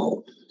is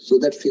about. So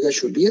that figure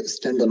should be a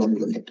standalone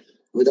unit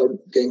without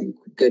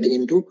getting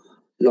into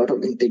a lot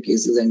of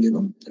intricacies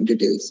and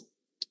details.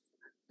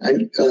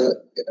 And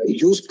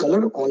use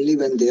color only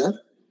when they are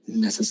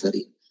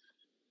necessary.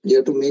 You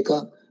have to make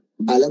a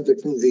balance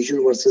between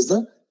visual versus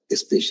the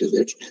spatial.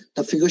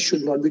 The figures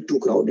should not be too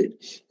crowded.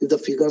 If the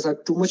figures are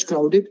too much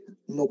crowded,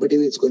 nobody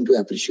is going to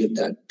appreciate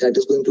that. That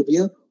is going to be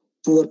a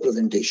poor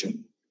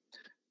presentation.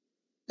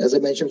 As I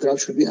mentioned, graph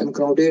should be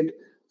uncrowded,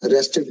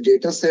 restrict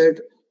data set,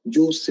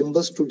 use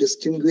symbols to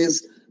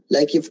distinguish.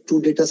 Like if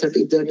two data sets,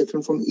 if they are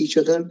different from each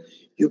other,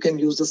 you can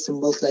use the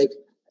symbols like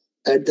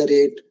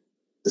 @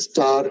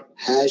 star,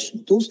 hash,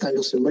 those kind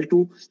of symbols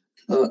to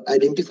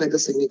identify the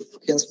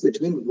significance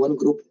between one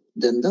group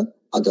than the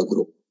other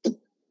group.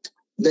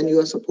 Then you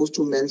are supposed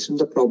to mention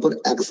the proper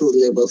access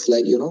labels,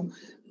 like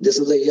this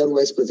is a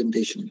year-wise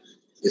presentation,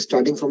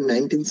 starting from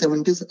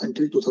 1970s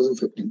until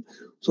 2015.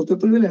 So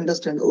people will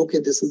understand, okay,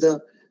 this is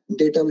the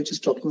data which is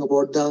talking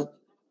about the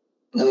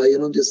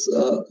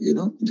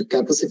the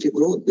capacity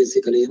growth,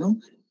 basically,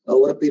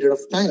 over a period of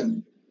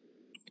time.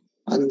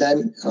 And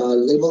then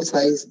label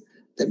size,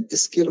 then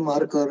skill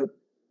marker,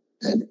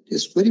 and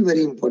it's very,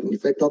 very important.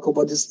 If I talk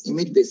about this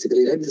image,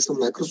 basically, right, this is a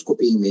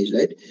microscopy image,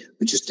 right,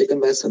 which is taken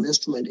by some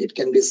instrument. It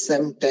can be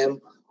SEM,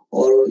 TEM,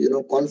 or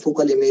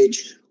confocal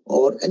image,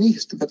 or any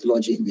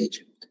histopathology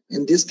image.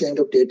 In this kind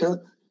of data,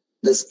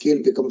 the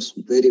scale becomes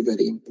very,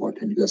 very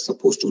important. You are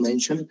supposed to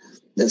mention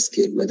the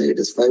scale, whether it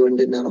is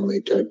 500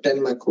 nanometer, 10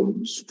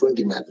 macrons,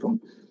 20 macron.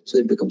 So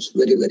it becomes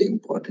very, very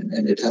important,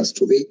 and it has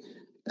to be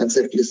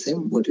exactly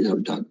same what you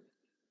have done.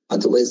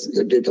 Otherwise,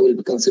 your data will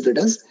be considered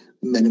as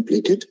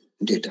manipulated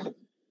data.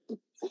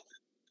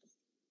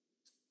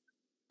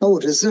 Now,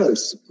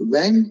 results.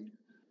 When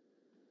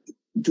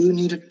do you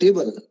need a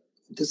table?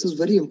 This is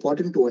very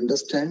important to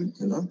understand,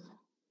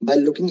 by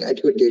looking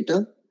at your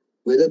data,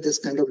 whether this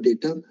kind of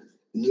data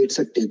needs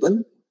a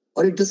table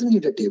or it doesn't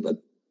need a table.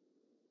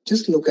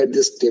 Just look at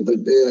this table,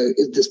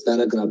 this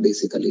paragraph,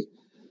 basically.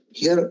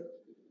 Here,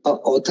 our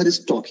author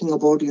is talking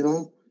about,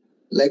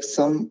 like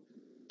some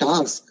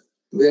task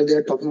where they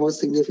are talking about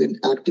significant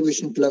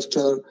activation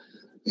cluster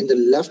in the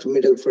left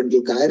middle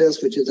frontal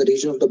gyrus, which is the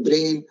region of the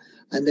brain,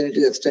 and then it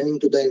is extending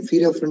to the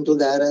inferior frontal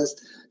gyrus,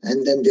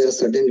 and then there are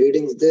certain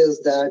readings, this,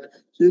 that.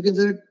 So you can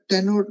say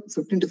 10 or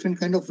 15 different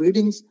kind of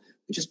readings,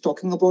 which is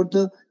talking about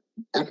the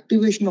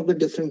activation of the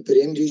different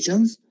brain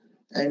regions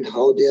and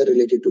how they are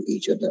related to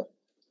each other.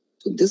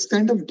 So this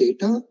kind of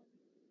data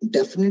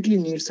definitely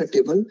needs a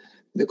table,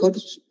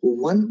 because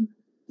one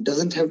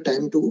doesn't have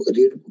time to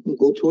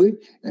go through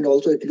it, and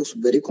also it looks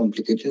very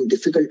complicated and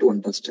difficult to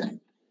understand.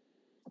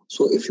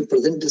 So if you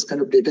present this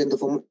kind of data in the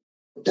form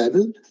of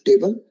table,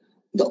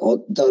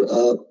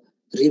 the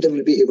reader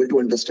will be able to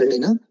understand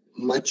in a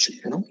much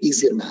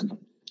easier manner.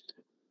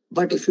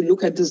 But if you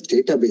look at this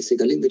data,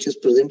 basically, which is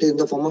presented in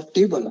the form of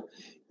table,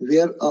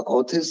 where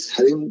authors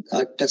having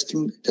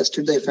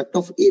tested the effect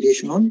of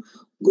aeration on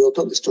growth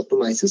of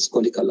Streptomyces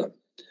collicolor.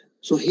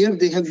 So here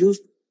they have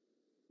used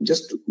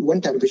just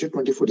one temperature,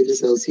 24 degrees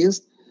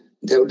Celsius.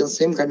 They have done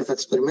same kind of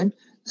experiment,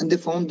 and they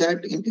found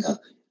that in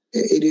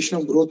aeration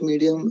of growth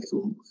medium,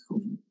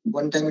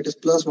 one time it is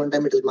plus, one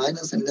time it is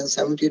minus, and then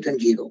 78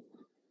 and 0.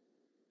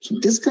 So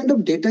this kind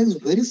of data is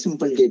very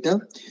simple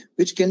data,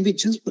 which can be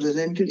just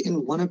presented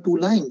in 1 or 2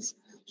 lines.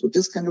 So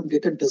this kind of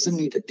data doesn't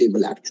need a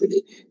table,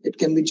 actually. It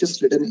can be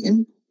just written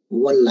in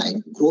 1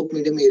 line. Growth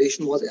medium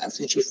aeration was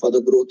essential for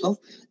the growth of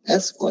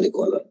S.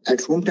 collicolor.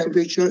 At room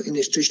temperature, in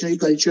a stationary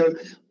culture,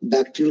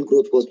 bacterial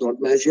growth was not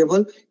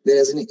measurable,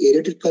 whereas in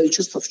aerated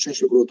culture,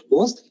 substantial growth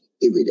was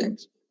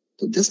evident.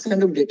 So this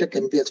kind of data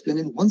can be explained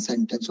in 1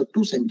 sentence or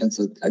 2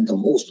 sentences at the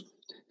most,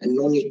 and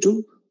no need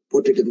to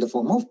put it in the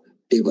form of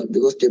table,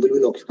 because table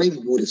will occupy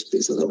more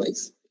space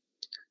otherwise.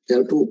 You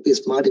have to be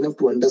smart enough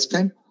to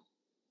understand,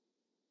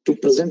 to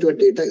present your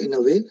data in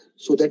a way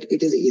so that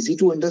it is easy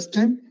to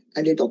understand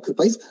and it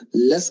occupies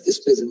less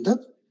space in the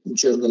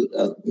journal,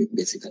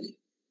 basically.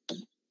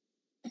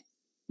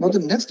 Now, the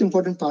next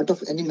important part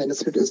of any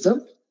manuscript is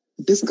the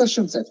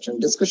discussion section,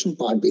 discussion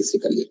part,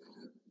 basically.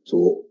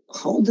 So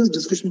how this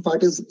discussion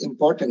part is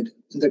important?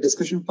 In the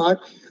discussion part,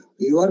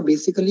 you are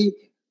basically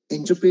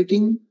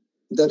interpreting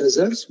the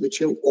results which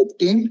you have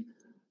obtained,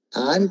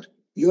 and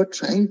you are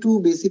trying to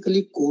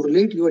basically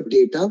correlate your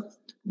data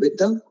with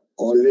the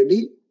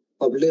already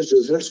published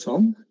results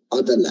from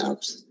other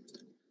labs.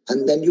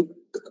 And then you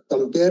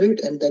compare it,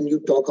 and then you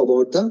talk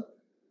about the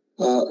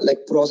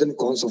like pros and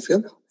cons of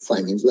your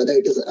findings, whether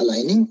it is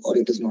aligning or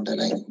it is not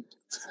aligning.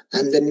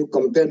 And then you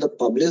compare the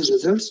published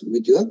results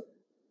with your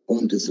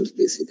own results,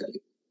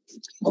 basically.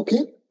 Okay.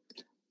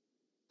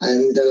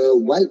 And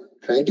while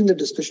writing the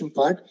discussion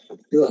part,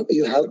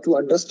 you have to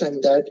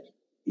understand that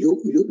you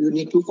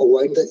need to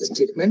avoid the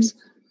statements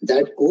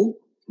that go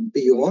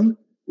beyond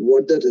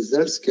what the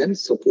results can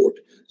support.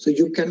 So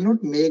you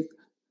cannot make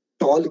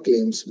tall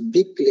claims,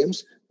 big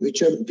claims,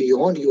 which are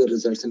beyond your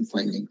results and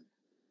finding.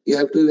 You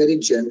have to be very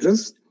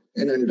generous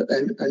and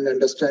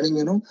understanding,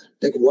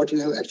 like what you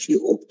have actually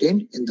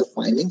obtained in the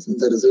findings, in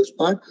the results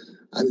part,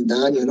 and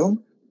then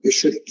you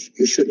should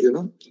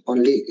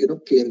only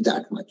claim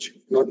that much,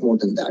 not more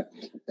than that.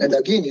 And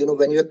again,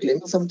 when you're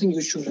claiming something,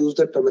 you should use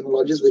the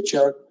terminologies which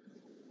are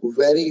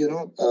very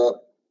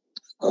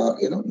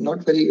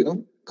not very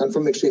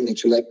confirmatory in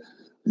nature. Like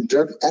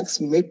drug X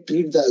may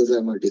treat the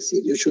Alzheimer's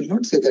disease. You should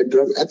not say that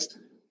drug X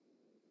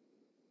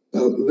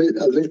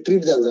will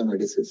treat the Alzheimer's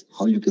disease.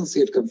 How you can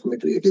say it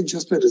confirmatory? It is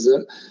just a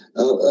result,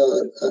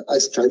 a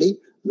study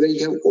where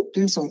you have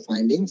obtained some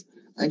findings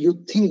and you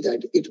think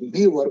that it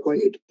may work or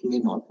it may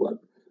not work.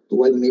 So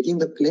while making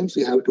the claims,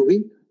 you have to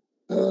be,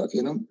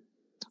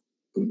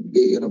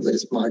 very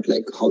smart,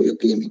 like how you're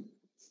claiming.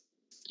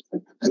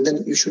 And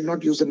then you should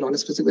not use the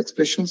non-specific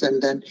expressions,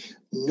 and then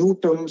new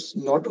terms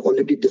not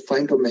already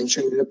defined or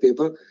mentioned in a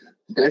paper,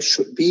 that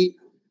should be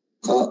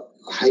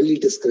highly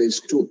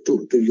discouraged to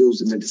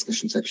use in the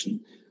discussion section.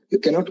 You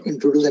cannot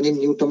introduce any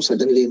new term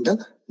suddenly in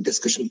the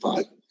discussion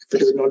part if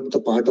it is not the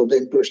part of the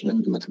introduction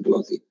and the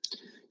methodology.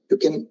 You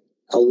can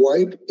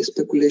avoid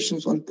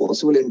speculations on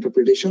possible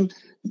interpretation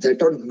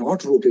that are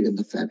not rooted in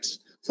the facts.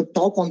 So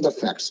talk on the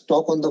facts,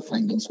 talk on the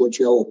findings, what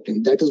you have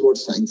obtained. That is what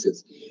science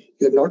is.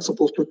 You're not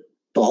supposed to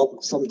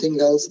talk something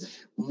else.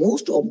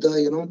 Most of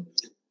the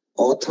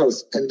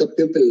authors and the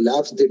people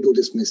labs, they do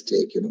this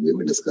mistake. We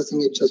were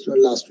discussing it just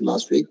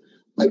last week.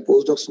 My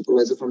postdoc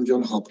supervisor from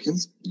Johns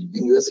Hopkins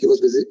in US, he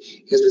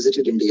has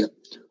visited India.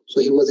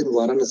 So he was in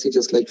Varanasi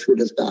just like few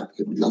days back,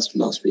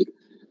 last week,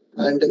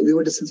 and we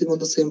were discussing on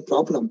the same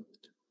problem.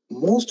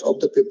 Most of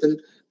the people,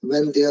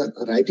 when they are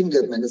writing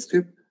their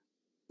manuscript,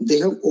 they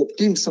have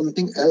obtained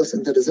something else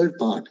in the result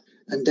part,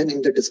 and then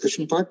in the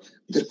discussion part,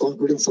 they're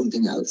concluding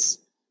something else.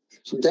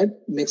 So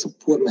that makes a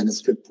poor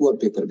manuscript, poor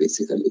paper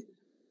basically,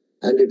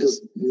 and it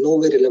is no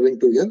way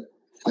relevant to your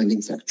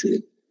findings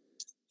actually.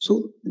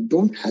 So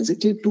don't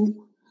hesitate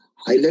to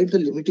highlight the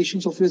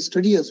limitations of your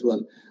study as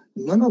well.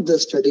 None of the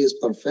study is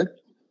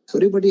perfect.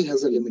 Everybody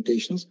has the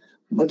limitations,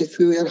 but if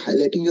you are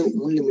highlighting your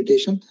own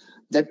limitation,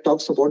 that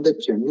talks about the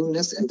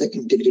genuineness and the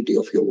integrity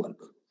of your work.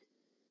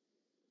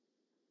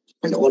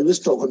 And always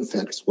talk on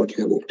facts, what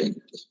you have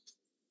obtained.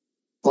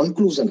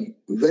 Conclusion,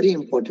 very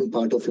important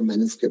part of your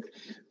manuscript,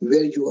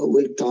 where you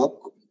will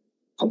talk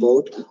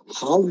about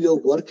how your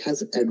work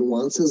has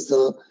advances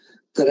the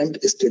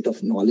current state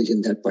of knowledge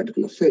in that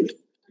particular field.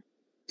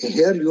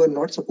 Here, you are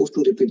not supposed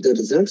to repeat the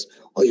results,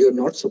 or you are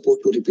not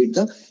supposed to repeat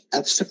the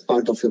abstract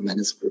part of your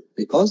manuscript,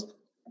 because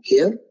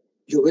here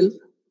you will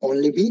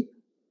only be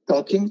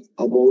talking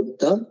about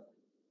the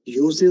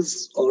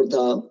uses or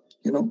the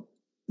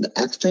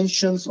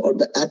extensions or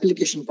the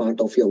application part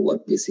of your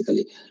work,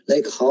 basically,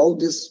 like how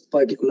this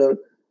particular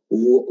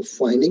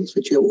findings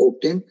which you have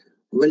obtained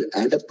will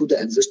add up to the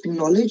existing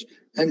knowledge,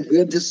 and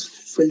where this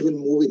field will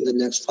move in the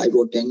next 5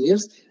 or 10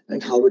 years,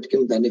 and how it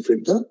can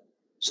benefit the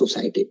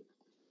society.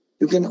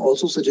 You can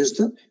also suggest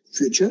the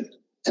future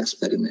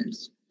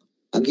experiments.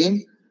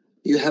 Again,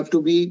 you have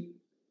to be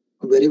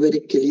very, very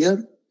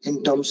clear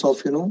in terms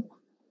of, to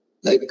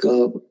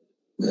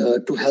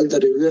help the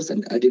reviewers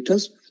and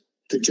editors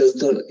to judge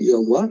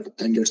your work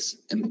and its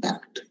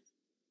impact.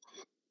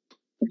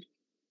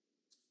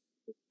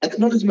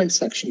 Acknowledgement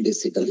section,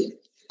 basically.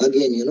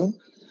 Again,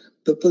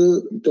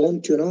 people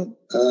don't,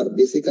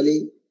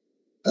 basically,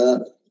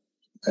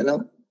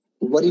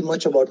 worry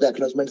much about the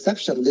acknowledgement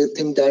section. They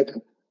think that,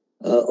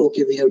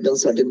 okay, we have done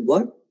certain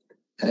work,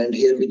 and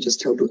here we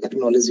just have to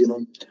acknowledge,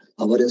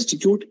 our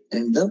institute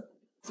and the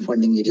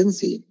funding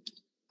agency.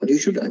 But you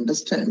should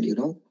understand,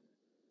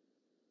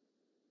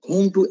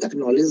 whom to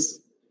acknowledge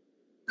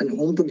and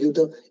whom to give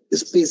the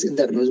space in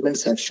the acknowledgement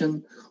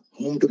section,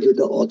 whom to give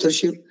the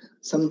authorship.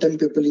 Sometimes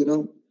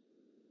people,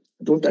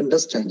 don't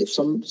understand. If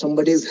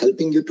somebody is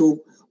helping you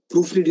to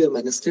proofread your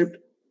manuscript,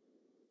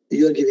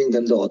 you are giving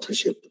them the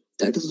authorship.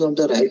 That is not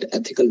the right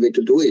ethical way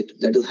to do it.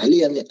 That is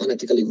highly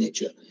unethical in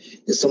nature.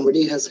 If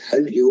somebody has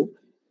helped you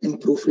in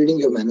proofreading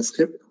your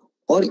manuscript,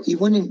 or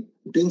even in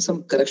doing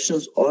some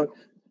corrections or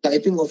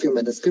typing of your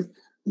manuscript,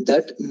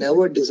 that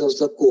never deserves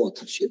the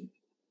co-authorship.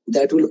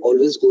 That will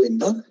always go in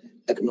the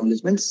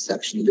acknowledgement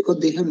section, because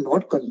they have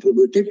not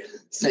contributed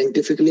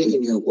scientifically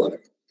in your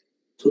work.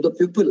 So the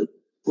people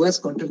who has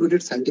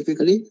contributed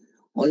scientifically,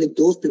 only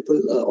those people,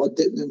 or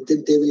they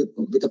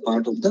will be the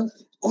part of the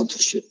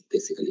authorship,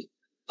 basically.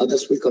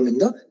 Others will come in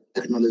the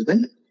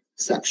acknowledgement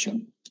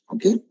section.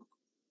 Okay,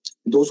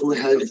 those who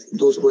have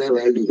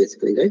helped you,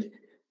 basically, right?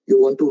 You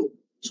want to,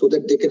 so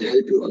that they can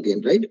help you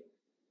again, right?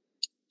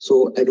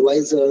 So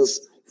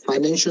advisors,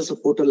 financial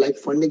supporter like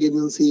funding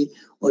agency,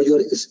 or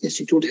your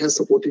institute has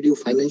supported you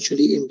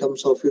financially in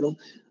terms of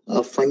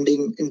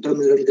funding,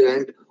 intramural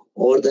grant,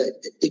 or the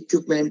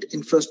equipment,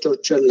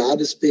 infrastructure,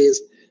 lab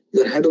space,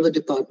 your head of the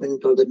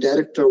department or the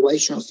director,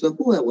 vice chancellor,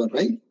 whoever,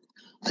 right?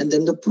 And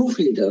then the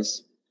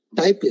proofreaders,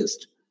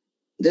 typists.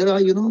 There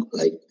are,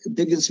 like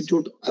big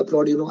institute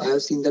abroad, I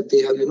have seen that they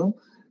have,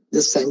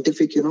 this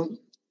scientific,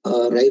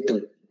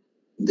 writer.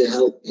 They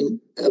have in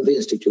every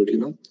institute,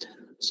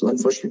 So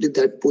unfortunately,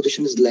 that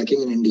position is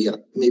lacking in India.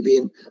 Maybe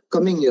in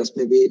coming years,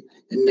 maybe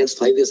in next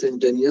 5 years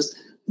and 10 years,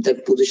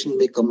 that position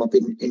may come up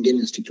in Indian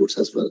institutes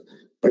as well.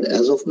 But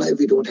as of now,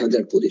 we don't have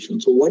that position.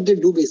 So what they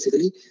do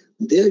basically,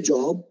 their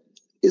job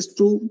is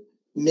to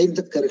make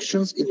the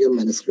corrections in your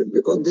manuscript,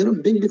 because there are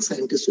big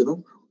scientists,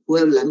 who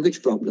have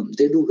language problem.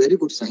 They do very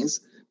good science,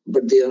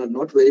 but they are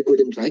not very good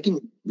in writing,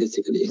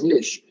 basically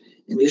English.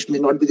 English may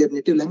not be their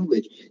native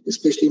language,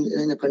 especially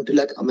in a country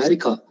like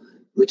America,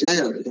 which is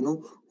higher,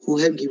 who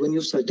have given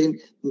you certain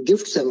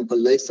gift sample,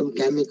 like some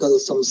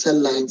chemicals, some cell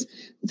lines.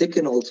 They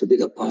can also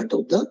be a part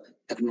of the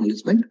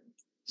acknowledgement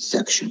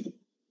section.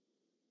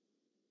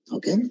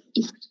 Okay.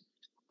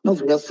 Now,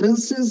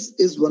 references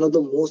is one of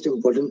the most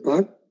important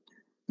part,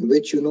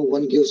 which,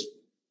 one gives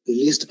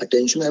least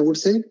attention, I would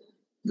say,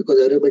 because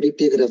everybody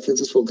take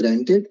references for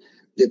granted.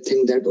 They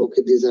think that,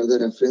 okay, these are the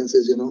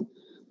references,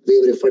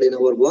 we've referred in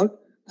our work,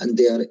 and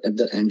they are at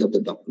the end of the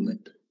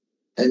document.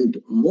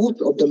 And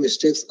most of the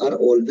mistakes are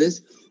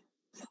always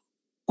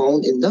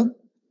found in the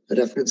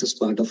references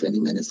part of any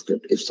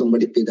manuscript, if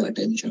somebody pay the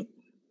attention.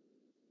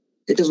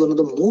 It is one of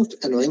the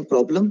most annoying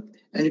problem,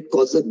 and it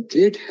causes a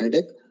great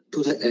headache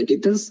to the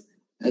editors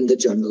and the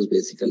journals,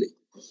 basically.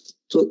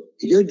 So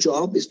your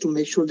job is to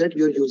make sure that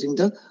you're using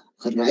the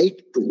right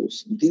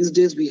tools. These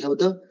days, we have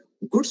the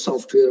good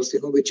softwares,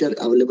 which are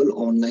available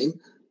online.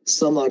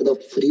 Some are the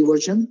free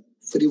version.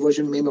 Free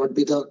version may not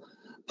be the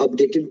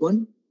updated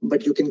one,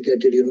 but you can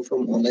get it,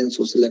 from online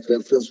sources like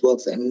Reference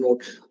Works and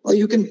Note, or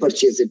you can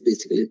purchase it,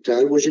 basically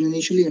trial version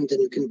initially, and then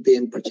you can pay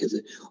and purchase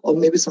it. Or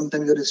maybe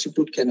sometimes your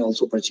institute can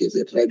also purchase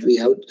it, right? We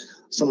have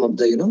some of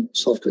the,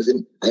 softwares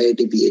in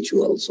IIT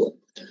BHU also.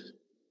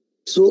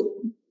 So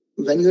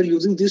when you're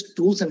using these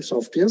tools and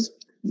softwares,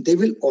 they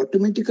will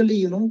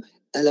automatically,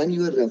 align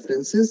your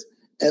references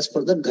as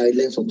per the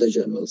guidelines of the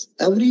journals.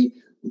 Every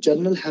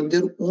journal have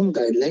their own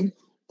guideline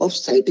of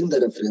citing the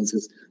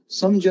references.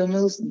 Some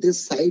journals, they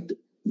cite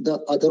the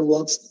other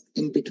works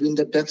in between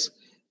the text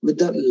with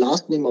the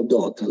last name of the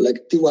author,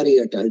 like Tiwari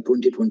et al.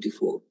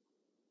 2024.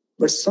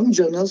 But some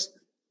journals,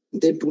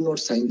 they do not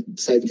cite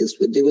this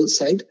way. They will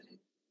cite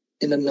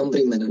in a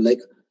numbering manner, like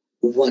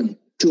 1,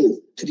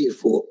 2, 3,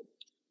 4.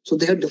 So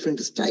they have different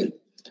style.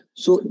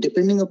 So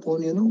depending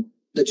upon,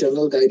 the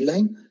journal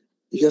guideline,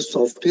 your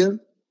software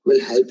will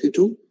help you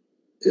to,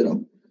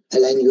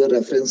 align your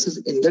references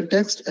in the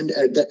text and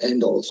at the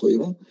end also,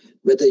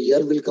 whether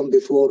year will come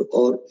before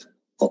or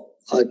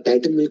a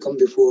title will come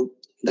before.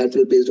 That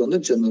will be based on the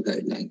journal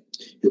guideline.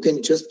 You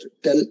can just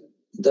tell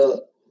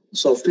the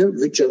software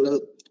which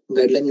journal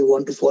guideline you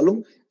want to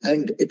follow,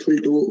 and it will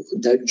do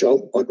that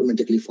job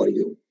automatically for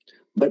you.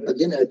 But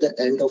again, at the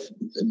end of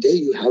the day,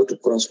 you have to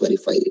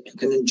cross-verify it.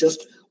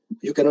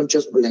 You cannot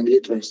just blindly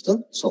trust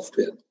the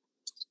software.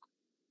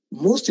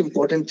 Most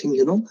important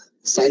thing,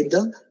 cite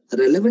the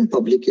relevant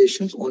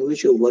publications on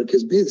which your work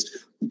is based.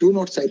 Do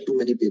not cite too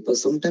many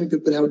papers. Sometimes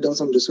people have done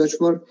some research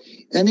work.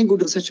 Any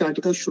good research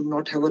article should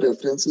not have a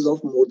references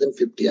of more than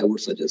 50, I would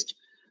suggest.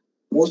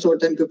 Most of the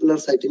time, people are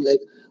citing like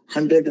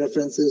 100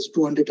 references,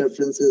 200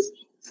 references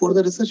for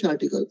the research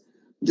article.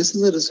 This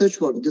is a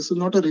research work. This is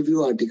not a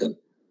review article.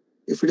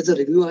 If it is a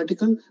review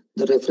article,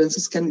 the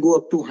references can go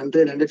up to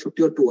 100,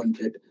 150 or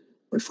 200.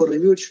 But for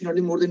review, it should not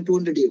be more than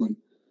 200 even.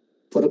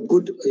 For a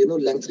good,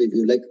 length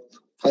review, like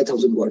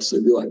 5,000 words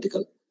review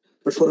article.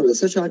 But for a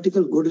research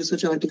article, good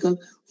research article,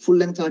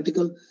 full-length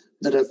article,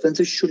 the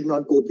references should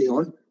not go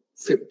beyond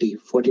 40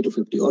 to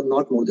 50, or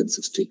not more than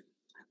 60.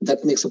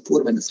 That makes a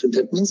poor manuscript.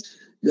 That means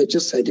you're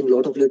just citing a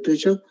lot of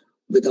literature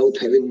without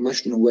having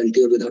much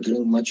novelty or without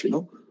having much,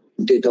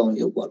 data on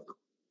your work.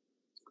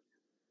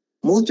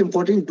 Most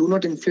important, do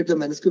not inflate the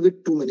manuscript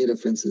with too many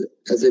references,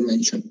 as I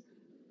mentioned.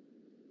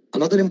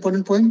 Another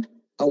important point,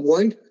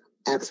 avoid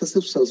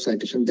excessive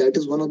self-citation. That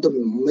is one of the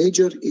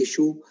major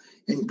issue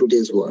in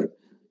today's world.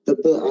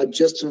 People are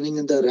just running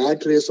in the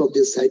rat race of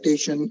this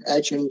citation,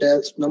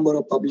 H-index, number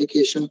of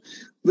publication,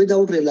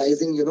 without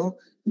realizing,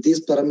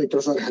 these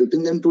parameters are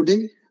helping them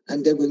today,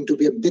 and they're going to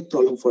be a big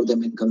problem for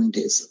them in coming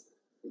days.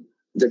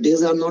 The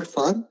days are not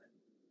far.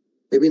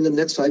 Maybe in the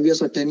next 5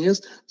 years or 10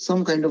 years,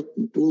 some kind of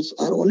tools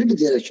are already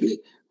there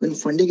actually. When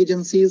funding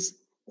agencies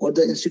or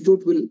the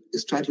institute will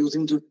start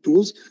using the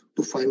tools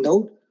to find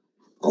out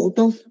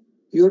of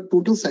your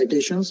total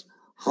citations,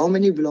 how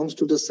many belongs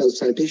to the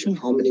self-citation,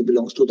 how many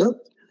belongs to the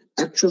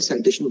actual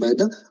citation by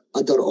the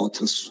other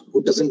authors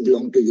who doesn't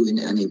belong to you in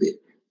any way.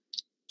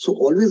 So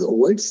always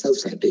avoid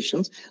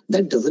self-citations.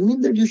 That doesn't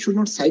mean that you should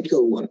not cite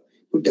your work.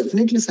 You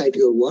definitely cite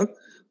your work,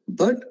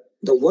 but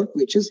the work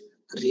which is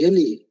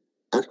really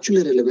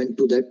actually relevant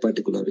to that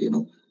particular,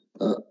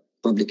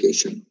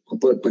 publication or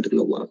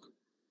particular work.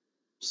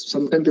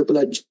 Sometimes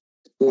people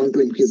want to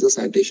increase the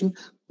citation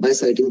by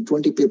citing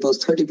 20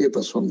 papers, 30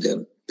 papers from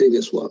their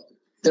previous work.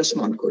 That's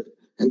not good.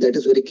 And that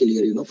is very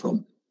clear,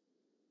 from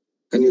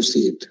when you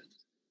see it.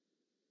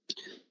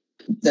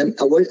 Then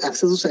avoid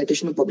excessive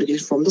citation and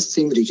publication from the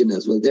same region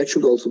as well. That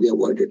should also be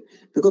avoided,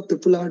 because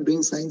people are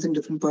doing science in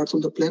different parts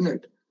of the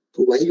planet.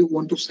 So why you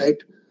want to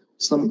cite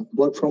some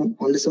work from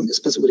only some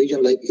specific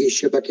region like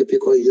Asia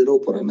Pacific or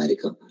Europe or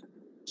America?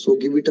 So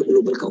give it a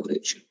global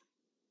coverage.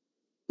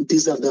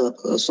 these are the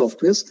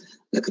softwares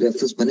like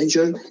Reference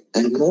Manager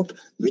and Note,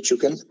 which you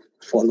can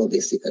follow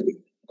basically,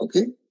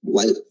 okay,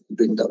 while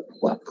doing the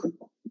work.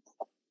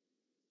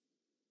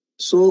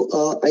 So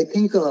I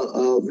think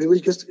we will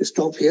just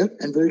stop here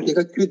and we will take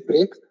a quick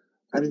break,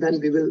 and then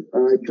we will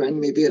join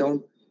maybe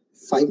around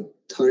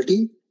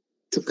 5:30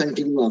 to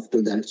continue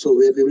after that. So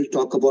where we will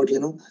talk about,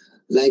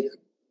 like,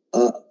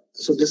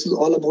 so this is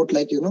all about,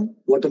 like,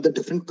 what are the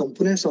different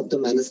components of the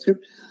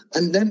manuscript.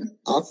 And then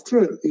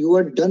after you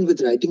are done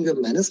with writing your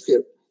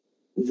manuscript,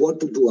 what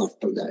to do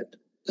after that,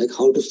 like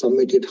how to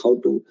submit it, how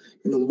to,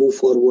 move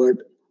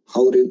forward,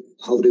 how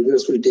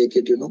reviewers will take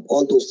it,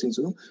 all those things,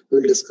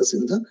 we'll discuss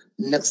in the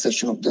next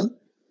session of the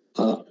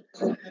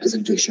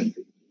presentation.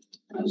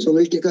 So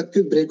we'll take a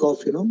quick break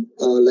of,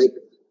 like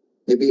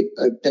maybe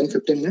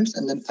 10-15 minutes,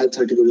 and then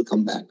 5:30 we will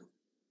come back.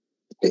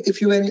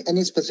 If you have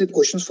any specific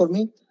questions for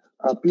me,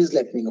 please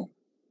let me know.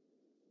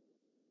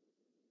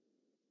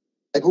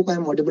 I hope I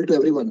am audible to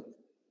everyone.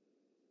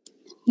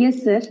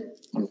 Yes, sir.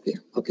 Okay.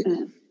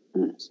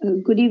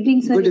 Good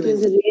evening, sir. Good evening.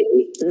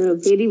 It is a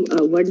very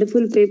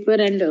wonderful paper,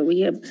 and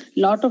we have a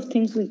lot of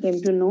things we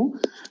came to know.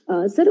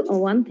 Sir,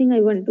 one thing I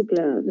want to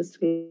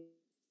clarify.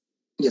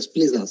 Yes,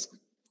 please ask.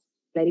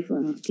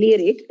 Clear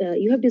it.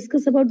 You have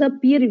discussed about the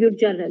peer-reviewed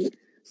journal.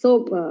 So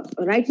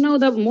right now,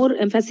 the more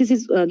emphasis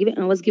is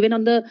was given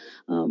on the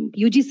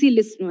UGC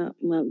list,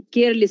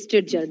 care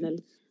listed journal.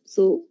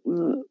 So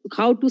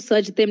how to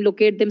search them,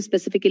 locate them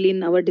specifically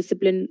in our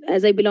discipline,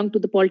 as I belong to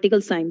the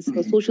political science,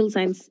 the social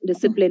science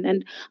discipline,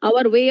 and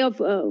our way of,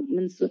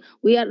 means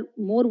we are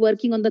more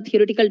working on the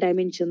theoretical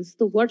dimensions.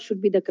 So what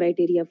should be the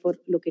criteria for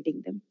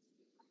locating them?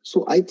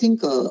 So I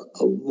think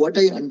what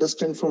I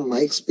understand from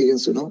my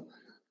experience,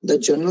 the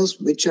journals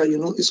which are,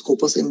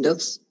 Scopus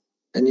Index,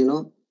 and,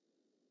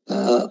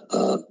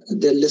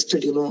 they're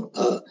listed,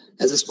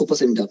 as a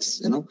Scopus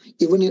Index,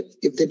 even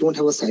if they don't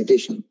have a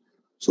citation.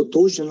 So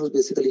those journals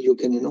basically you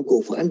can,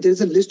 go for. And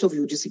there's a list of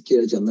UGC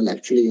care journal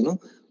actually,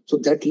 so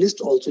that list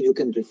also you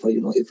can refer,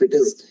 if it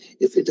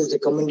is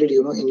recommended,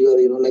 in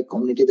your, like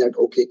community that,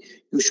 okay,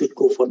 you should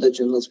go for the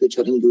journals which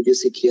are in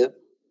UGC care.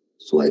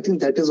 So I think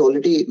that is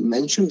already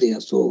mentioned there.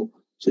 So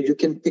you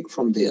can pick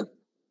from there.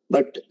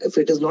 But if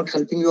it is not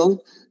helping you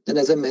out, then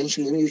as I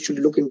mentioned, you should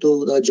look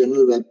into the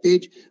journal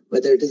webpage,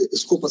 whether it is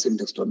Scopus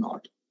indexed or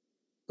not.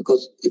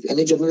 Because if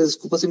any journal is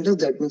Scopus indexed,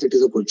 that means it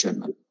is a good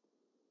journal.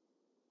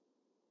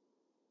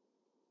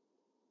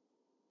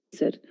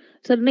 Sir,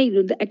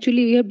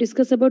 actually we have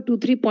discussed about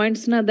 2-3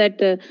 points now, that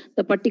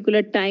the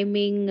particular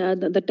timing,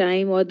 the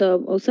time,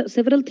 or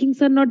several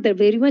things are not there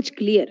very much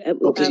clear.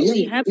 Okay,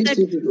 we have that.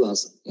 To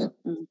ask.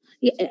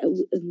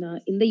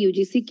 In the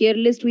UGC care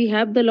list we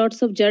have the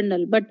lots of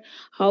journal, but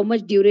how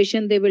much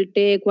duration they will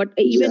take, what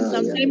even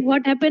sometimes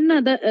what happened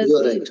now,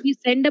 we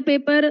send a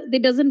paper, they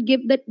doesn't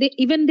give that,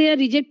 they are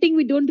rejecting,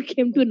 we don't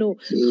came to know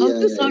how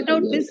to sort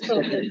out this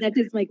problem. That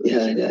is my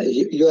question.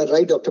 You are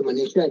right, Dr.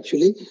 Manisha,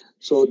 actually.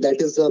 So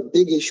that is a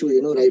big issue,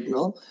 right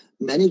now.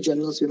 Many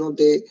journals,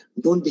 they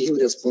don't behave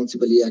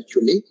responsibly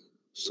actually.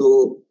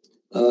 So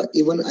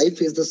even I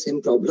face the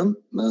same problem.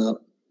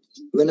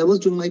 When I was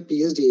doing my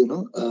PhD,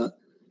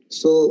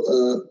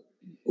 so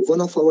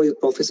one of our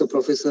professor,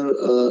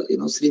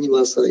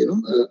 Srinivasa,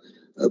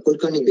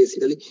 Kulkarni,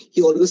 basically,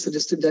 he always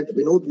suggested that,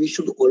 we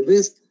should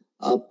always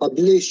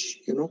publish,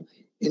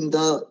 in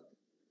the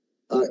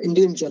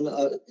Indian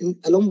journal,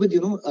 along with,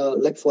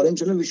 like foreign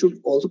journal, we should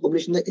also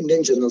publish in the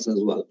Indian journals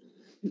as well.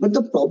 But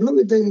the problem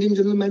with the Indian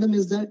journal, madam,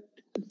 is that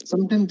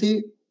sometimes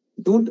they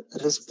don't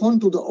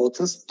respond to the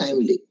authors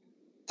timely.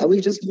 I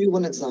will just give you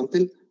one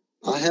example.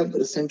 I have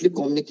recently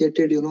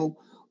communicated,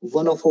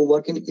 one of our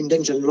work in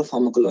Indian Journal of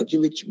Pharmacology,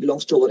 which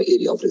belongs to our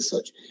area of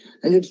research.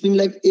 And it's been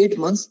like 8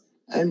 months,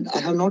 and I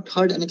have not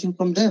heard anything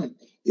from them,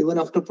 even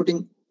after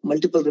putting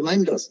multiple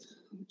reminders.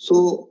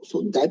 So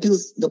that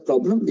is the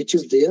problem which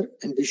is there,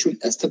 and we should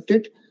accept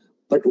it.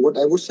 But what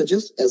I would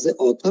suggest as an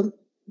author,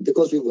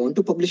 because we want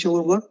to publish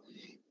our work,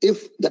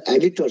 if the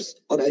editors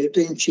or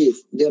editor-in-chief,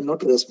 they are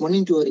not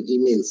responding to our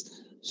emails,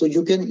 so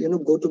you can,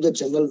 go to the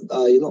journal,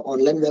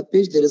 online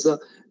webpage. There is a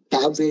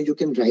tab where you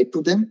can write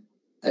to them,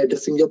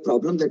 addressing your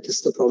problem. That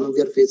is the problem we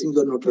are facing.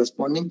 You are not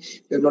responding.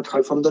 You have not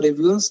heard from the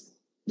reviewers.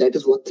 That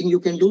is one thing you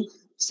can do.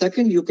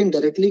 Second, you can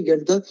directly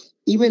get the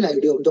email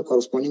ID of the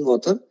corresponding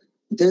author.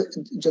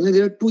 Generally,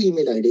 there are 2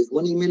 email IDs.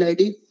 One email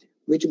ID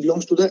which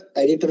belongs to the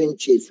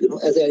editor-in-chief,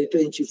 as the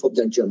editor-in-chief of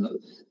that journal.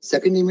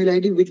 Second email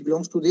ID which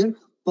belongs to their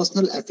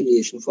personal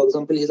affiliation. For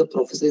example, he is a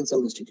professor in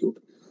some institute.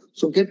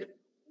 So get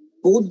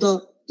both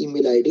the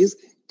email IDs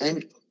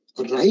and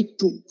write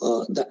to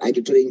the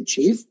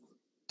editor-in-chief,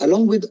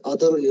 along with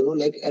other,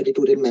 like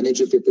editorial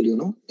manager people,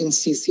 in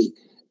CC,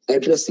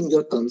 addressing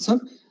your concern.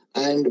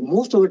 And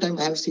most of the time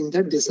I have seen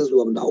that this has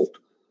worked out.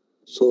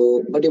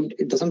 So, but if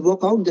it doesn't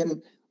work out,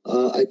 then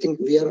I think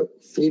we are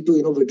free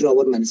to, withdraw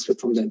our manuscript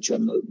from that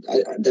journal.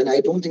 Then I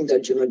don't think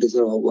that journal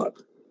deserves our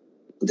work.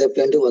 There are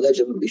plenty of other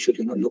journals we should,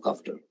 look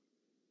after.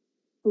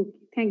 Okay,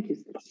 thank you,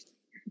 sir.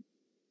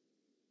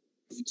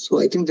 So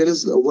I think there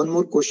is one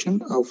more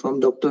question from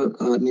Dr.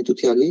 Neetu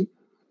Tyagi.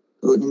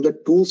 in the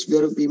tools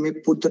where we may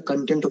put the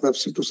content of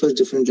abstract to search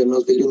different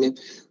journals, value name.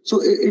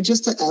 So it's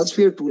just an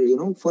elsewhere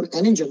tool, for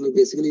any journal.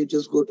 Basically, you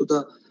just go to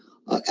the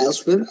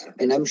elsewhere,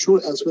 and I'm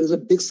sure elsewhere is a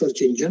big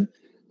search engine,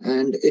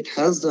 and it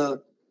has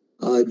the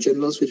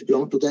journals which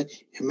belong to the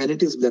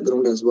humanities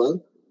background as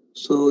well.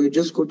 So you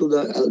just go to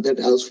that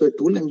elsewhere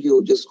tool and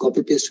you just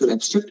copy paste your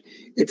abstract.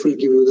 It will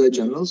give you the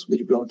journals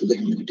which belong to the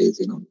humanities,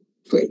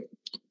 field.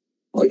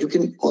 Or you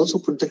can also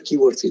put the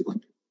keywords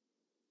even.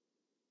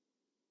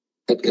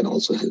 That can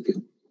also help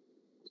you.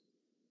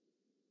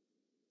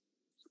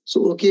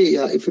 So, okay,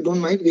 if you don't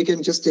mind, we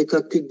can just take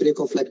a quick break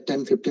of like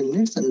 10-15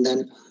 minutes, and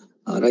then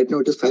right now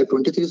it is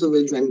 5:23, so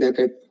we'll join back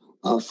at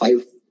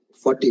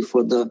 5:40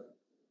 for the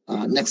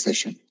next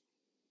session.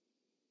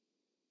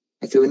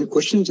 If you have any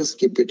questions, just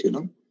keep it,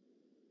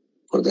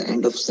 for the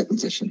end of second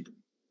session.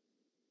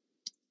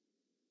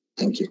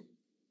 Thank you.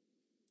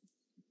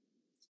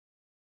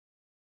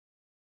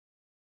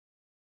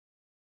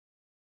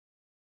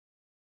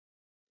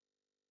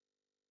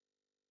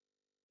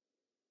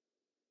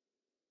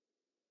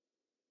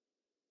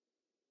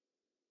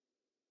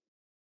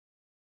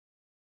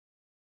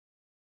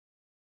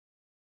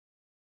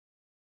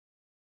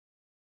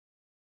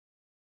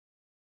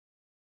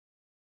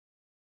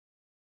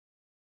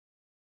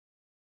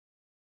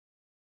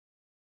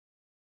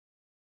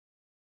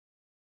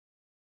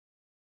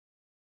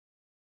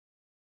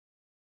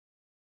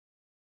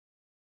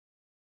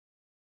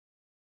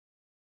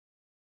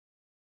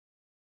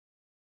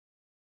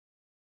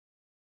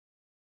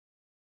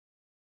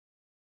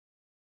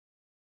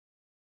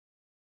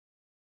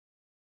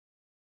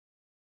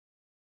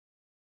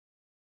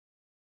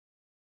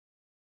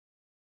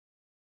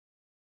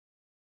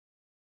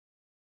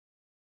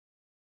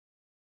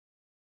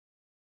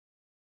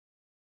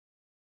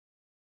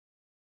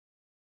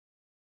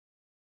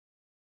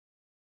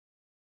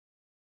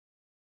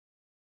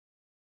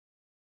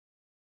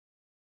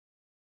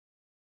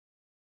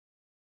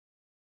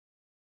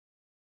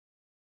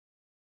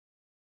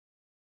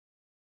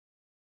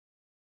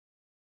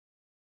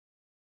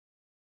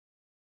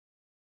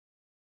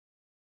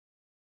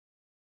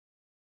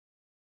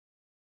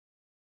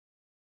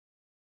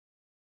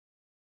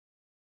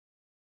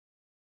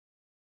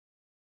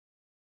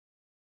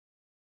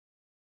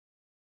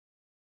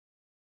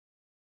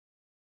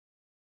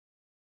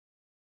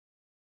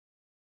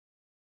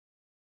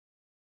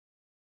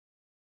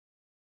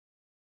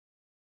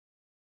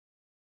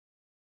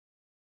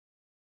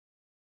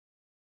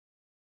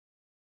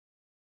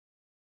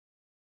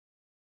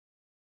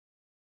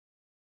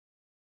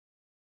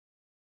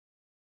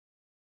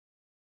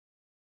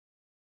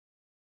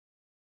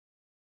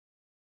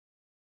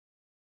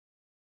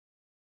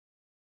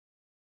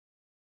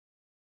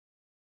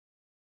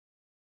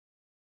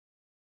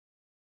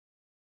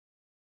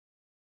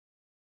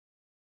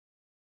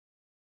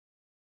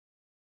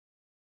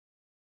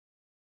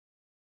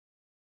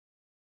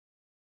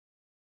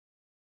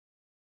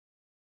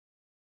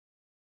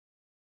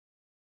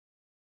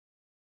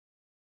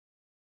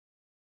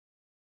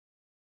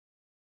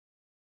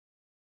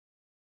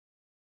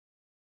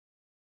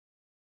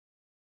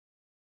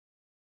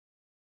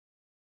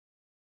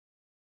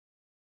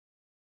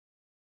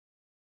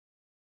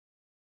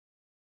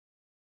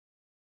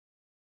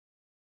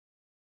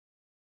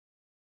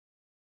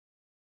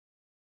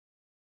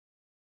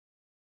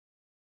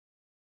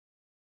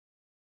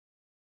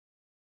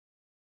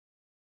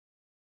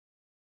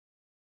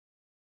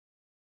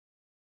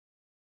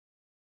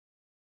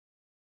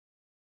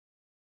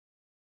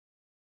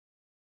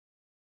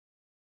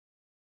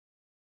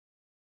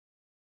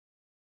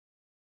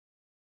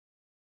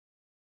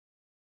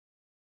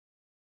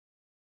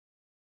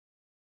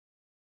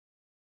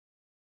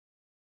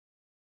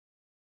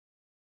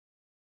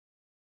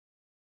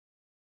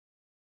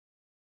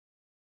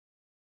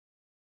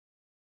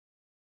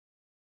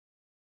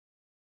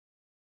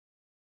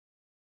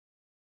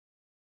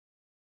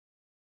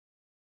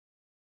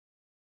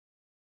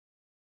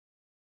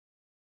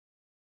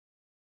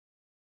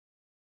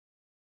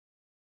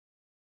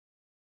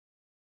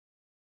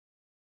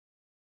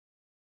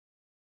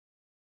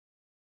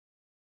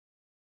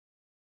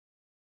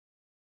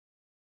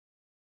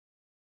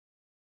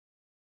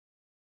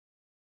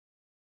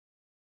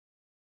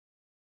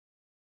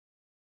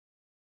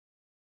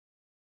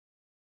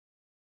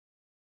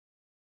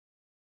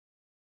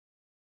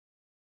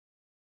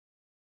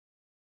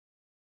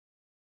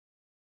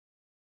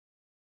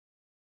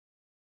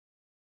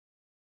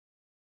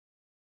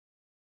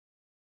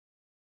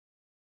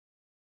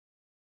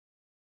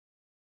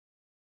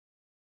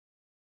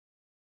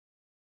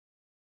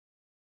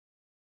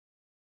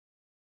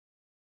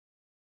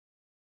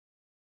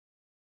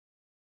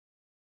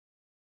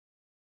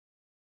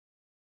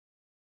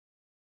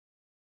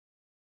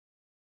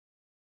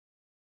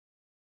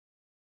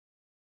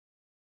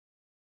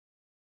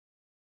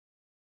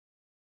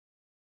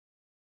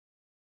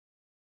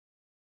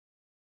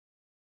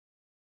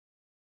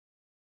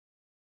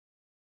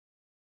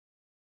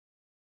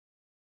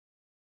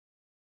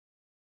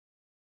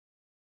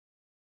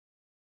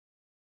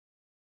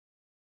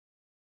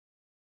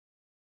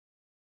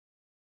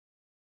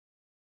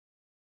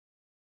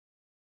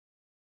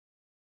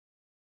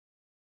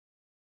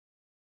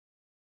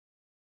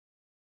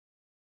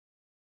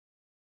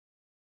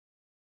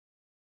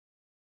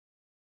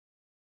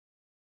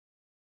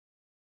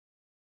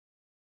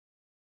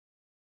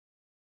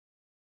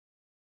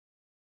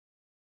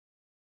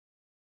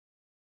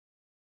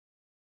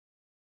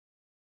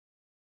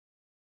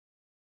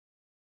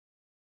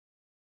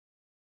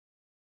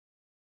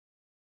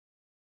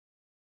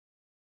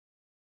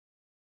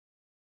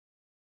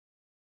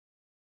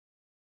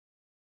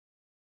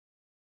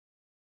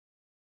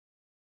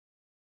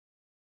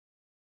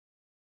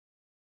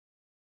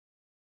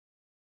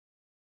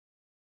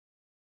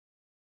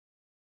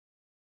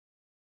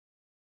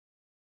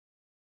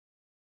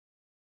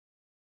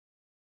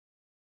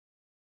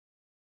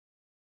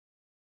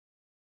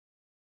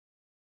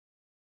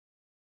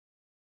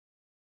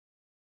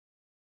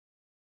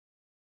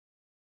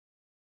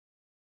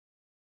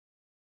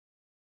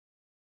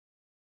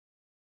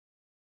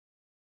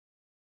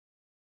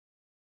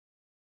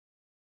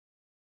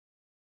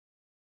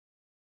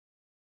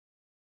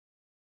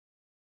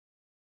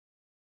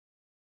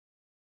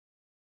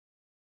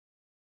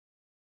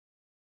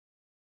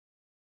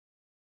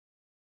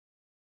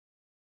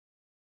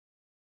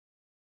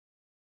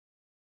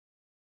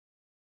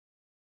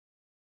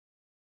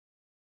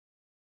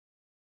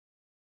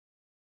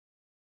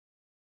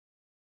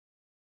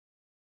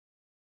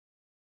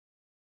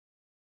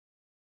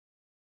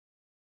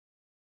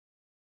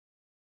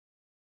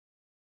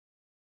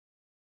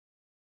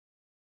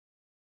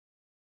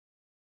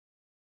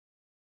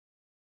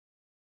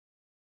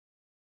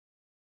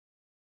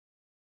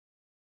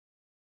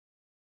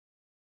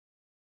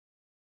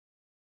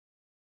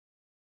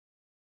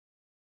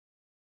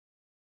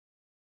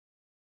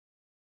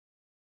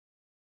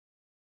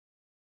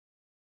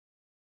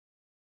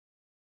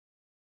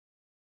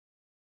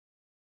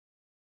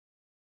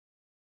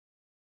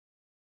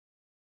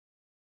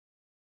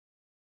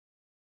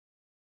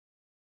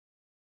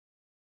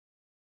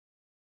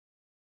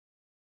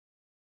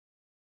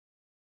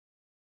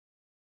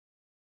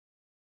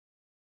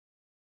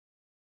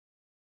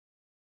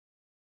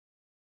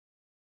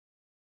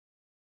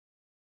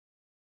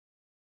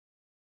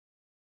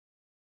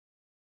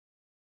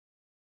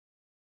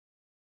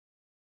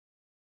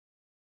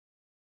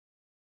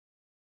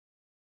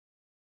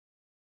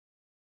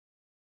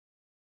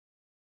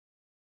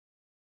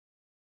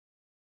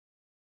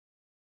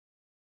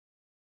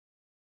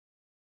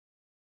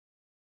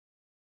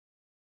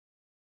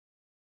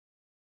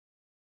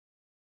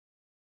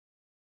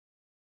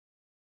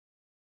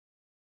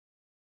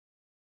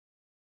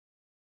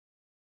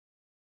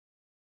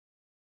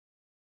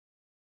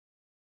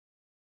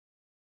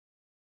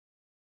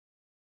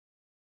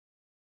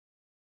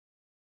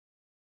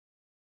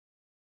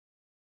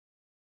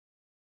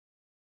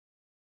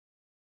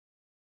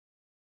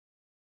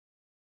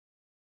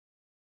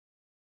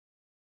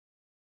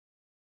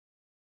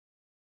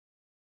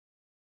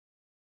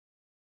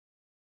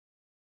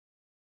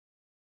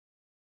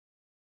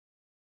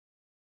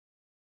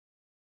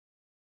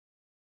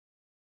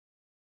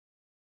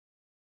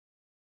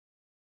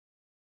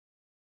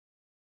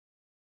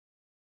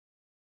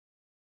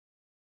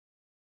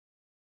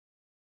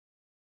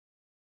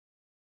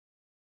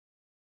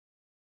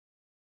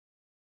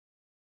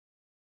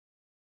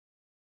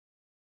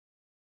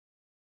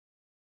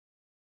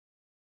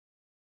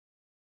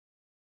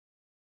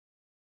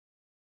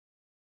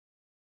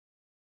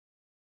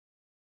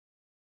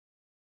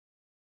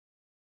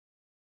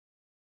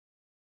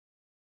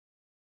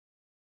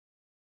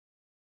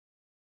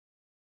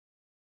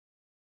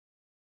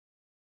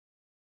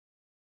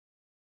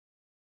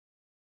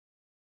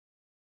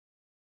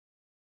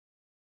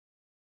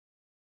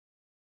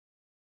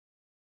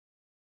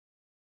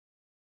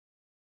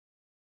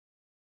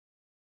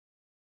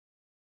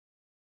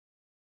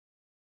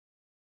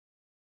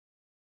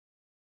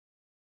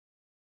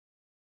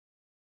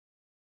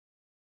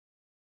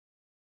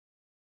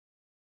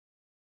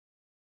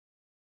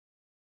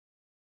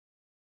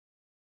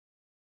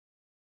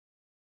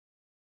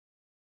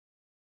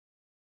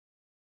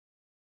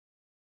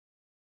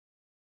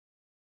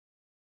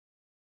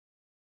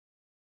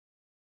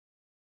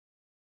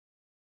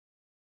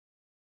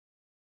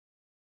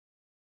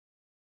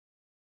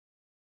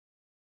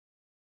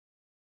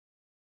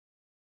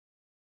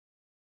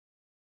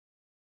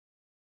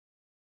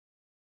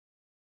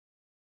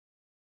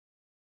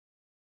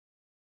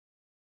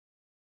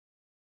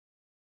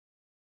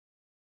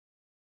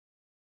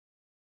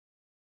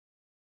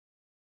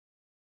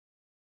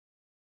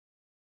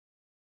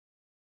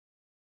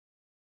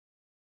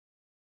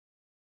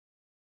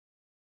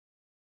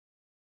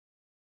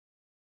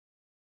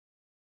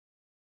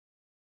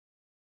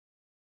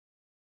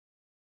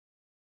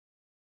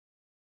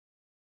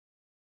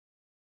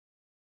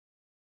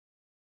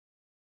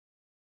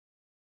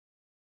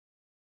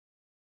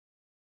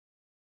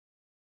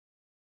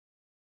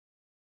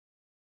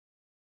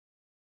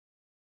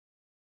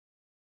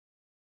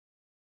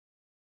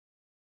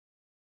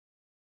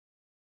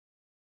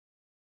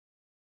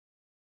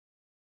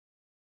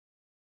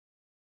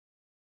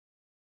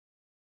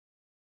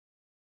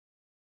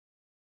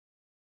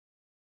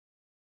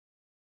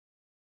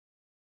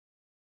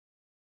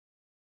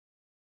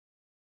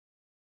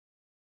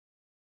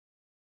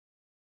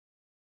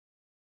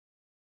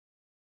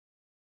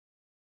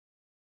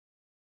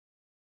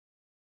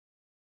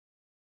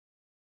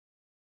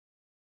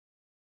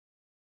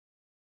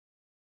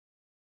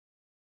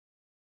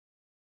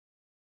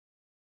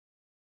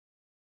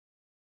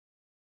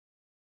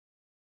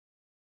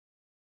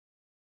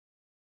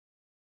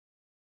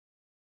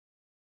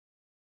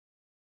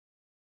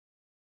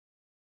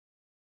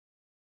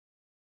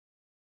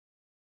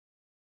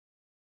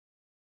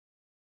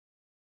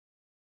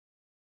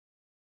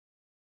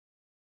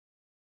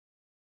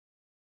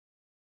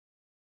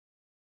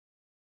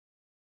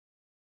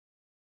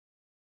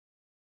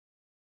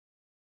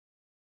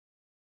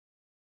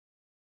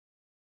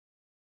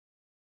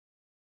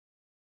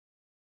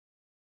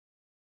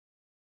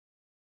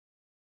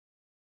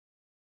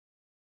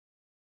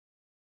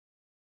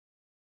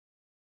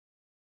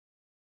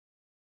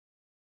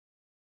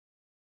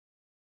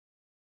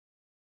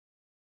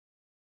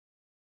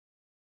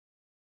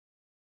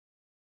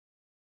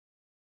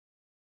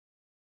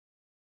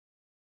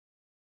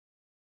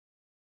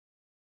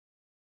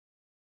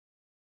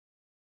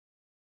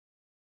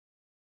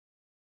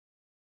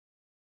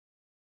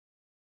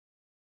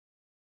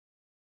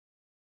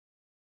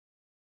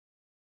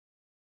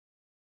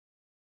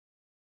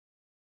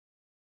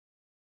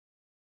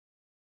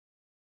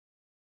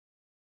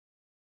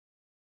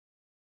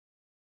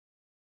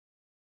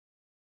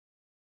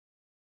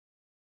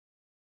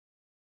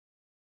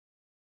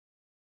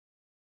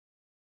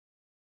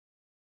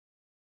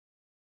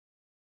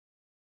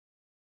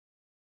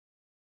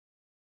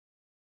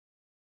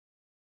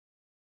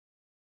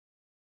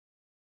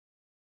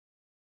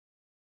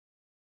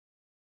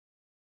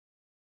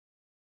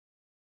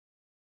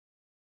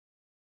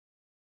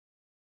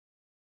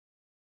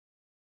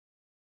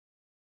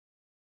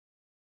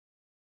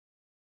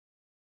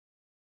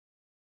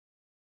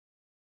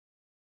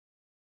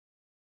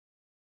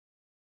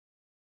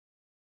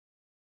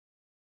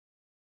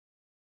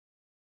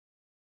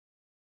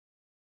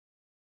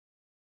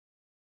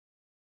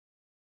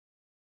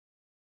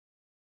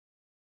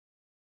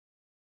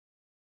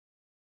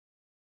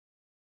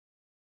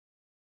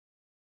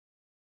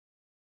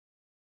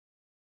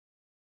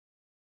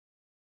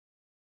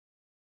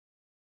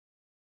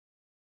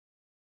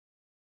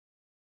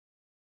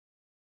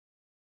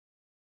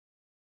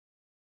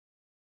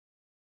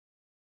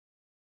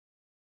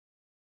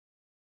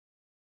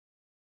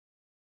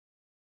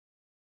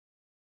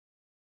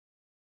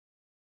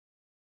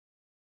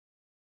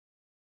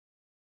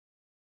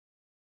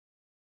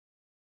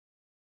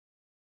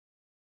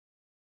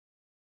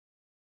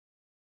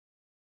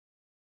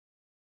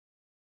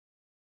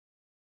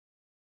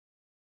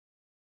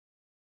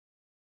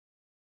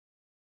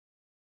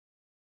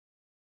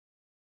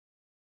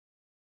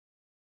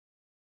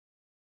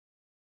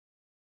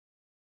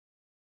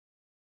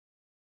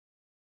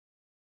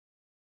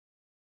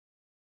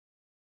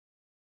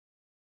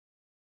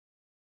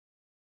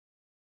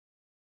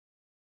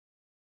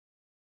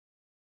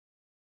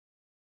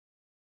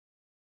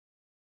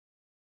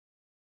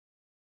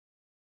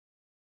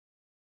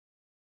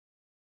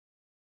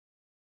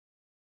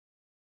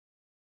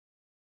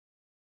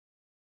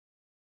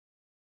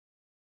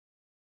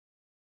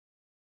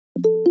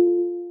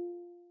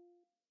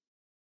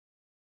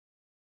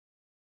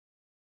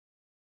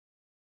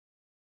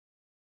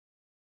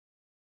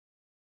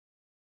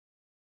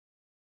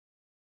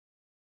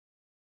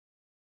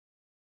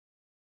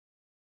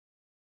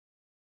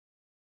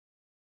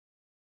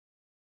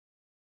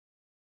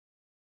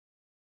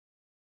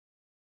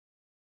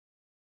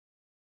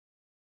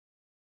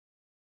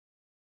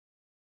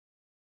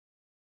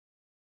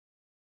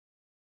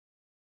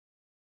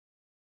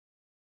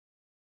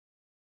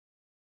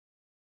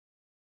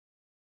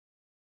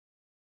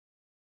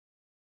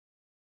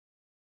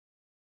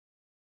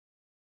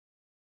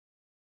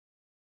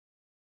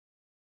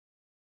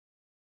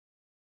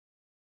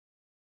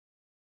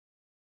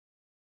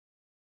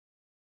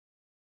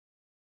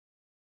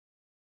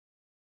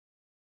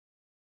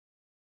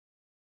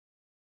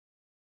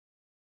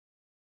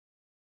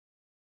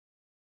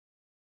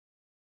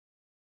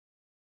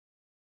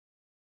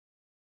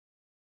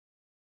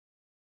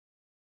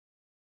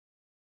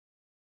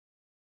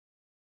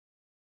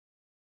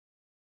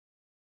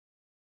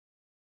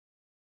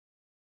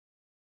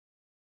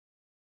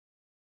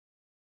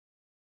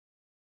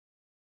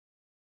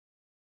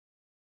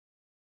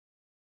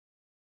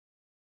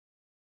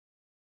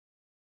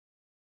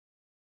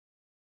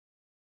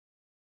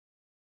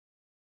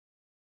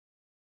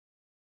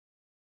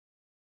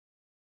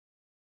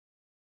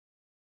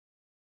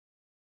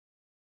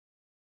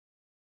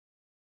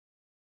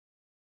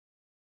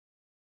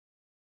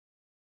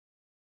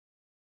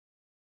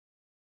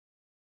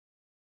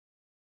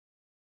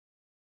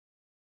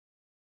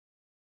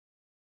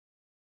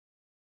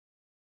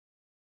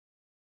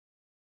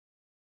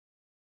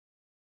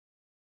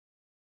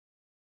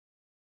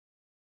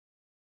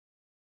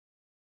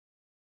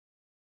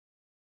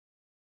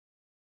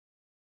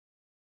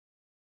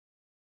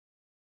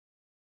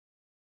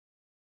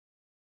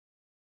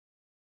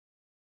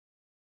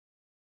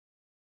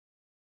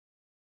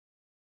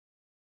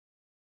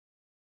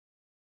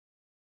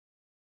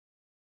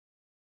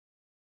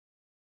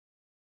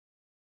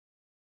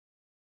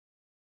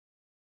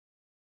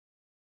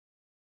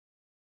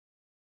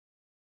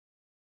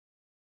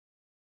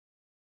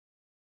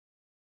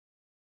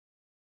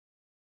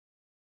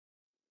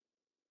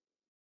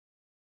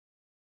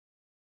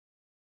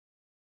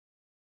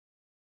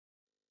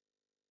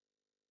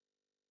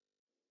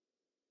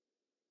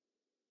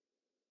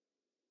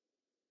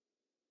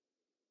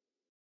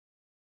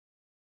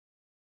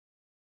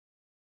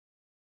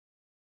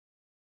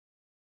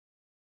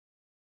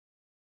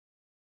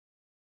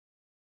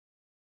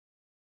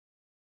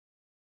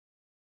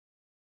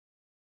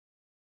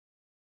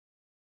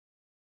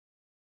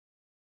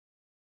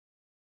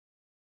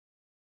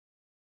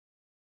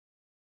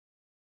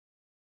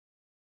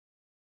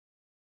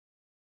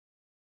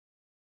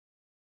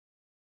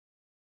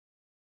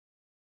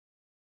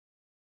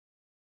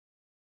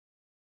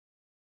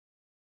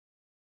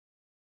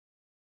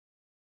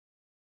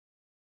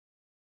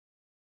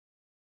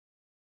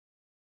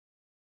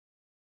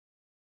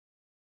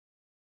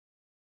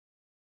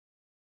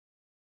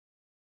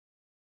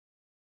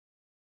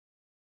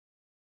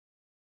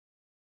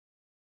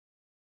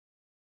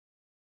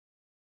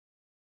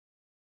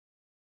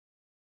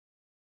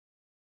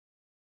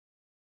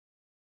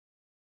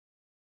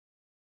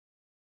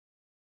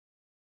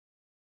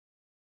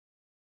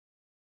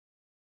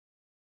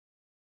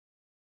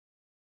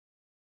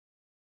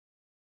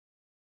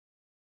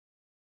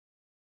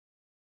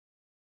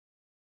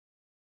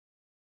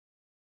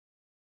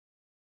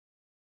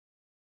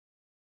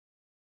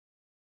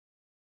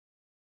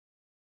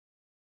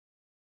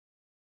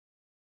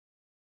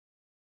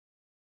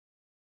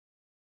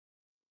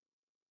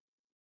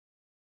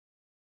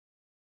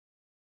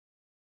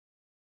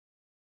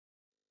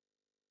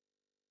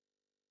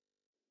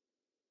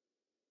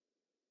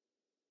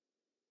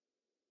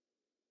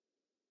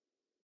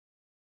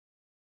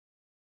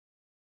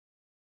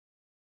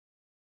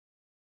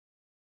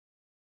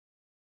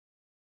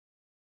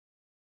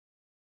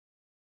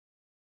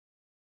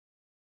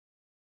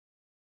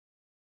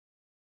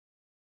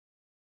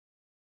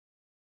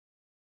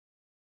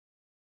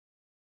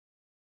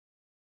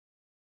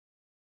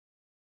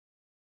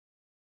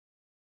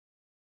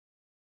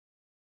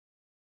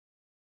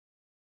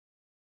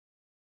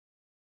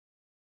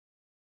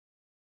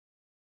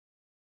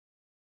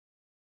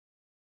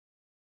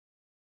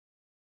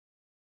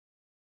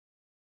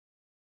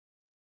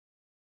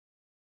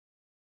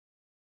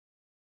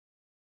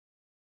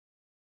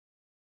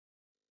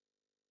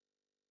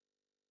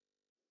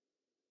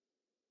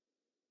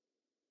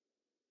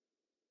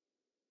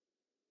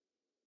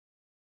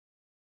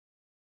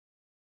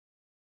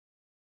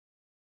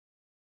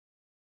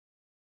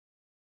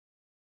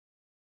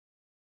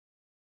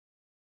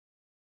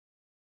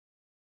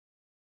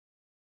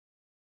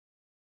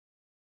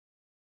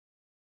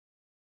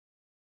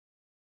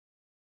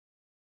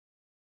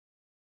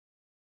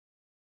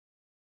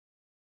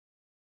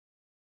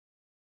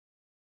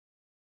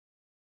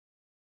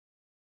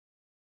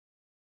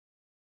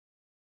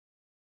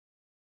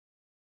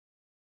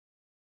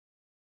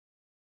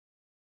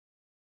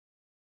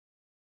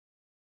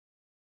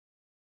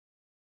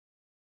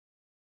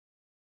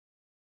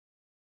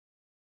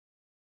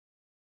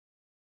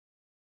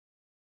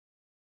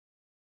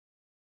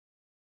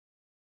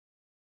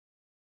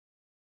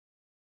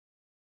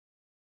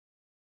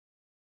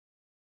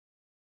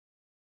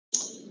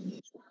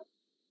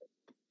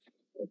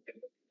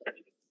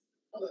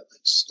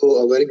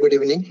 So a very good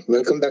evening.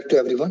 Welcome back to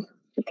everyone.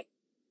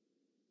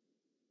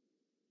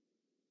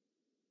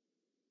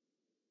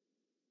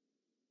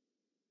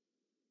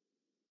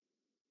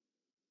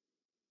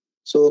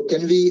 So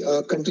can we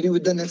continue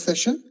with the next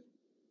session?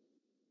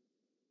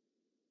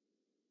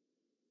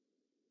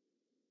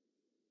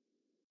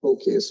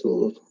 Okay,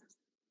 so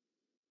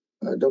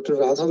Dr.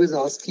 Radhav is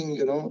asking,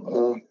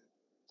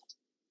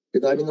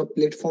 regarding a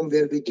platform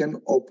where we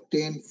can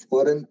obtain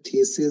foreign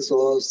thesis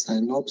or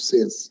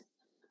synopsis.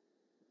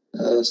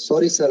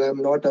 Sorry, sir,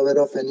 I'm not aware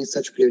of any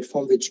such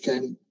platform which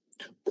can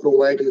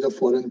provide you the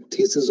foreign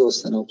thesis or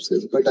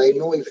synopsis. But I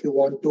know if you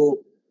want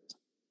to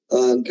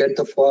get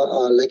the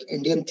like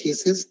Indian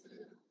thesis,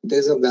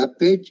 there's a web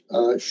page,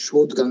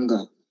 Shodh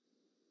Ganga,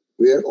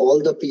 where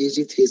all the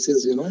PhD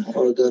thesis,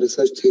 or the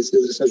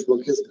research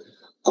work is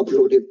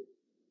uploaded.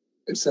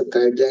 It's a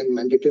guideline,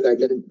 mandatory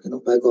guideline,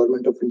 by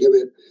Government of India,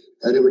 where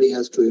everybody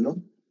has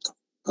to,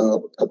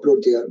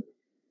 upload their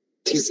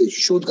thesis,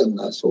 Shodh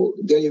Ganga. So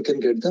there you can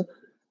get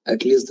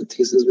at least the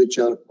theses which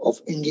are of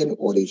Indian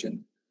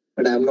origin.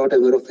 But I am not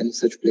aware of any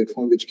such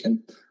platform which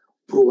can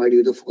provide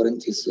you the foreign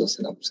thesis or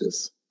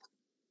synopsis.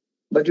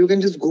 But you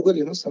can just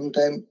Google,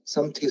 sometimes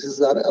some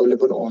theses are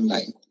available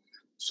online.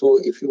 So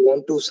if you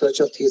want to search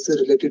a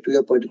thesis related to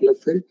your particular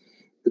field,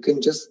 you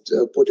can just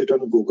put it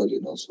on Google,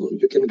 so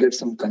you can get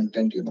some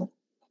content,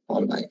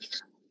 online.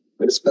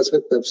 But a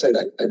specific website,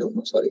 I don't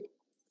know, sorry.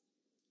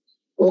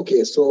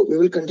 Okay, so we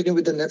will continue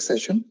with the next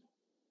session.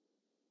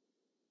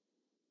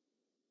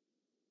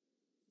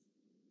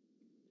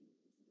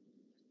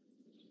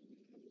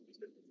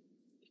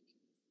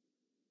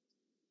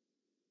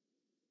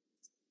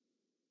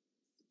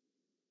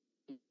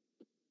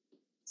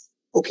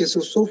 Okay,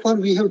 so far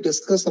we have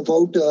discussed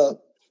about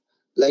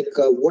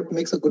what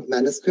makes a good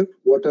manuscript,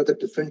 what are the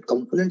different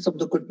components of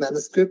the good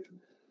manuscript,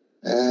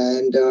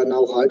 and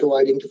now how to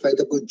identify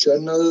the good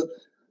journal.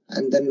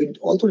 And then we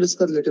also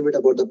discuss a little bit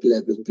about the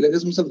plagiarism.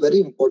 Plagiarism is a very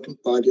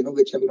important part,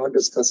 which I'm not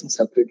discussing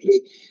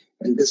separately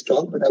in this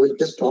talk, but I will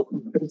just talk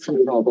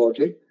briefly about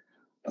it.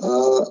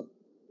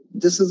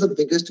 This is the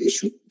biggest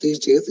issue these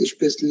days,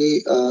 especially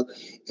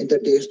in the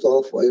days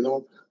of,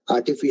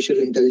 artificial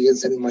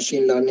intelligence and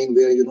machine learning,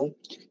 where,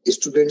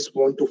 students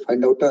want to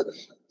find out a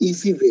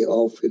easy way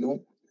of,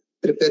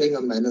 preparing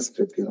a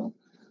manuscript,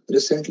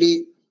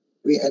 Recently,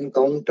 we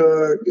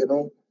encountered,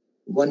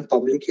 one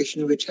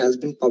publication which has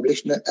been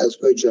published in an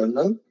elsewhere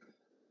journal,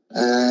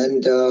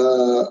 and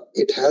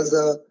it has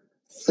a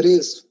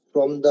phrase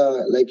from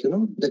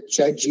the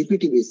Chat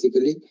GPT,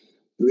 basically,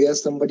 where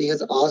somebody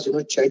has asked,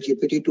 Chat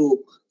GPT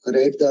to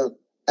write the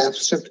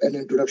abstract and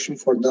introduction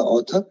for the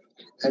author,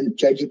 and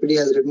Chat GPT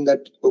has written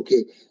that,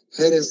 okay,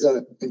 here is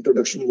the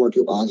introduction, what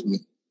you asked me.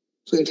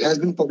 So it has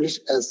been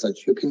published as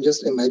such. You can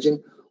just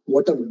imagine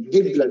what a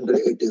big blunder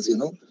it is,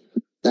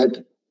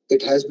 that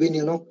it has been,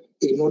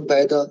 ignored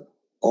by the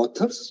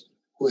authors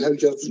who have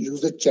just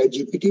used the Chat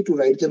GPT to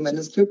write the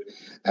manuscript.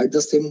 At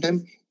the same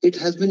time, it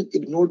has been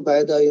ignored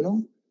by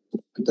the,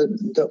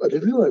 the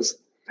reviewers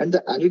and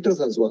the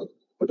editors as well.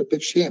 What a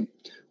big shame.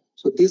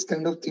 So these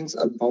kind of things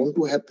are bound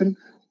to happen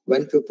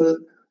when people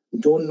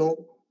don't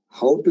know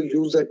how to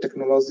use the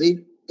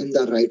technology in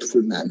the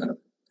rightful manner,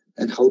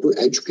 and how to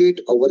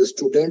educate our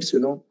students,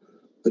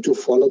 to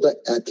follow the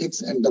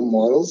ethics and the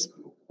morals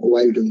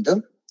while doing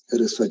the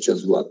research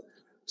as well.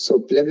 So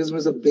plagiarism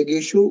is a big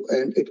issue,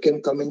 and it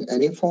can come in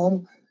any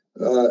form,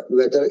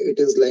 whether it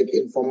is like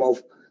in form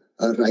of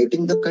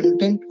writing the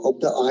content of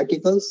the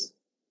articles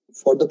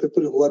for the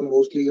people who are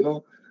mostly,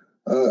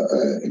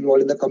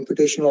 involved in the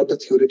computation or the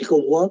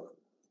theoretical work.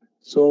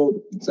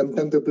 So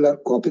sometimes people are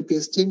copy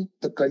pasting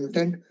the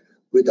content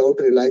without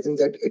realizing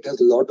that it has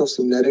a lot of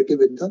similarity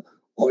with the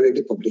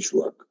already published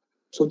work.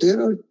 So there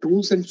are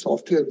tools and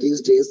software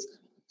these days.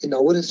 In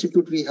our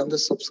institute, we have the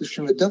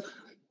subscription with the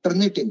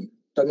Turnitin.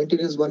 Turnitin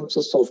is one of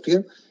the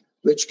software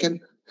which can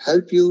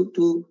help you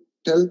to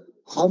tell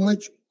how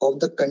much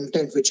of the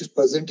content which is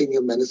present in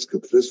your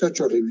manuscript, research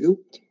or review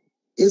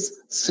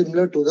is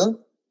similar to the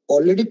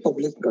already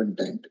published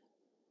content,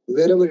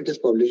 wherever it is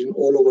published in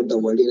all over the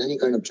world in any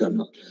kind of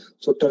journal.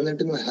 So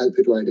Turnitin will help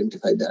you to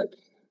identify that.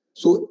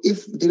 So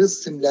if there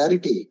is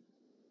similarity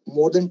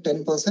more than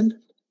 10%,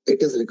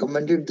 it is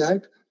recommended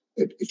that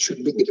it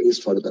should be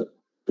decreased further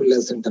to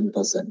less than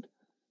 10%.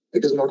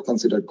 It is not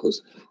considered good.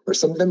 But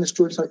sometimes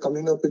students are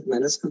coming up with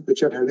manuscripts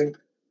which are having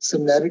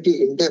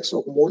similarity index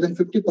of more than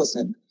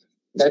 50%.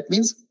 That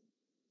means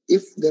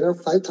if there are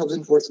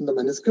 5,000 words in the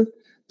manuscript,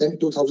 then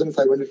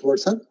 2,500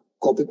 words are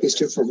copy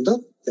pasted from the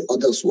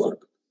other's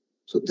work.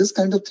 So this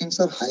kind of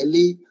things are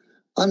highly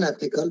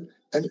unethical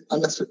and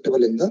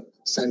unacceptable in the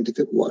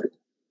scientific world.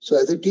 So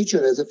as a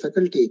teacher, as a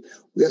faculty,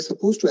 we are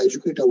supposed to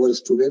educate our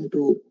student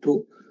to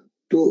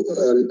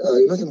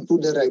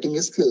improve their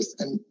writing skills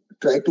and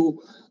try to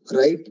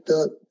write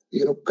the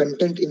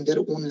content in their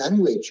own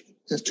language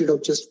instead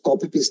of just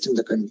copy pasting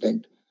the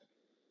content.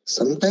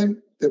 Sometimes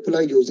people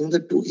are using the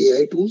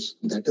AI tools.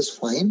 That is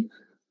fine.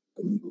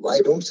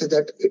 I don't say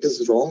that it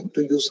is wrong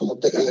to use some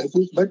of the AI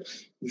tools, but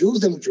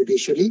use them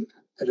judicially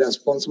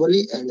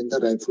responsibly and in the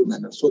rightful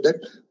manner, so that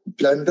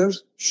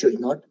blunders should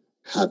not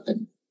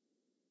happen.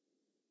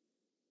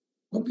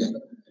 Okay.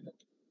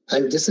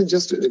 And this is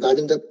just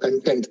regarding the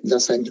content, the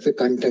scientific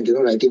content,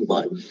 writing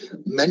part.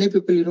 Many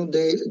people,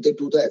 they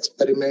do the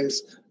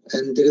experiments,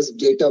 and there is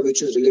data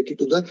which is related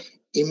to the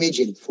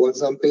imaging. For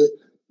example,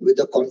 with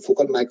the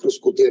confocal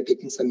microscope, they are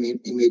taking some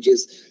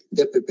images,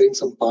 they're preparing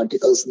some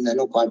particles,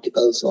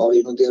 nanoparticles, or,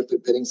 they are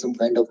preparing some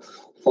kind of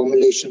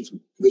formulations,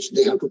 which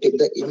they have to take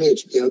the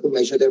image, they have to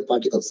measure their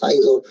particle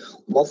size or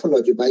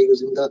morphology by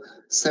using the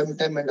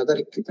SEM-TEM and other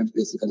equipment,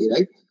 basically,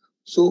 right?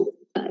 So,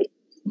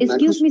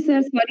 excuse me,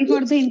 sir. Sorry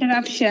for the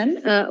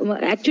interruption.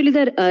 Actually,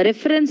 the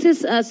references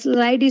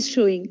slide is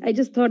showing. I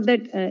just thought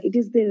that it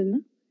is there. No?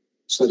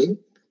 Sorry?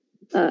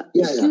 Yeah.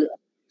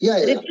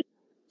 Okay.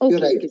 You're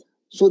right.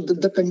 So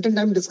the content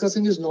I'm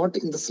discussing is not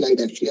in the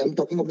slide, actually. I'm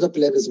talking about the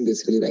plagiarism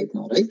basically right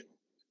now, right?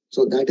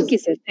 So that is, okay,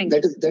 sir.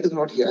 That is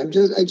not here.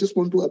 I just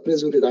want to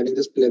appraise you regarding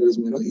this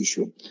plagiarism,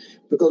 issue,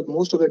 because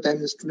most of the time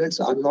the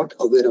students are not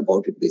aware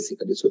about it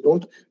basically. So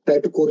don't try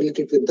to correlate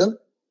it with the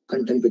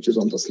content which is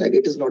on the slide.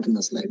 It is not in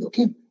the slide.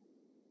 Okay.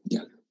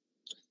 Yeah.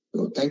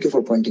 So thank you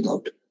for pointing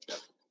out.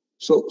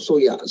 So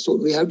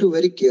we have to be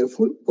very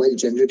careful while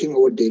generating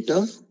our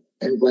data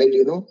and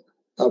while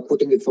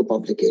putting it for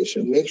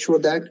publication. Make sure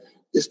that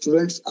the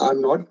students are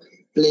not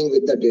playing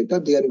with the data.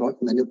 They are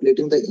not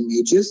manipulating the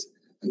images,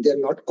 and they are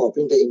not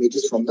copying the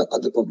images from the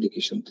other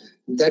publication.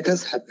 That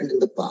has happened in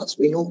the past.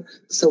 We know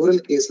several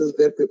cases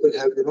where people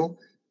have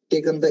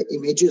taken the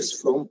images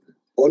from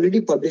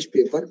already published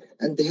paper,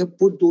 and they have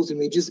put those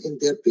images in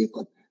their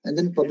paper and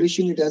then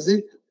publishing it as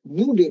a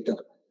new data.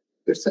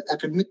 It's an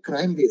academic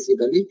crime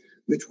basically,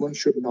 which one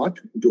should not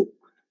do.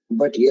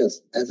 But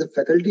yes, as a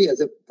faculty,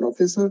 as a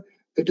professor,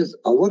 it is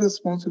our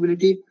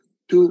responsibility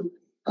to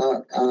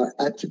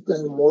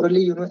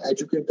morally,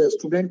 educate the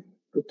student,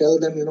 to tell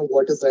them,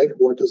 what is right,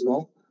 what is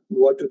wrong,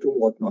 what to do,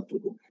 what not to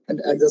do. And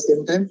at the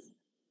same time,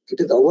 it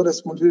is our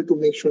responsibility to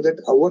make sure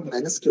that our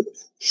manuscript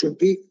should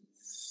be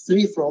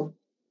free from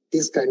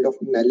this kind of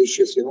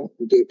malicious,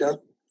 data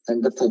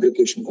and the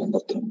fabrication kind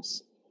of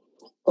things.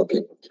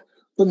 Okay.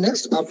 So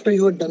next, after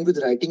you are done with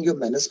writing your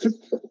manuscript,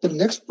 the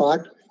next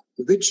part,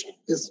 which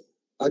is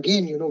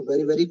again,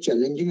 very, very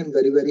challenging and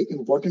very, very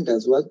important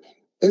as well,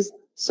 is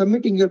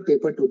submitting your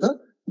paper to the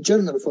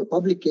journal for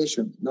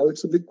publication. Now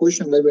it's a big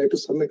question, like where to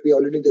submit. We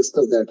already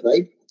discussed that,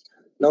 right?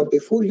 Now,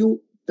 before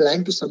you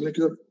plan to submit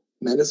your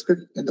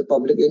manuscript in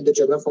the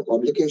journal for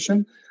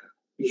publication,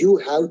 you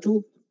have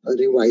to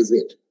revise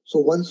it. So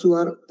once you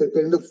are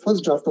preparing the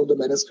first draft of the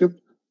manuscript,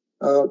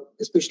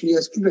 especially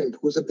a student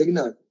who's a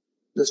beginner,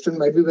 the student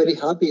might be very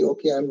happy.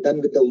 Okay, I'm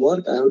done with the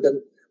work. I have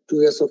done 2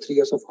 years or 3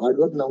 years of hard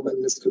work. Now my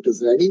manuscript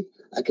is ready.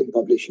 I can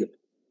publish it.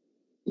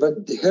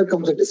 But here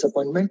comes the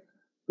disappointment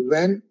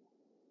when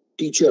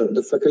teacher,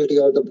 the faculty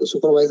or the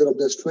supervisor of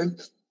the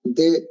student,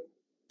 they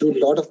do a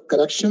lot of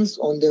corrections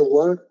on their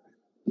work.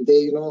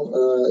 They,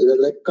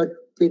 cut,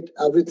 fit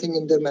everything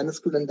in their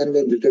manuscript and then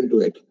they return to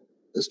it.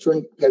 The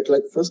student get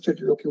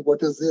frustrated. Okay,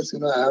 what is this?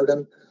 I have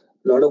done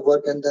a lot of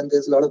work and then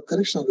there's a lot of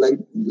correction. Like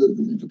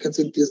you can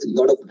see there's a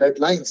lot of red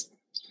lines.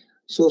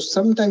 So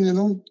sometimes,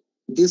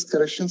 these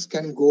corrections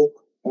can go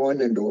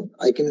on and on.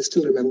 I can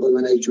still remember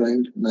when I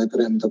joined NEP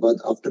Ahmedabad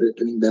after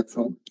returning back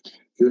from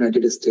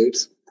United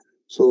States.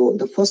 So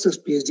the first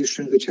PhD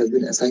student which has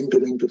been assigned to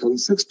me in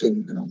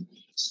 2016,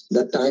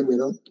 that time,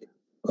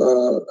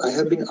 I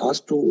have been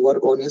asked to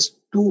work on his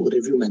 2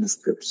 review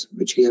manuscripts,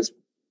 which he has,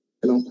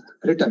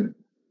 written.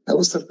 I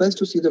was surprised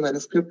to see the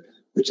manuscript,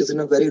 which is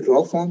in a very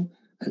raw form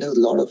and has a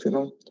lot of,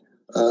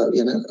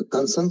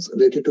 concerns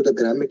related to the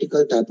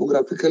grammatical,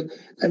 typographical,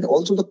 and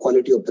also the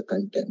quality of the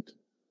content.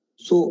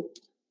 So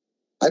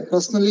I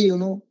personally,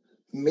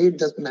 made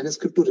that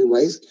manuscript to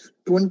revise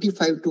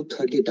 25 to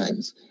 30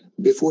 times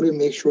before we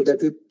make sure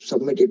that we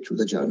submit it to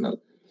the journal.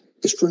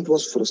 The student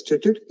was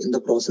frustrated in the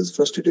process,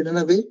 frustrated in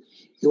a way.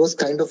 He was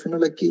kind of,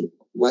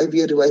 why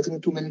we are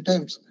revising too many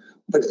times?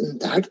 But in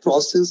that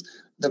process,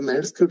 the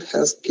manuscript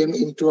has came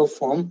into a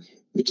form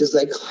which is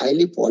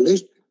highly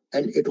polished,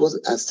 and it was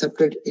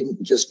accepted in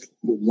just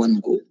one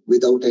go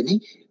without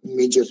any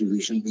major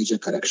revision, major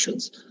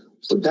corrections.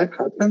 So that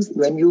happens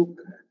when you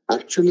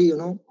actually,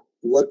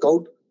 work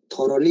out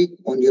thoroughly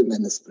on your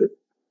manuscript.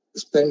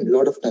 Spend a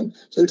lot of time.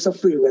 So it's up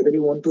to you whether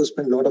you want to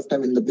spend a lot of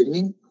time in the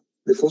beginning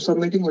before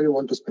submitting, or you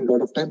want to spend a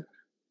lot of time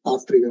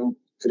after,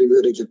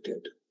 review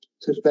rejected.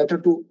 So it's better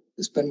to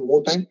spend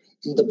more time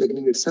in the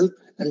beginning itself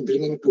and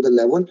bringing it to the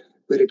level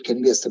where it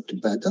can be accepted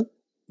by the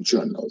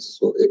journals.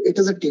 So it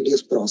is a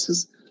tedious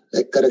process,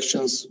 like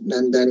corrections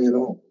and then,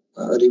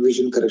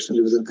 revision,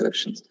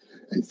 corrections.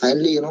 And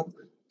finally,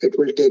 it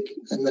will take,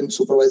 and when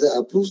supervisor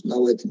approves,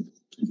 now I think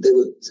they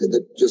will say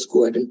that just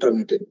go ahead and turn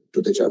it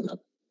to the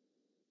journal.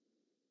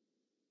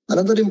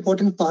 Another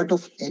important part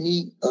of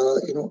any,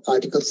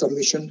 article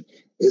submission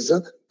is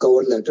a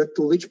cover letter,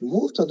 to which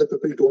most of the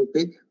people don't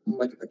pay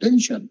much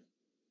attention.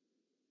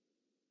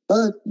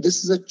 But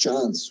this is a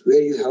chance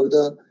where you have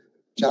the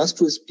chance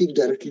to speak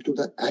directly to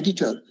the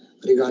editor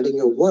regarding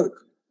your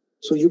work.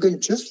 So you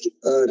can just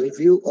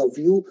review or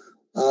view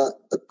a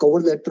cover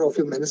letter of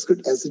your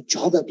manuscript as a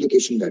job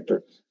application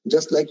letter,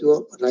 just like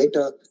you write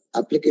a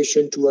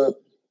application to a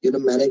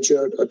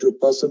manager or to a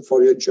person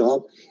for your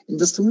job. In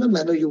the similar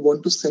manner, you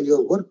want to sell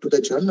your work to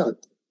the journal,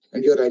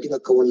 and you're writing a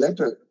cover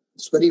letter.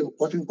 It's very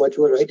important what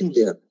you are writing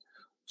there.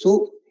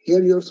 So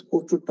here you're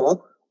supposed to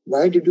talk,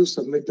 why did you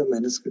submit the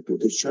manuscript to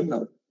this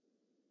journal?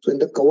 So in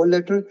the cover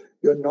letter,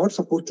 you're not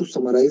supposed to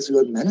summarize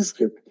your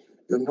manuscript.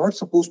 You're not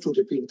supposed to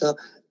repeat the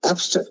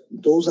abstract.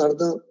 Those are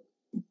the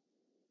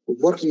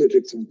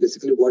work-related things,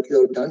 basically what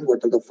you have done,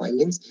 what are the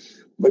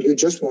findings. But you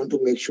just want to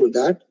make sure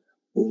that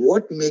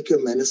what make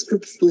your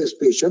manuscript so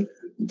special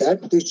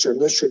that this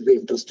journal should be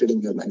interested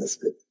in your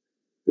manuscript.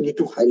 You need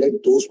to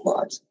highlight those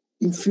parts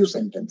in few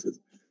sentences.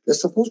 You're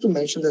supposed to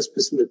mention the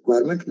specific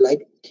requirement,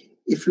 like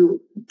if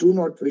you do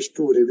not wish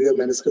to review a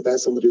manuscript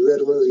as some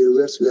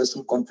reviewers who have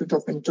some conflict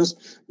of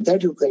interest,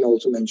 that you can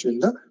also mention in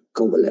the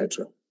cover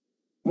letter.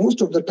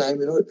 Most of the time,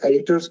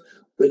 editors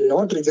will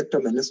not reject a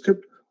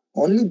manuscript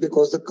only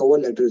because the cover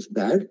letter is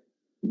bad,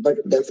 but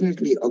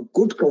definitely a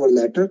good cover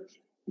letter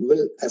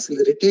will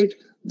accelerate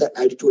the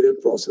editorial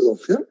process of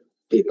your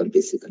paper,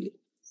 basically.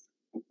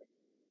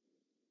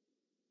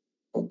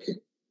 Okay.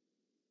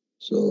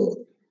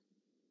 So,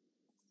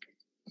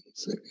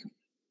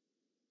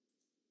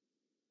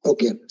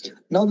 okay.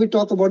 Now we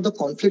talk about the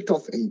conflict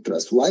of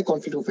interest. Why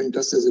conflict of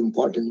interest is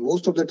important?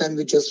 Most of the time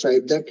we just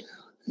write that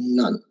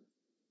none.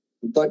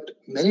 But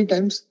many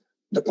times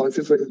the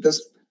conflict of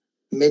interest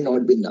may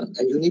not be none.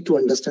 And you need to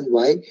understand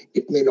why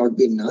it may not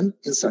be none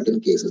in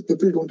certain cases.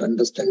 People don't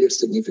understand its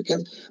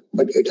significance,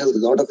 but it has a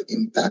lot of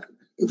impact.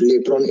 If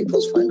later on it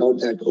was found out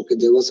that, okay,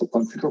 there was a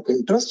conflict of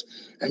interest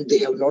and they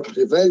have not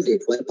revealed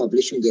it while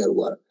publishing their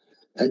work.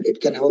 And it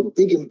can have a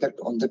big impact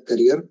on the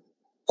career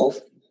of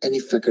any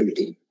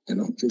faculty, in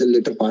the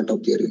later part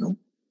of their,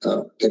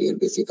 career,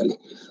 basically.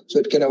 So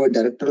it can have a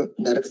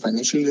direct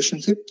financial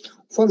relationship.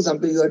 For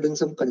example, you are doing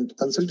some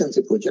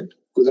consultancy project,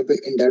 for example,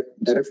 in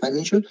direct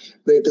financial,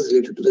 where it is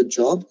related to the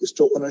job,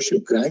 stock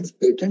ownership, grants,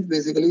 patent,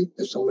 basically,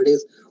 if somebody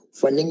is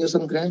funding you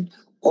some grant,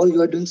 or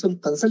you are doing some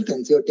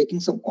consultancy or taking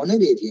some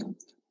honorarium,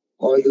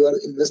 or you are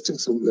investing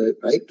somewhere,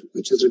 right,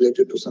 which is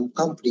related to some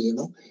company,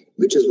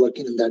 which is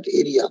working in that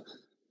area.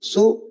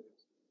 So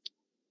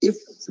if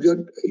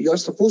you're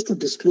supposed to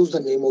disclose the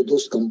name of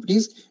those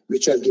companies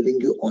which are giving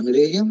you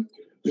honorarium,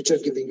 which are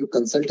giving you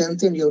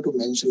consultancy, and you have to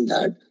mention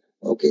that,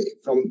 okay,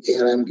 from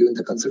here I am giving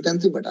the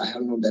consultancy, but I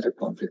have no direct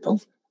conflict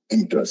of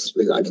interest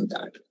regarding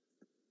that.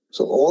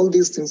 So all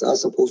these things are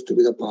supposed to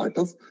be the part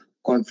of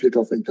conflict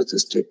of interest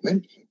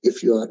statement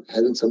if you are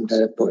having some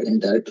direct or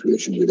indirect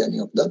relation with any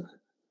of the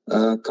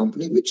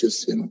company which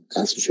is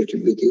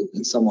associated with you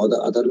in some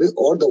other way,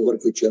 or the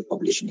work which you are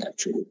publishing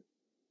actually.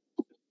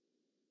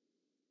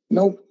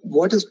 Now,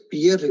 what is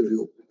peer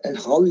review and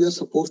how you are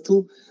supposed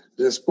to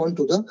respond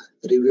to the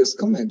reviewers'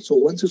 comments? So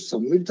once you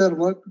submit their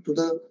work to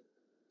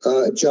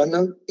the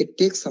journal, it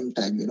takes some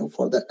time,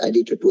 for the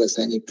editor to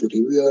assign it to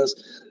reviewers.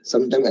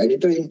 Sometimes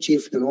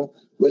editor-in-chief,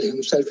 will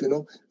himself,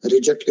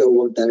 reject your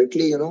work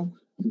directly,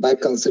 by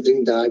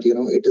considering that,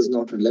 it is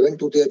not relevant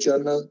to their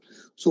journal.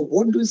 So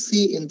what do you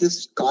see in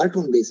this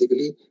cartoon,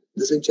 basically?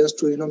 This is just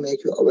to,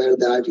 make you aware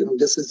that,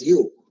 this is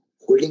you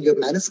holding your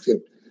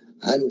manuscript.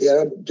 And there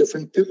are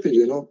different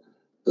people,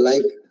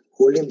 like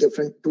holding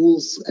different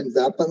tools and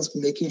weapons,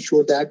 making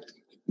sure that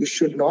you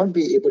should not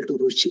be able to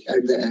reach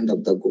at the end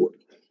of the goal.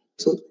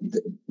 So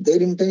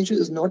their intention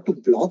is not to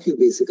block you,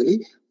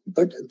 basically,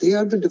 but they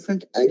are the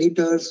different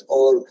editors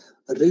or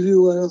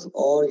reviewers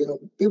or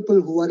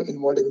people who are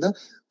involved in the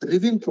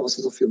reviewing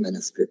process of your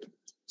manuscript.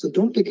 So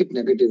don't take it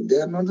negative.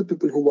 They are not the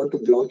people who want to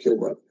block your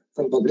work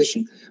from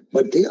publishing,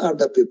 but they are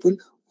the people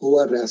who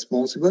are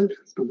responsible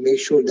to make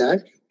sure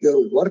that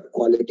your work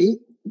quality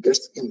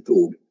gets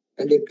improved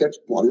and it gets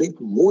polished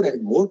more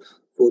and more,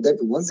 so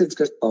that once it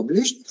gets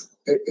published,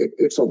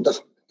 it's of the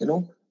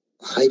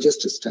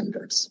highest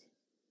standards.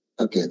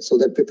 Okay, so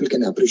that people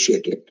can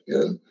appreciate it.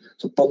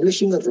 So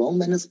publishing a raw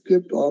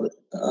manuscript or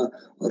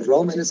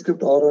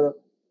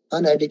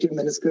unedited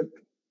manuscript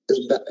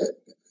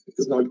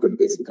is not good,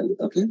 basically.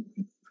 Okay,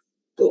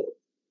 so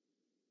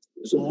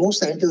most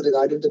scientists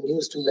regarded the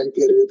new streamlined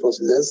peer review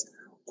process as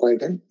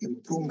quite an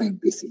improvement,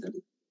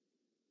 basically.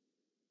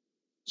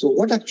 So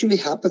what actually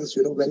happens,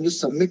 when you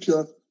submit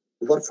your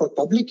work for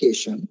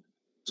publication?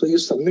 So you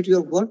submit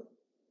your work,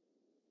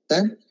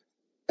 then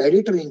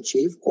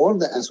editor-in-chief or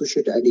the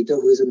associate editor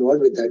who is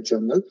involved with that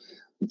journal,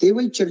 they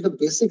will check the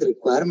basic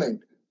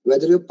requirement,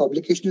 whether your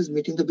publication is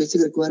meeting the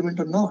basic requirement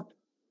or not.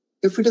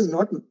 If it is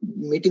not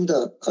meeting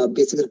the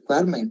basic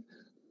requirement,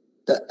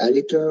 the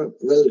editor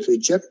will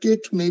reject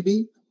it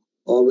maybe,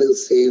 or will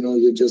say,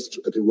 you just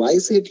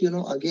revise it,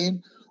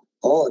 again.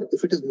 Or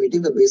if it is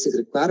meeting the basic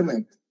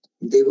requirement,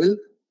 they will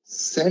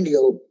send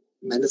your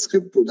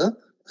manuscript to the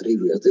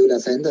reviewers. They will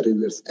assign the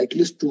reviewers, at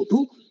least 2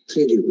 to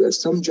 3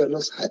 reviewers. Some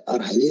journals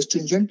are highly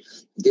stringent.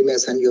 They may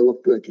assign your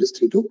work to at least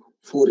 3 to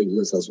 4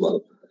 reviewers as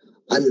well.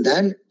 And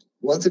then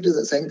once it is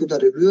assigned to the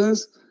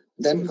reviewers,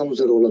 Then comes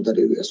the role of the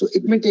reviewer. So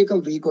it may take a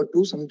week or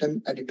two.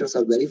 Sometimes editors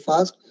are very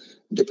fast,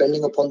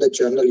 depending upon the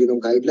journal,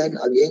 guideline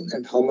again,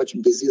 and how much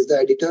busy is the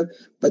editor.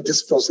 But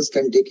this process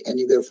can take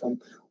anywhere from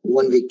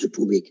 1 week to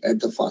 2 weeks at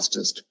the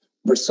fastest.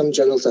 But some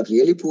journals are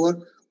really poor.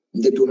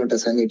 They do not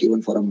assign it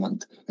even for a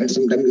month. And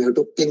sometimes you have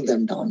to ping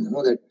them down,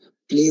 that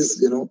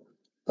please,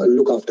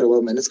 look after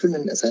our manuscript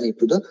and assign it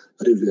to the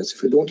reviewers.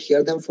 If you don't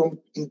hear them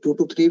in 2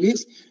 to 3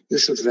 weeks, you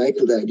should write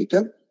to the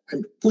editor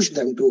and push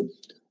them to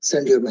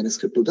send your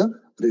manuscript to the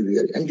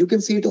reviewer. And you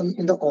can see it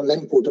in the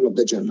online portal of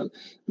the journal,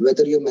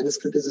 whether your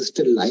manuscript is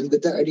still lying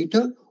with the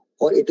editor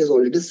or it is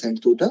already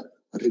sent to the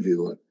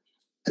reviewer.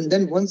 And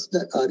then once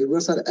the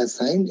reviewers are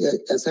assigned,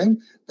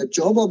 the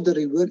job of the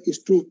reviewer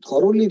is to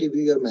thoroughly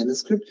review your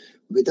manuscript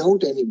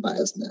without any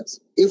biasness.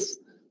 If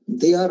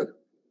they are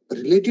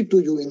related to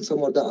you in some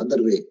or the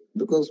other way,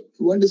 because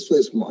world is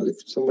so small. If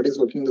somebody is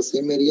working in the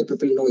same area,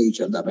 people know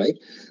each other, right?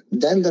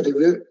 Then the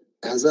reviewer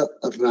has a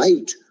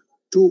right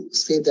to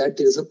say that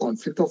there is a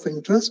conflict of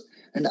interest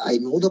and I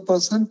know the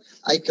person,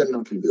 I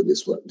cannot review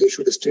this work. They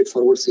should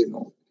straightforward say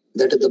no.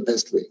 That is the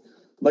best way.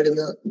 But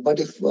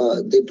if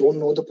they don't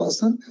know the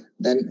person,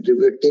 then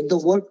reviewer take the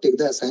work, take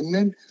the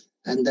assignment,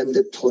 and then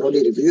they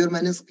thoroughly review your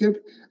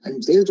manuscript.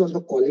 And based on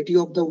the quality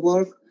of the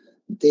work,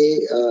 they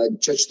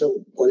judge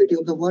the quality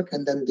of the work,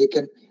 and then they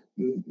can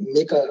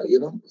make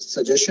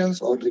suggestions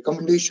or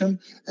recommendation,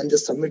 and they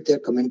submit their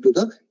comment to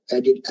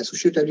the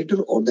associate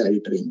editor or the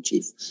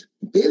editor-in-chief.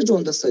 Based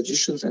on the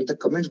suggestions and the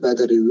comments by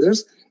the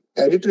reviewers,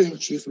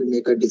 editor-in-chief will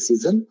make a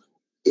decision.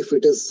 If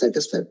it is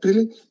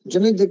satisfactory,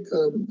 generally they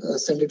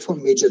send it for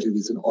major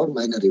revision or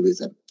minor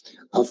revision.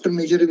 After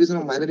major revision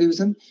or minor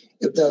revision,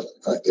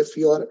 if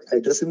you are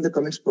addressing the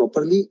comments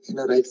properly in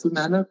a rightful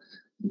manner,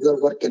 your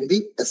work can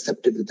be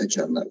accepted with the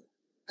journal.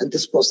 And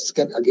this process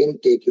can again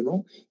take,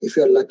 if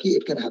you are lucky,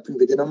 it can happen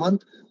within a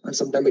month, and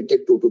sometimes it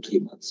takes 2 to 3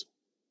 months.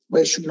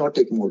 But it should not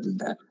take more than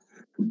that.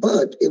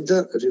 But if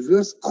the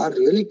reviewers are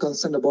really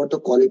concerned about the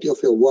quality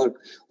of your work,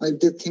 or if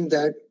they think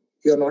that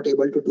you are not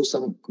able to do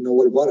some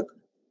novel work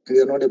and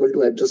you are not able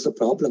to address the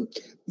problem,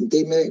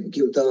 they may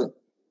give the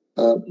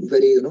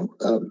very, you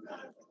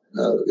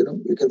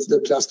can see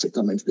the drastic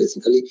comments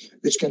basically,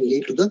 which can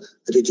lead to the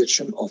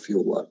rejection of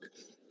your work.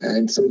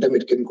 And sometimes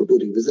it can go to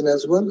revision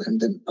as well. And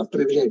then after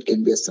revision, it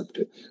can be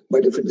accepted.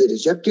 But if they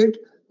reject it,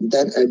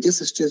 then at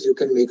this stage, you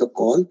can make a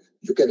call.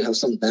 You can have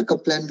some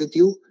backup plan with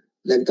you,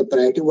 like the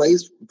priority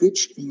wise,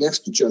 which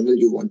next journal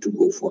you want to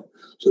go for.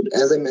 So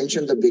as I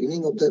mentioned at the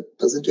beginning of the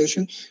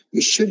presentation,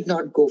 you should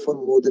not go for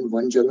more than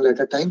one journal at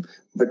a time.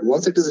 But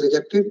once it is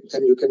rejected,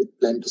 then you can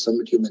plan to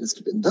submit your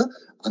manuscript in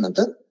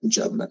another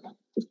journal.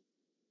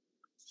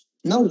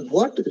 Now,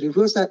 what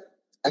reviewers are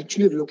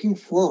actually looking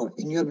for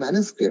in your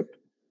manuscript?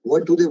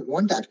 What do they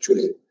want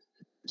actually?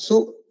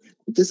 So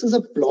this is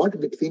a plot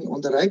between,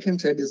 on the right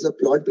hand side is a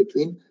plot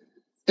between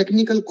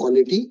technical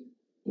quality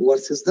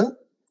versus the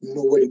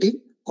novelty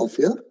of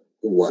your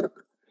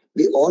work.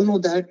 We all know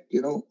that,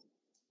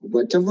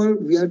 whatever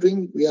we are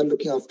doing, we are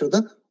looking after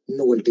the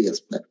novelty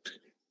aspect.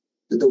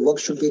 The work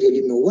should be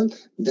really novel,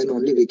 then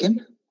only we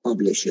can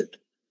publish it.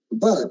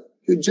 But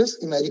you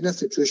just imagine a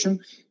situation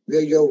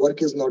where your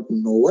work is not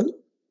novel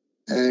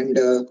and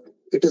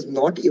it is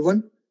not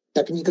even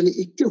technically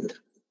equipped.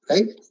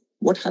 Right?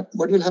 What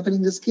will happen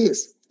in this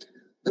case?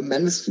 The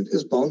manuscript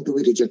is bound to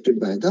be rejected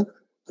by the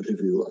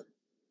reviewer.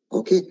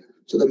 Okay,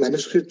 so the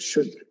manuscript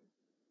should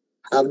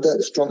have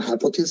the strong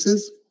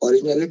hypothesis,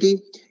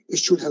 originality. It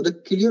should have the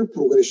clear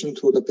progression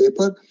through the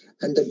paper,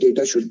 and the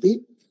data should be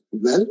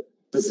well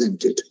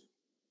presented.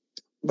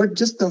 But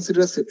just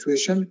consider a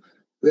situation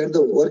where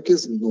the work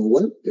is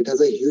novel. It has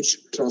a huge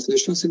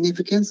translation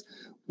significance,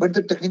 but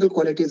the technical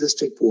quality is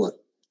still poor.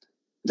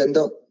 Then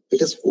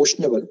it is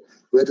questionable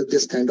whether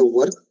this kind of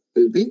work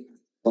will be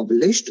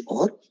published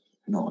or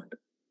not.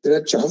 There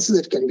are chances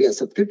it can be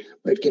accepted,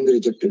 but it can be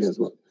rejected as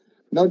well.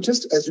 Now,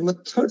 just assume a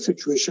third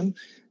situation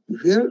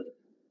where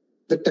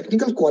the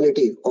technical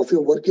quality of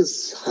your work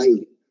is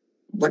high,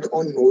 but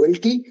on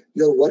novelty,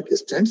 your work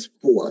stands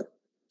poor.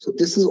 So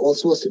this is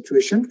also a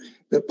situation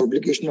where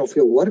publication of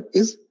your work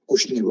is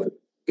questionable.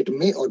 It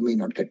may or may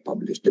not get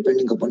published,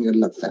 depending upon your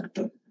luck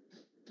factor.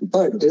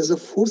 But there is a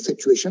fourth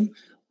situation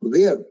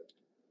where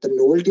the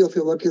novelty of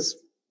your work is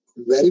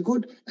very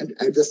good, and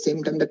at the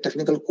same time, the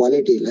technical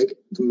quality, like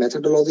the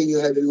methodology you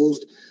have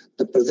used,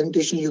 the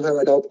presentation you have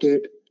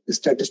adopted, the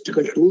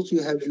statistical tools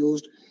you have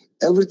used,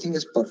 everything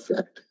is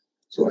perfect.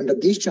 So under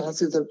these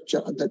chances,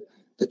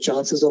 the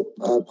chances of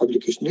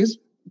publication is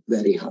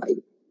very high,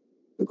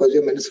 because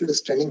your manuscript is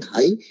standing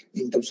high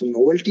in terms of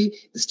novelty,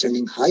 is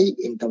standing high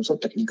in terms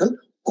of technical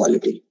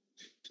quality.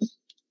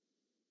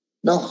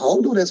 Now,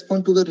 how to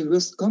respond to the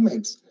reviewers'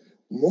 comments?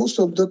 Most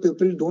of the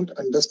people don't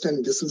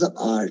understand this is an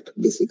art,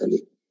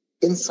 basically.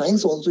 In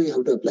science also, you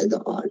have to apply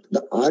the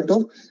art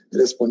of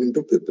responding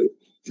to people.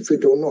 If you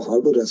don't know how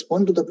to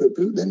respond to the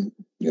people, then,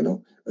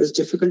 it's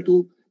difficult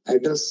to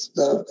address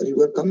the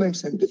reviewer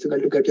comments and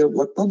difficult to get your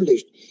work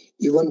published.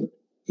 Even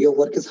your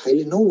work is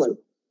highly novel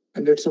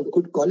and it's of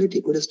good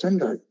quality, good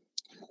standard.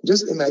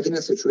 Just imagine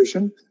a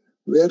situation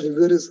where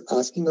reviewer is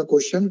asking a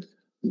question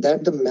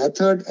that the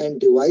method and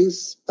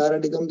device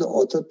paradigm the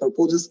author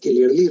proposes is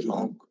clearly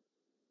wrong.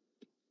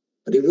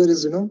 Reviewer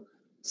is,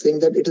 saying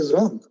that it is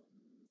wrong.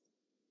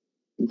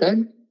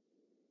 Then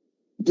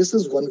this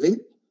is one way,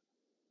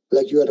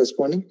 like you are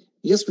responding.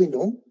 Yes, we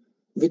know.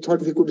 We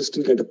thought we could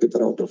still get a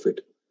paper out of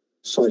it.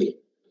 Sorry.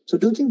 So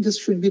do you think this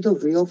should be the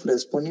way of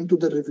responding to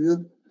the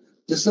reviewer?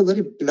 This is a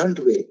very blunt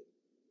way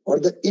or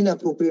the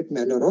inappropriate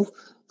manner of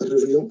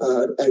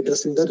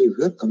addressing the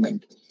reviewer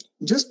comment.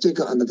 Just take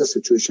another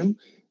situation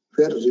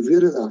where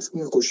reviewer is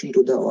asking a question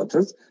to the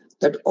authors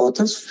that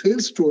authors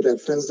fails to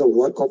reference the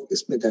work of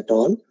Smith et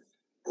al.,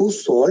 who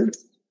solved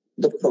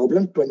the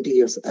problem 20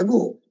 years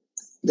ago.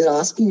 They're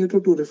asking you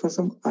to refer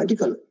some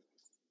article.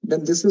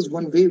 Then this is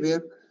one way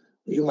where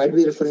you might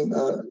be referring,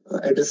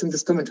 addressing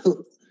this comment.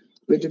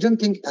 We didn't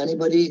think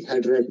anybody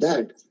had read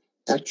that.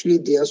 Actually,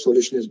 their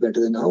solution is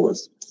better than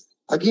ours.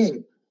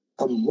 Again,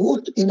 a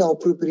most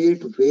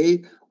inappropriate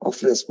way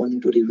of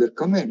responding to reviewer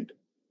comment.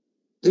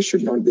 This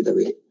should not be the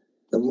way.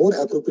 The more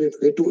appropriate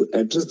way to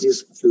address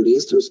these, if you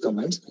raise those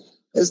comments,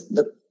 is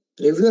the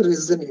reviewer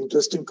raises an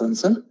interesting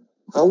concern.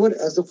 However,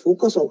 as the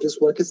focus of this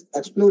work is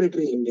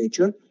exploratory in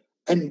nature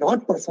and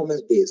not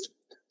performance-based,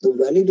 the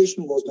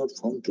validation was not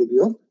found to be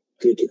of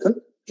critical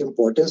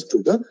importance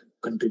to the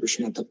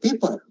contribution of the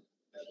paper.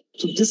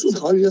 So this is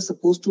how you are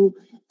supposed to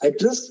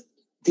address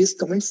these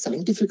comments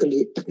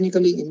scientifically,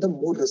 technically, in the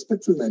more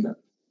respectful manner.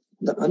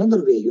 The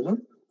another way,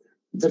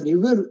 the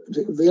reviewer,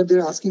 where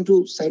they're asking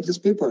to cite this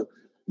paper,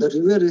 the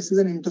reviewer raises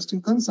an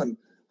interesting concern.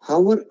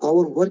 However,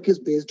 our work is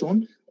based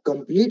on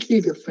completely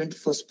different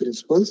first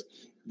principles.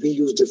 We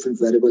use different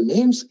variable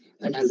names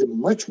and has a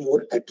much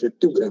more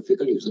attractive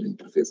graphical user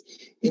interface.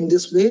 In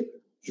this way,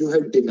 you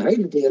have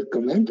denied their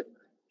comment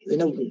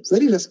in a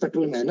very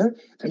respectful manner,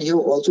 and you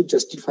have also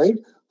justified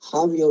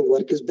how your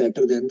work is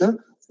better than the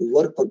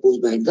work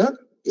proposed by the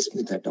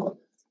Smith et al.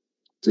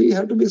 So you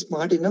have to be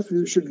smart enough.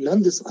 You should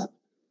learn this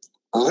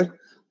art,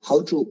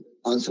 how to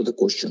answer the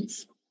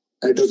questions,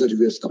 address the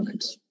reviewer's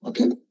comments.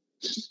 Okay.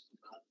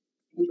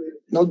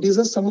 Now, these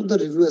are some of the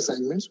review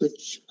assignments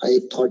which I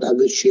thought I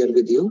will share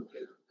with you.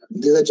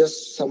 These are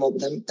just some of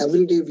them.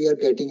 Every day we are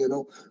getting,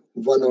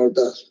 one or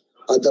the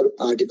other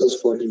articles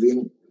for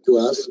reviewing to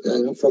us,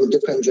 from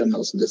different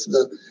journals. This is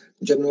the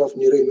Journal of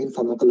Neuroimmune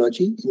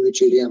Pharmacology, in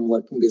which area I'm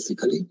working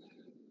basically.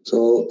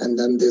 So, and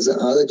then there's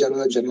another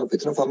journal, Journal of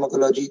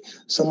Ethnopharmacology.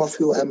 Some of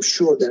you, I'm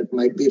sure, that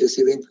might be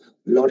receiving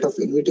a lot of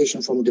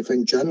invitation from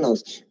different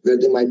journals where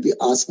they might be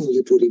asking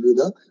you to review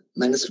the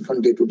manuscript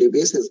on day-to-day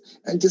basis.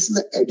 And this is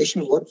the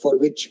additional work for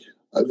which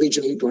we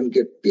generally don't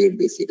get paid,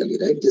 basically,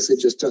 right? This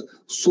is just a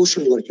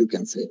social work, you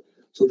can say.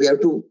 So we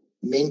have to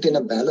maintain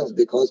a balance,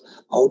 because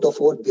out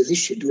of our busy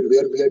schedule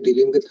where we are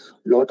dealing with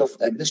a lot of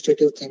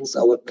administrative things,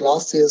 our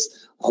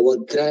classes, our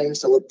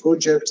grants, our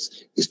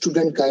projects,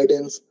 student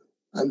guidance,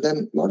 and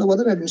then a lot of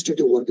other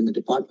administrative work in the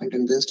department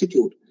and the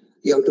institute,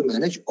 you have to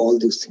manage all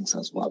these things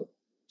as well.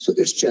 So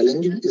it's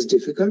challenging, it's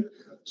difficult.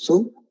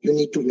 So you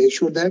need to make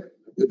sure that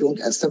you don't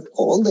accept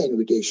all the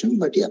invitation,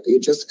 but yeah, you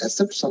just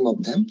accept some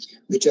of them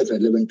which are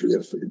relevant to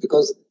your field.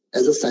 Because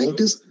as a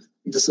scientist,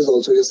 this is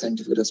also your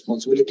scientific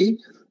responsibility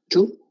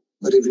to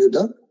review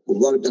the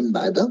work done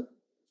by the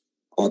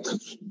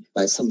authors,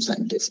 by some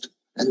scientist,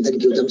 and then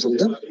give them some of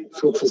the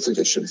fruitful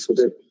suggestions so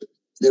that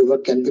their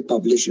work can be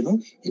published,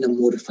 in a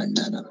more refined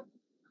manner.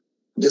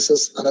 This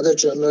is another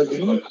journal,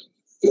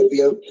 where we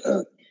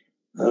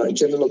have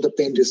Journal of the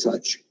Pain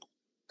Research.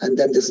 And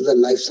then this is a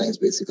life science,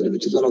 basically,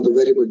 which is one of the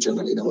very good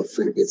journal in our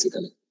field,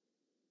 basically.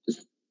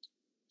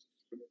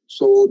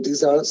 So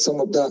these are some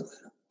of the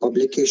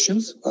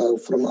publications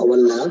from our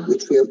lab,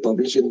 which we have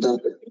published in the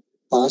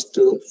past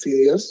few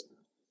years.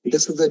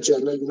 This is the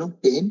journal,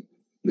 Pain,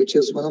 which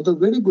is one of the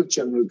very good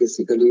journal,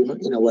 basically,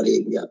 in our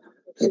area.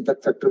 The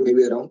impact factor may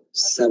be around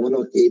 7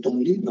 or 8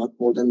 only, not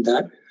more than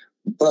that.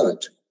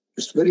 But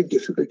it's very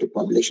difficult to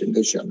publish in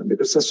this journal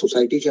because it's a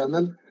society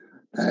journal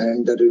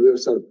and the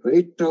reviewers are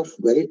very tough,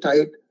 very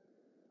tight,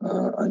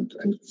 and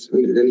it's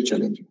really, really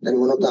challenging. Then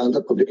one of the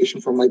other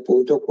publications from my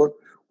postdoc work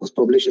was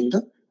published in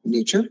the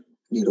Nature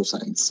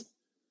Neuroscience.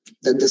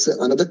 Then this is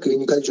another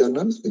clinical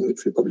journal in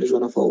which we publish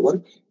one of our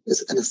work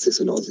is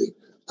Anesthesiology.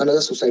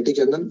 Another society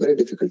journal, very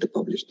difficult to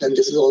publish. Then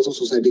this is also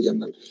society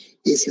journal,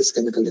 ACS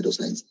Chemical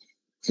Neuroscience,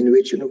 in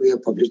which we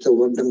have published the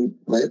work done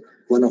by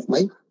one of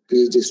my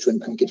PhD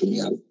student, Ankit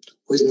Unyal,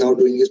 who is now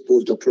doing his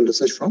postdoctoral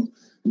research from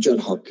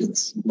Johns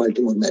Hopkins,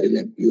 Baltimore,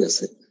 Maryland,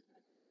 USA.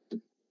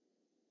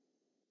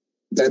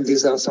 Then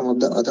these are some of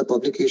the other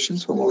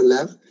publications from our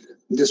lab.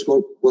 This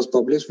work was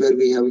published where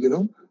we have,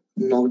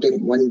 knocked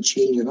in one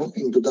gene,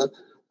 into the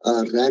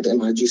rat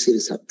MRGC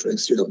receptor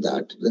instead of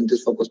that. Then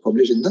this work was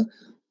published in the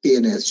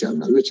PNAS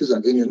journal, which is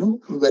again,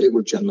 very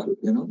good journal,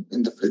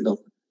 in the field of,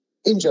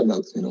 in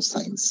journals,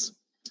 science.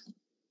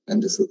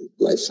 And this is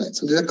life science.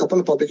 So there are a couple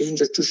of publications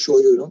just to show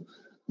you,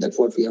 that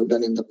what we have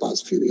done in the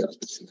past few years,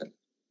 basically.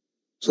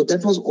 So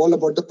that was all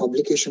about the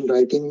publication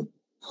writing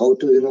how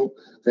to,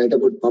 write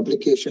about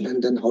publication,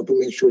 and then how to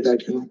make sure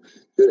that,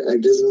 you're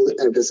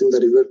addressing the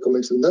reviewer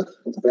comments in the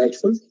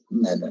rightful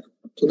manner.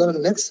 So the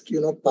next,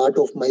 part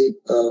of my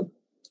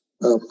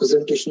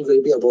presentation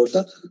will be about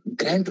the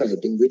grant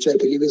writing, which I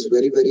believe is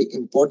very, very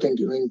important,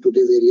 in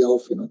today's area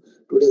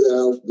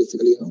of,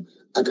 basically,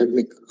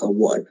 academic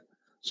world.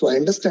 So I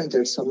understand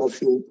that some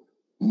of you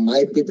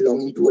might be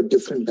belonging to a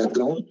different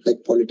background,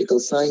 like political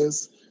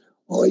science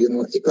or,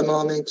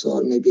 economics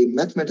or maybe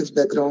mathematics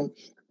background.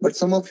 But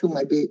some of you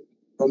might be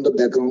from the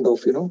background of,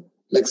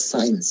 like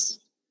science,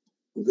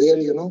 where,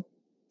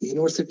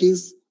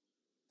 universities,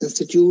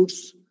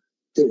 institutes,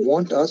 they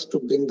want us to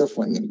bring the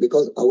funding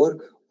because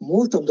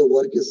most of the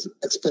work is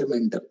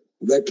experimental,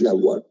 wet lab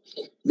work,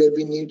 where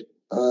we need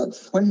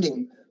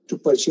funding to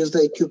purchase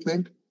the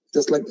equipment.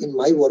 Just like in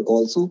my work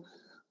also,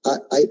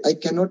 I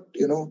cannot,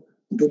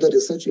 do the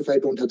research if I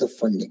don't have the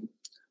funding.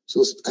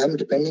 So I'm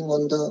depending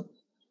on the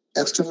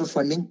external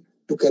funding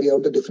to carry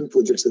out the different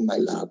projects in my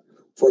lab.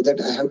 For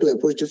that, I have to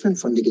approach different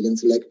funding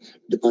agencies like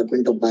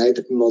Department of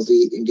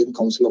Biotechnology, Indian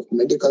Council of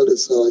Medical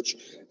Research,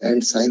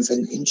 and Science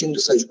and Engineering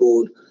Research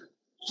Board.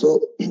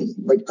 So,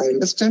 but I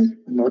understand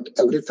not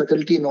every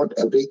faculty, not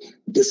every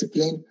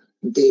discipline,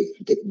 they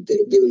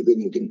will be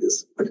needing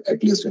this. But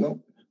at least,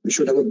 we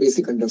should have a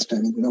basic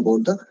understanding,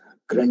 about the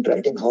grant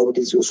writing, how it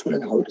is useful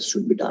and how it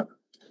should be done.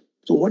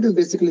 So what is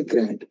basically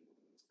grant?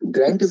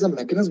 Grant is a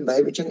mechanism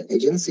by which an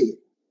agency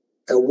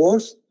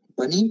awards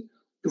money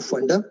to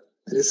fund a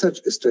research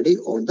study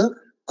or the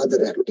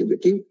other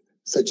activity,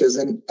 such as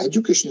an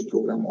education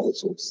program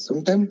also,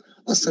 sometimes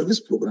a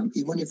service program.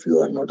 Even if you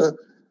are not a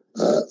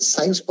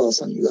science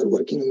person, you are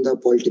working in the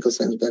political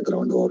science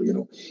background or,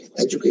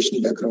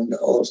 education background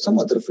or some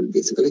other field,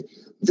 basically,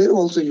 there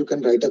also you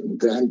can write a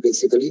grant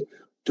basically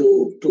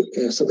to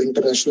some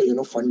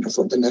international, funders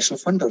or the national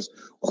funders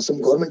or some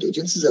government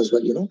agencies as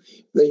well,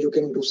 where you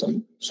can do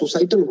some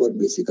societal work,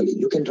 basically.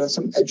 You can run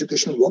some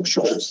educational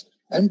workshops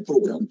and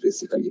programs,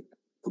 basically.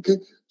 Okay,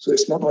 so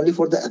it's not only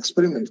for the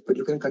experiments, but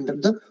you can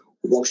conduct the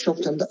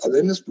workshops and the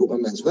awareness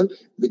program as well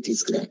with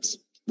these grants.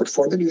 But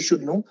for that, you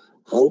should know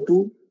how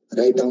to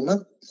write down a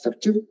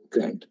effective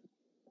grant.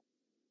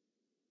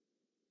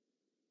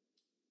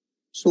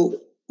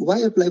 So why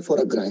apply for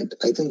a grant?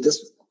 I think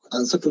this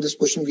answer to this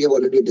question we have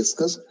already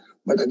discussed.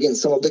 But again,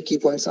 some of the key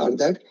points are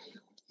that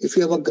if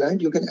you have a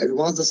grant, you can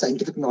advance the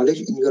scientific knowledge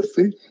in your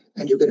field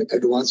and you can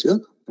advance your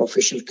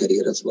professional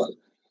career as well.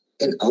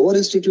 In our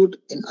institute,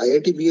 in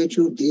IIT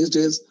BHU, these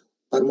days,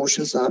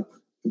 promotions are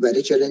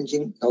very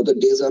challenging. Now the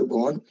days are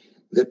gone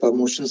where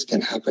promotions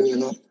can happen,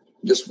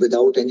 just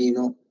without any,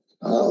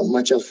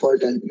 much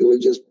effort, and you will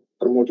just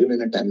promote you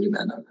in a timely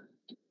manner.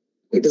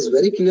 It is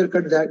very clear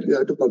cut that you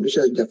have to publish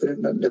a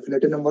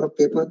definite number of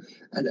paper,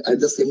 and at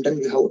the same time,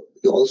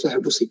 you also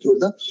have to secure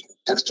the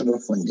external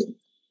funding.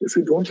 If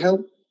you don't have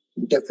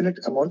definite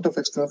amount of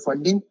external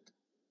funding,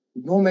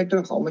 no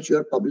matter how much you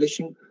are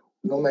publishing,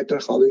 no matter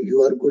how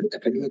you are good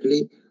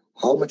academically,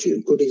 how much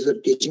good is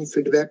your teaching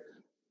feedback,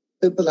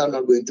 people are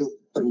not going to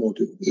promote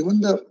you. Even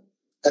the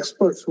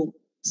experts who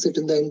sit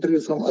in the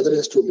interview from other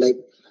institutes like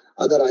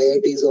other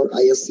IITs or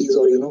ISCs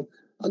or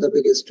other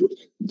big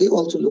institutes, they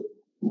also look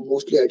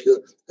mostly at your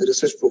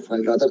research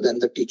profile rather than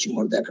the teaching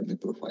or the academic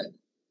profile.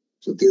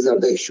 So these are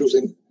the issues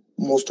in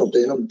most of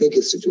the big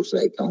institutes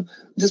right now.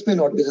 This may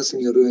not be the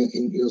scenario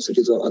in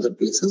universities or other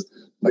places,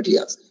 but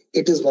yes,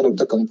 it is one of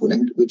the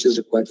components which is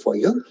required for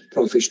your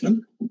professional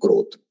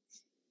growth.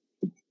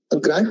 A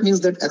grant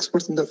means that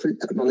experts in the field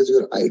acknowledge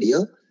your idea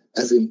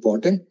as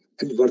important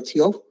and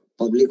worthy of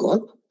public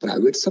or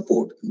private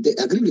support. They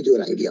agree with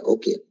your idea.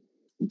 Okay,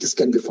 this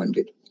can be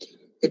funded.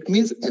 It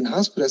means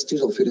enhanced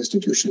prestige of your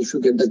institution. If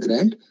you get the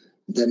grant,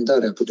 then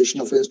the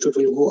reputation of your institute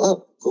will go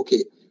up.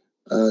 Okay,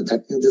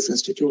 that means this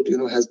institute,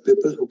 has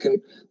people who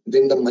can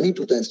bring the money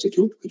to the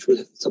institute, which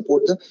will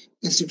support the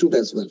institute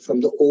as well from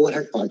the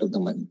overhead part of the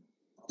money.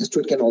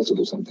 Institute can also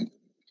do something.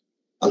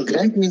 A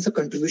grant means a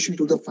contribution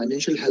to the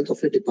financial health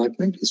of a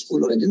department,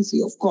 school, or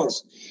agency. Of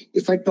course,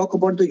 if I talk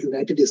about the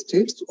United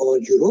States or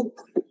Europe,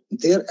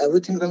 there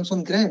everything runs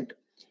on grant.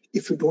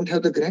 If you don't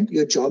have the grant,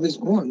 your job is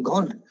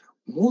gone.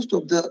 Most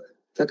of the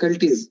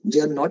faculties, they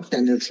are not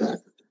tenure track.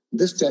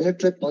 This tenure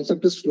track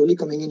concept is slowly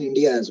coming in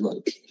India as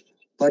well.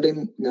 But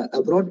in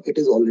abroad, it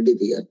is already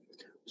there.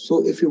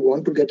 So if you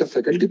want to get a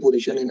faculty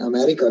position in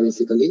America,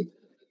 basically,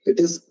 it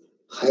is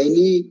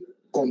highly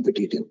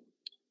competitive.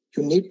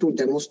 You need to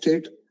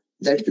demonstrate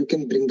that you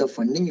can bring the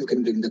funding, you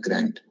can bring the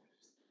grant.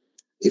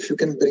 If you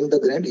can bring the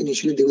grant,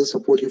 initially they will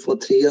support you for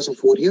 3 years or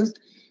 4 years.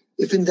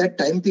 If in that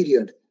time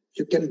period,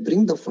 you can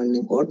bring the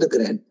funding or the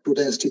grant to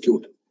the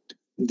institute,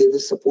 they will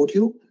support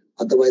you.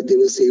 Otherwise, they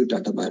will say you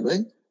tata bye-bye,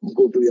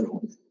 go to your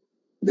home.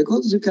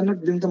 Because you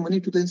cannot bring the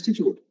money to the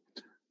institute.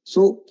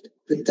 So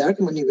with that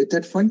money, with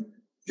that fund,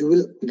 you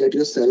will get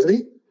your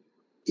salary.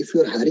 If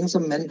you are hiring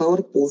some manpower,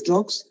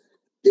 postdocs,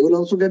 they will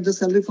also get the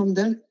salary from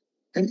that.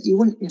 And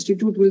even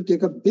institute will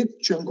take a big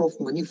chunk of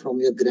money from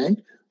your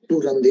grant to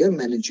run their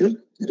managerial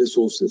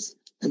resources.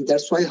 And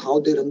that's why how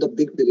they run the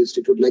big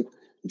institute like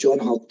John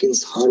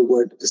Hopkins,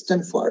 Harvard,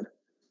 Stanford.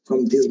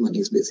 from these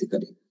monies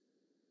basically.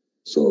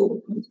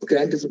 So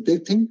grant is a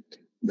big thing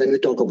when we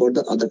talk about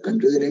the other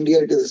countries. In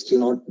India, it is still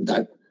not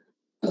that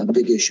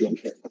big issue.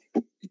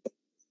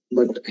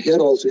 But here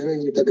also, you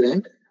need the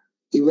grant,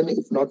 even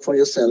if not for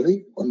your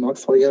salary or not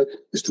for your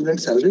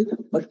student salary,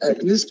 but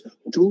at least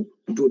to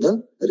do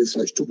the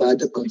research, to buy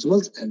the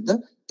consumables and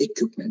the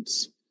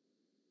equipments.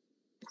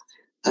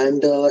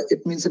 And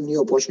it means a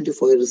new opportunity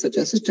for a research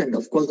assistant.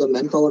 Of course, the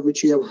manpower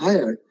which you have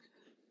hired,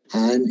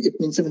 and it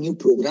means a new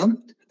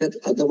program that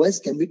otherwise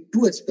can be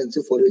too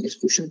expensive for your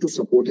institution to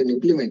support and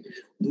implement.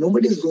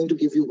 Nobody is going to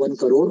give you 1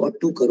 crore or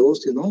 2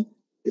 crores,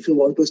 if you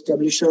want to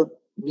establish a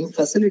new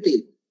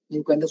facility,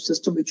 new kind of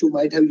system which you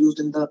might have used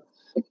in the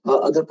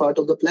other part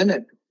of the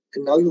planet.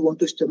 And now you want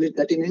to establish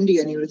that in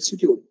India in your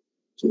institute.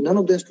 So none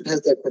of the institute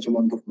has that much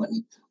amount of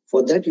money.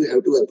 For that, you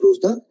have to approach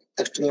the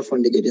external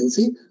funding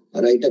agency,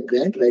 write a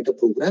grant, write a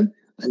program,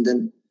 and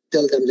then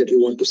tell them that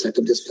you want to set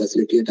up this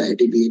facility at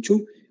IIT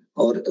BHU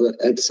or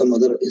at some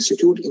other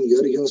institute in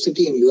your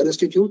university, in your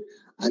institute,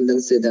 and then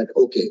say that,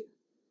 okay,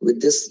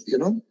 with this,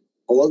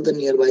 all the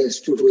nearby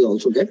institute will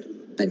also get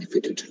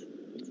benefited.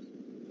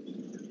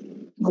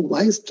 Now,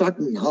 why start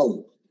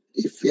now?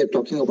 If we are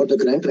talking about the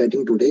grant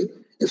writing today,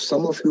 if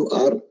some of you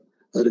are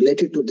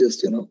related to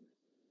this,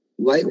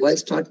 why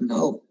start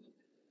now?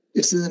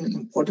 It's an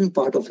important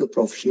part of your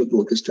professional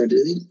growth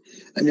strategy,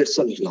 and it's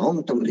a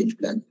long-term range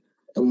plan.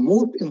 The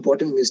most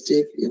important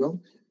mistake,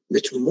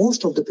 which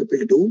most of the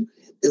people do,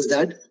 is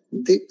that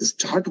they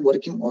start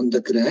working on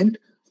the grant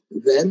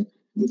when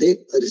they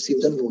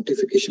receive the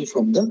notification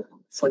from the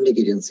funding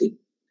agency.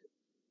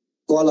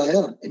 Call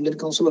aaya, Indian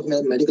Council of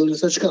Medical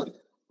Research ka,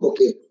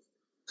 okay,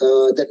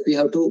 that we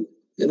have to,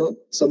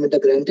 submit a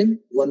grant in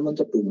 1 month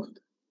or 2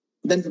 months.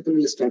 Then people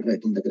will start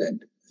writing the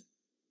grant.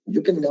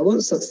 You can never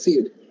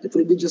succeed. It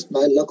will be just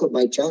by luck or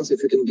by chance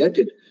if you can get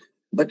it.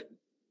 But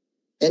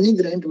any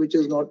grant which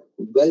is not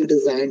well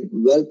designed,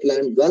 well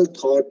planned, well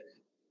thought,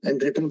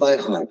 and written by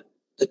heart,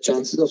 the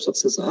chances of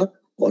success are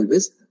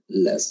always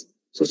less.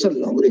 So it's a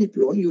long-range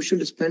plan. You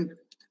should spend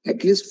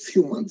at least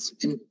few months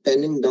in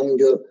penning down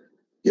your,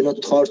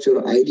 thoughts,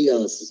 your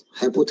ideas,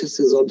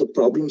 hypotheses, or the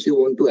problems you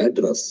want to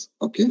address.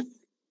 Okay.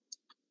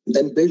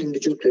 Then build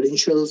individual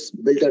credentials,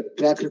 build a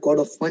track record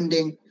of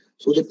funding,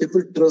 so that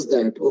people trust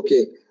that,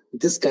 okay,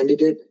 this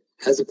candidate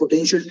has a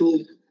potential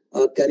to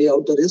carry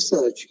out the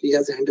research. He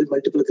has handled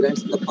multiple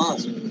grants in the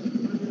past.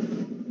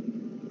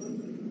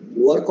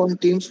 Work on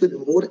teams with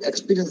more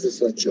experienced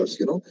researchers,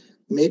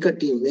 make a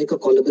team, make a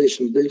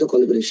collaboration, build the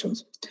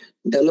collaborations,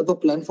 develop a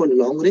plan for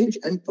long range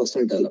and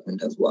personal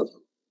development as well.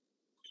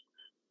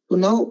 So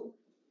now,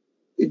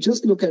 you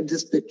just look at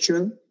this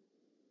picture.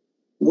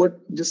 What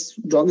this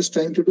dog is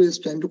trying to do is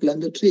trying to climb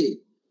the tree.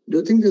 Do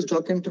you think this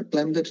dog can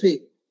climb the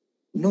tree?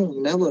 No,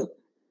 never.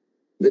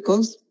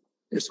 Because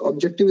its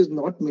objective is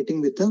not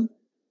meeting with the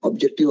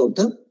objective of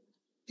the,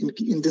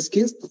 in this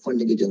case, the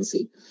funding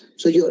agency.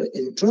 So your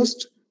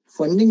interest,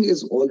 funding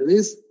is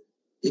always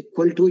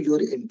equal to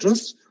your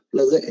interest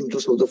plus the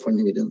interest of the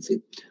funding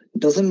agency. It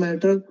doesn't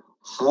matter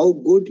how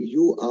good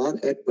you are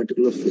at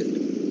particular field.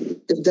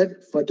 If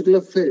that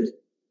particular field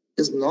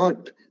is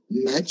not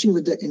matching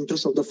with the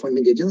interest of the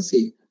funding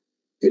agency,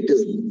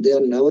 they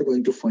are never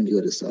going to fund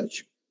your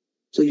research.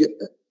 So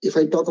if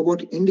I talk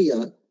about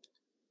India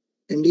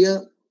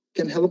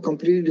can have a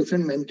completely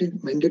different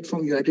mandate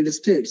from United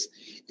States.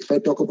 If I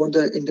talk about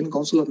the Indian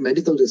Council of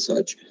Medical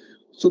Research,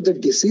 so the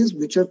diseases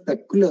which are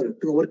peculiar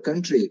to our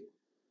country,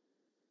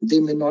 they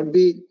may not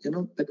be,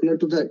 peculiar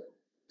to the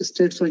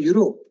States or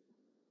Europe.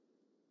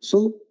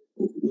 So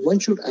one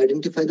should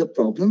identify the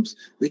problems,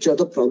 which are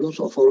the problems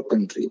of our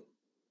country,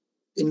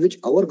 in which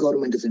our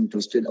government is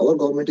interested, our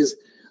government is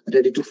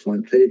ready to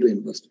fund, ready to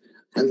invest,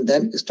 and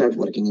then start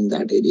working in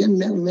that area and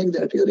make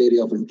that your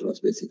area of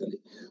interest, basically.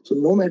 So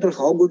no matter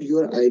how good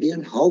your idea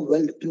and how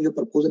well written your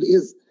proposal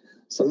is,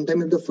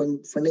 sometimes if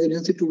the funding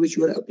agency to which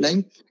you are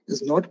applying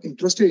is not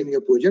interested in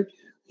your project,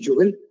 you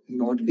will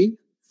not be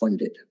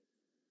funded.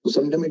 So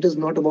sometimes it is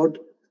not about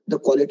the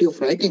quality of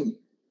writing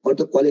or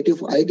the quality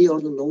of idea or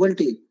the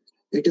novelty.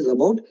 It is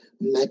about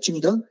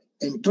matching the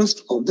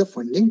interest of the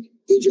funding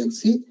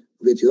agency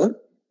with your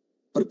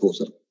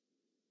proposal.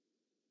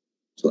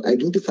 So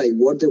identify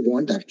what they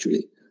want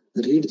actually,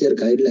 read their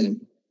guideline,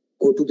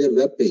 go to their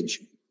web page,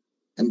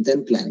 and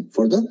then plan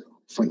for the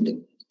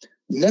funding.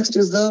 Next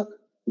is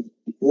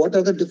what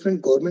are the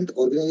different government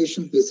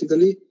organizations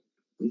basically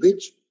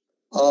which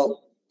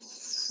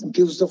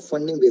gives the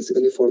funding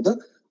basically for the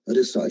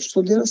research.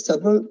 So there are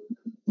several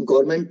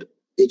government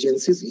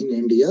agencies in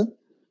India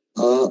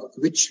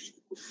which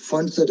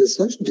funds the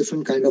research,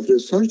 different kind of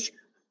research,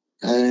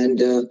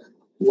 and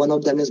one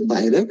of them is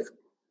BIRAC,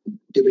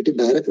 DBT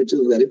BIRAC, which is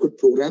a very good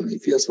program.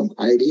 If you have some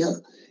idea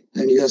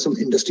and you have some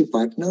industry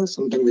partner,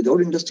 sometimes without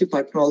industry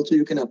partner also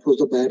you can approach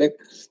the BIRAC.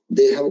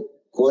 They have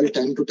call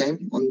time to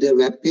time on their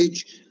web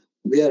page,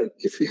 where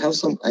if you have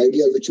some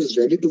idea which is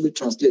ready to be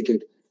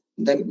translated,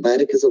 then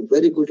BIRAC is a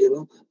very good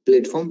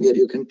platform where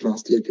you can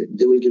translate it.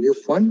 They will give you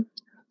fund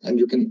and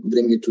you can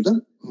bring it to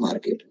the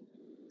market.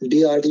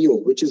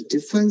 DRDO, which is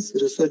Defense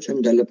Research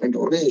and Development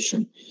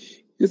Organization.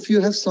 If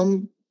you have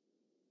some,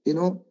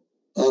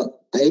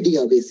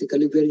 idea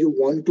basically where you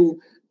want to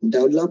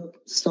develop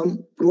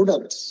some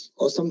products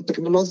or some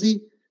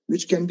technology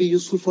which can be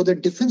useful for the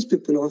defense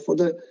people or for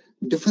the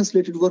defense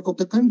related work of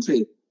the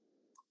country,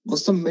 or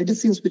some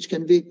medicines which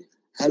can be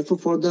helpful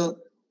for the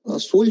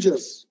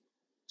soldiers.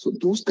 So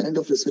those kind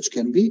of research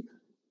can be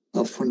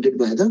funded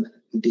by the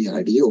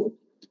DRDO.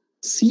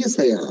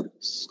 CSIR,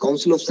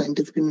 Council of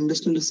Scientific and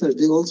Industrial Research,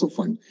 they also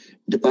fund.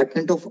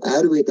 Department of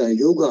Ayurveda,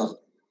 Yoga,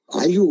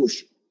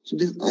 Ayush. So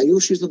this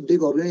Ayush is a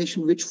big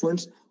organization which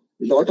funds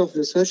a lot of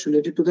research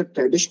related to the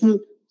traditional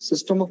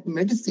system of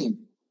medicine,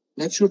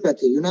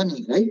 naturopathy,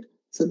 Unani, right?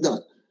 Siddha.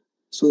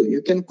 So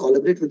you can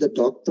collaborate with the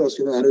doctors,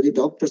 Ayurvedic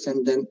doctors,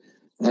 and then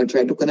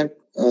try to connect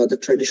the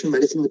traditional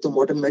medicine with the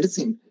modern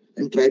medicine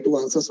and try to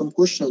answer some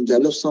questions,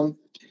 develop some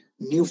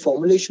new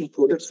formulation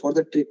products for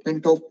the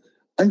treatment of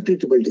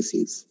untreatable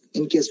disease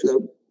in case you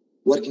are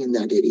working in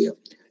that area.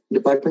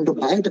 Department of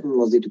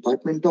Biotechnology,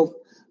 Department of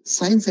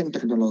Science and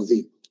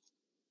Technology,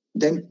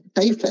 then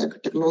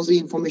TIFAC, Technology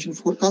Information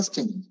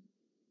Forecasting,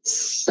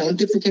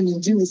 Scientific and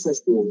Engineering Research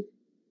Board,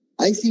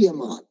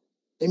 ICMR,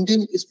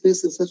 Indian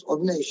Space Research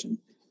Organization,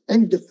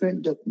 and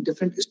different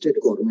state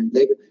government.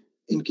 Like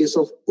in case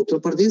of Uttar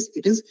Pradesh,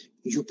 it is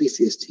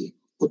UPCST,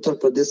 Uttar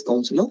Pradesh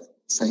Council of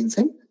Science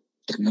and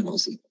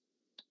Technology.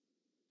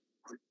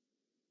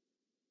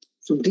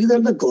 So these are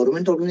the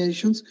government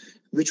organizations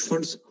which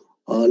funds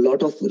a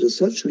lot of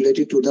research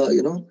related to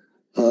the,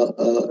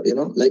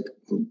 like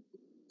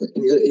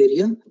in your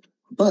area.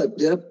 But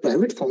there are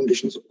private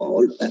foundations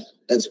all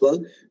as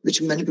well,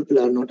 which many people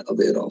are not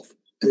aware of.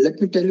 And let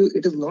me tell you,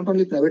 it is not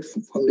only private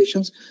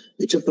foundations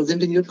which are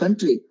present in your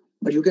country,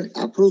 but you can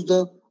approach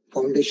the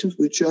foundations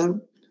which are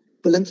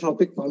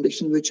philanthropic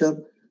foundations which are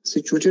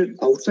situated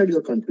outside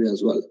your country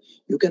as well.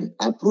 You can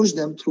approach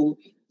them through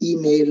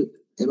email,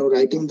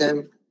 writing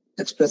them,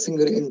 expressing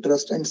your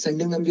interest and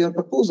sending them your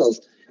proposals.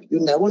 You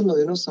never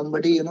know,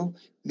 somebody,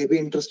 may be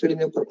interested in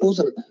your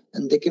proposal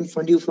and they can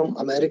fund you from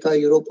America,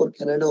 Europe, or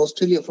Canada,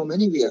 Australia, from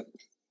anywhere.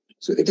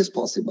 So it is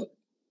possible.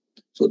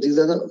 So these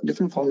are the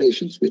different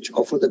foundations which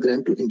offer the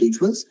grant to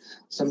individuals.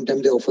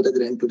 Sometimes they offer the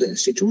grant to the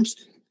institutes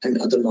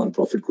and other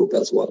non-profit group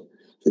as well.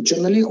 So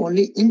generally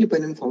only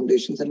independent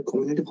foundations and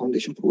community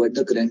foundation provide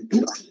the grant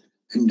to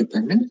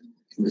independent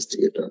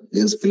investigator.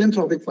 There's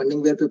philanthropic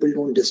funding where people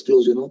don't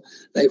disclose,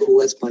 like who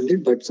has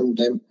funded, but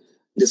sometimes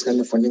this kind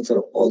of fundings are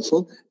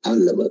also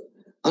available.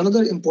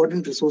 Another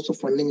important resource of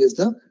funding is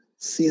the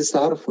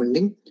CSR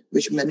funding,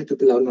 which many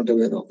people are not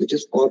aware of, which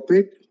is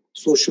corporate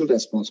social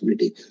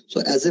responsibility.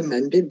 So as a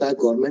mandate by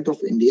government of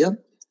India,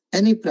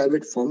 any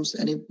private firms,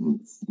 any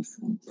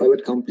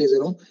private companies,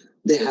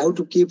 they have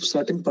to keep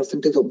certain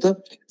percentage of the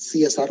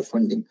CSR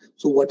funding.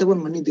 So whatever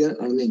money they are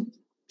earning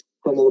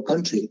from our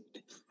country,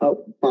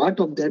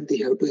 part of that they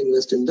have to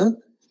invest in the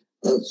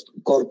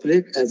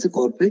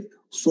corporate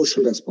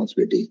social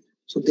responsibility.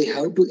 So they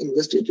have to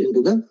invest it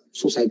into the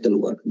societal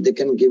work. They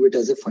can give it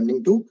as a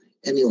funding to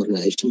any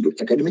organization, to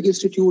academic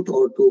institute,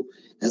 or to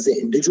as an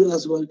individual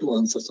as well to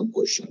answer some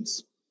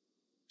questions.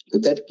 So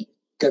that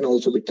can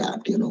also be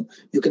tapped.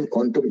 You can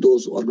contact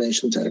those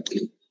organizations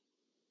directly.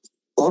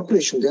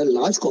 Corporations, there are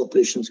large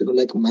corporations,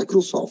 like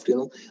Microsoft.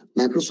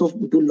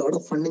 Microsoft do a lot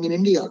of funding in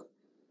India.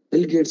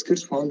 Bill Gates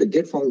Gates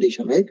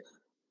Foundation, right?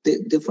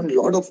 They fund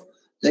a lot of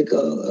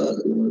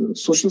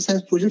social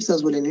science projects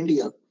as well in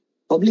India,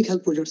 public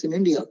health projects in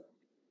India,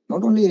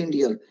 not only in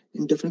India,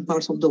 in different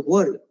parts of the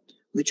world,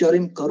 which are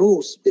in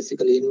crores,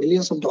 basically in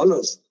millions of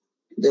dollars.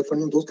 They're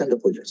funding those kind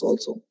of projects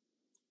also.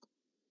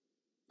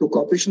 To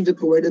corporations, they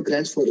provide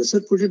grants for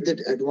research projects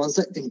that advance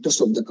the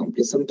interest of the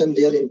company. Sometimes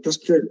they are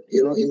interested,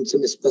 in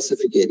some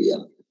specific area.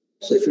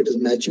 So if it is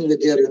matching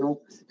with their,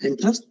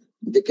 interest,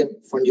 they can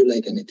fund you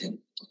like anything.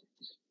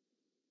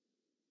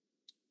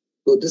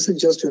 So this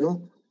is just,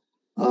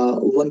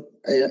 one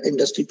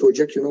industry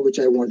project, which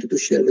I wanted to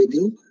share with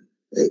you.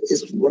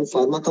 Is one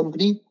pharma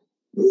company.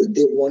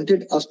 They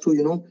wanted us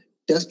to,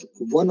 test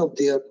one of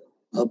their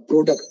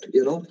product,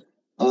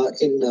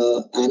 in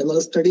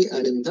animal study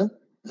and in the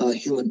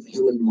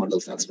human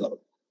models as well.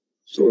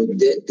 So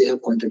they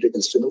have contacted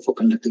us, for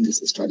conducting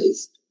these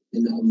studies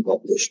in the human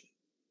population.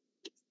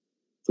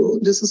 So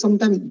this is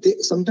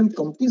sometimes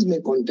companies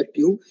may contact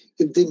you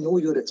if they know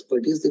your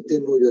expertise, if they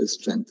know your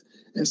strength.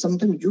 And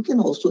sometimes you can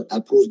also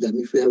approach them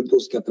if you have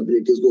those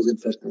capabilities, those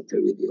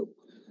infrastructure with you.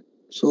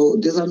 So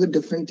these are the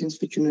different things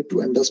which you need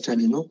to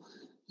understand,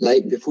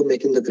 like before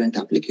making the grant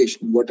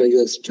application. What are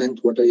your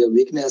strengths? What are your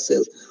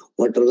weaknesses?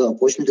 What are the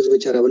opportunities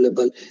which are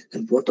available?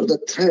 And what are the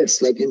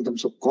threats, like in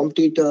terms of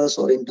competitors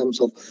or in terms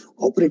of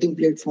operating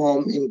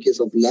platform, in case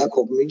of lack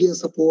of media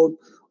support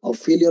or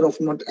failure of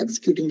not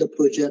executing the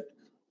project.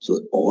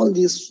 So all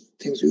these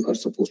things you are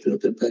supposed to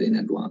prepare in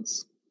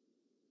advance.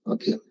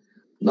 Okay.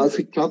 Now, if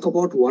we talk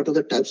about what are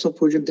the types of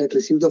projects that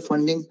receive the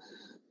funding,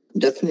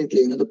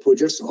 definitely, the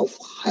projects of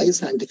high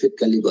scientific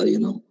caliber,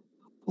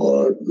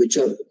 or which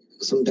are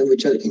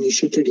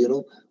initiated,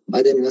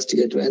 by the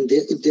investigator, and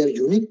if they are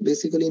unique,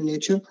 basically in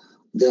nature,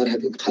 they are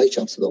having high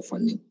chances of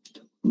funding.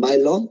 By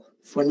law,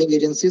 funding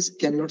agencies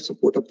cannot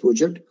support a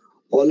project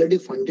already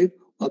funded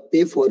or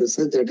pay for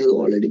research that has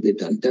already been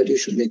done. That you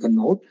should make a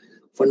note.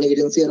 Funding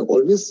agencies are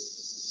always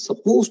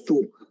supposed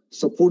to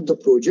support the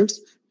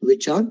projects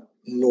which are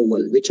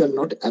novel, which are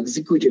not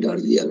executed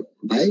earlier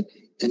by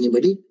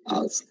anybody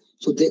else.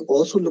 So they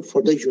also look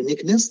for the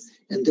uniqueness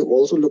and they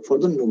also look for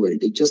the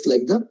novelty, just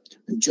like the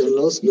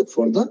journals look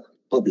for the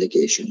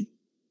publication.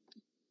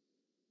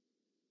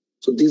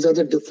 So these are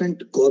the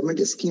different government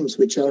schemes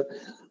which are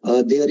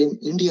there in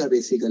India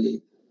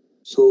basically.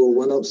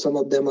 So some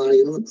of them are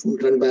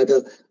run by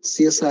the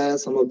CSIR,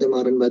 some of them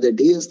are run by the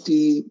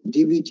DST,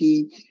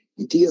 DBT,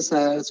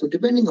 DSIR. So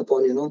depending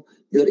upon your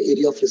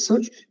area of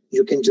research,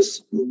 you can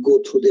just go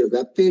through their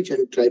web page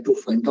and try to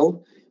find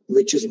out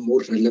which is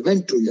more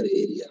relevant to your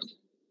area.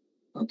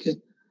 Okay,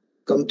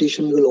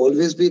 competition will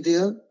always be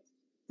there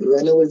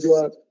whenever you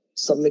are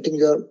submitting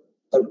your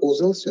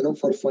proposals,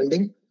 for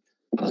funding.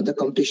 The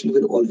competition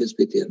will always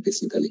be there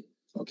basically.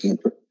 Okay,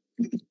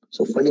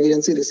 so funding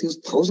agency receives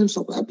thousands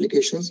of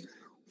applications.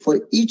 For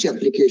each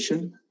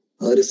application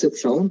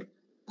receipt round,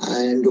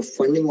 and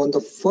funding on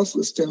the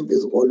first stamp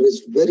is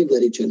always very,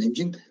 very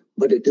challenging,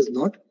 but it is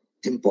not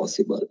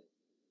impossible.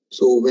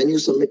 So when you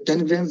submit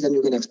 10 grants, then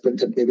you can expect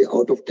that maybe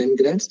out of 10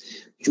 grants,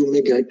 you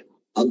may get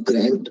a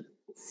grant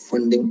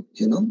funding,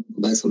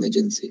 by some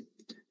agency.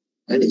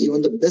 And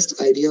even the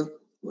best idea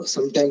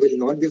sometimes will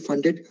not be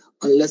funded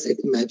unless it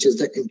matches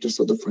the interest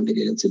of the funding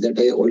agency. That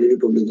I already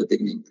told you in the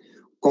beginning.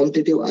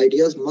 Competitive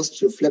ideas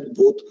must reflect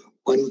both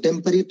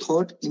contemporary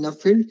thought in a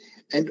field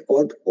and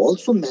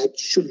also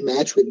should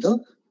match with the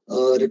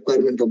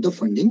requirement of the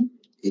funding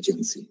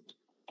agency.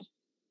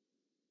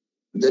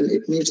 Then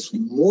it needs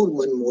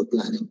one more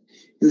planning.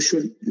 You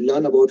should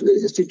learn about your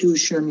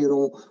institution,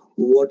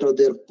 what are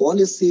their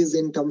policies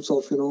in terms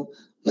of,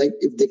 like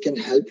if they can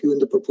help you in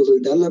the proposal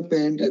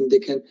development and they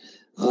can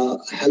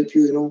help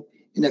you,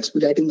 in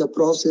expediting the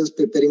process,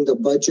 preparing the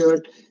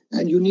budget.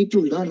 And you need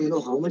to learn,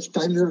 how much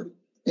time your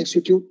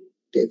institute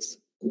takes.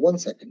 1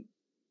 second.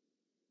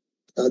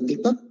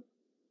 Deepak?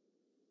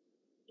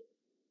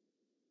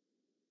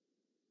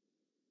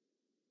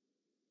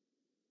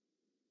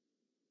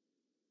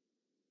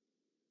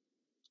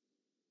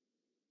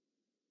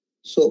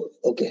 So,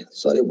 okay,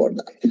 sorry about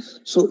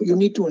that. So you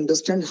need to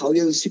understand how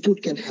your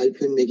institute can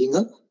help you in making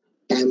a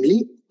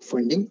timely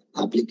funding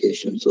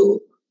application.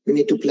 So you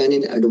need to plan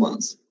in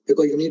advance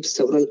because you need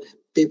several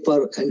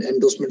paper and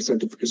endorsement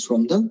certificates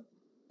from the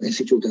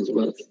institute as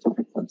well.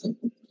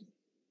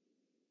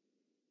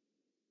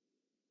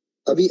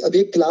 अभी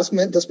एक class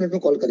में 10 minute में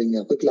call करेंगे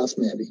आपको class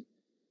में अभी.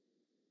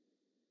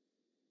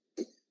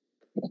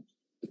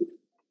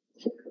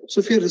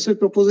 So if your research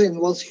proposal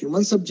involves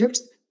human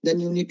subjects, then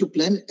you need to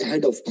plan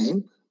ahead of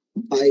time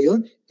by your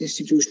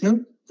institutional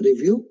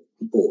review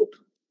board.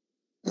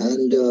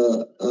 And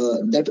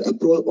that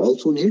approval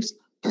also needs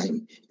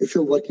time. If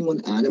you're working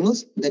on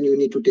animals, then you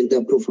need to take the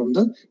approval from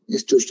the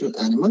institutional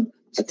animal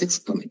ethics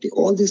committee.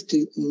 All these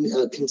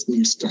things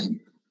needs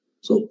time.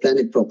 So plan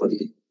it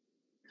properly.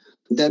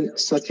 Then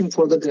searching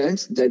for the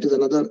grants, that is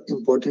another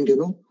important,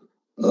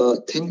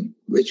 thing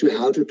which you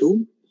have to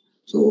do.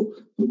 So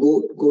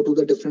go to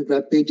the different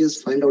web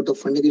pages, find out the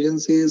funding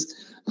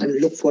agencies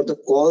and look for the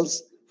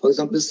calls. For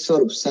example,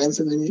 SERB, Science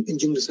and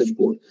Engineering Research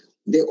Board.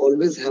 They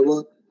always have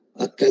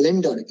a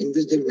calendar in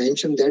which they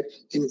mention that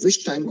in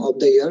which time of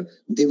the year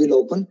they will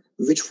open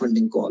which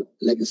funding call,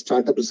 like a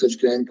startup research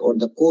grant or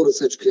the core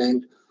research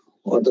grant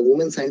or the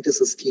women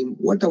scientist scheme,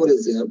 whatever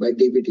is there by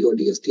DBT or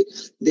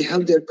DST. They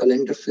have their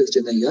calendar fixed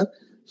in a year.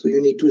 So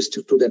you need to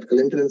stick to that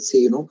calendar and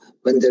see,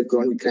 when their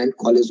grant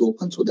call is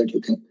open so that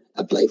you can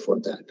apply for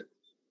that.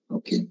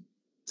 Okay.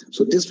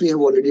 So this we have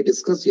already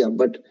discussed,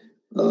 but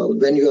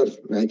when you are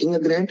writing a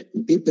grant,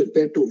 be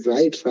prepared to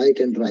write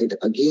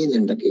again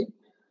and again.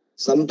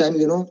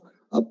 Sometimes,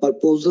 a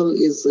proposal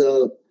is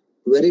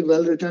very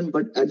well written,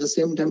 but at the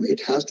same time,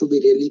 it has to be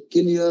really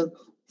clear,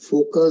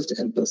 focused,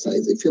 and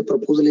precise. If your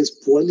proposal is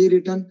poorly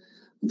written,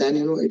 then,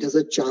 it has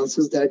a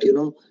chances that,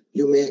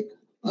 you may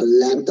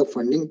lack the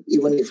funding,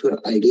 even if your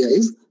idea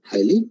is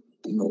highly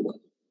novel.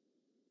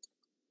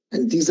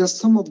 And these are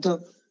some of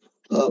the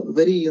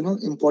very,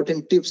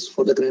 important tips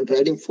for the grant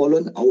writing. Follow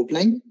an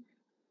outline,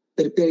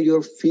 prepare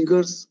your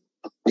figures,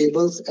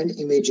 tables, and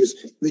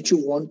images, which you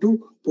want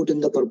to put in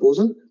the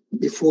proposal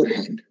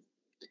beforehand.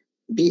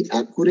 Be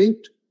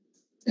accurate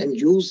and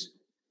use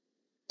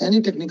any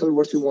technical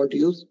words you want to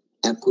use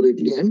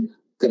accurately and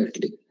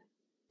correctly.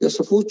 You're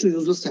supposed to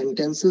use the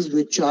sentences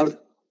which are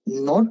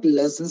not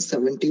less than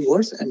 70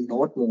 words and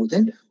not more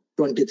than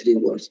 23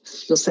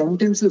 words. The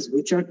sentences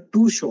which are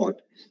too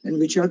short and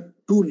which are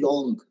too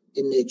long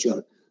in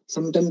nature,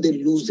 sometimes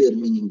they lose their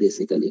meaning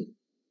basically,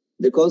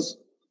 because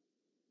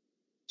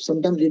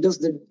sometimes readers,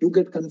 they do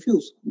get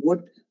confused what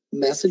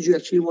message you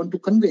actually want to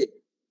convey.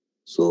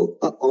 So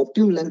an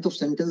optimum length of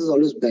sentence is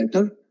always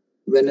better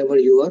whenever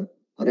you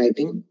are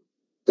writing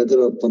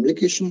whether a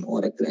publication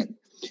or a grant.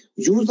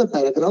 Use the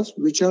paragraphs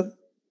which are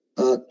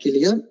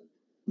clear,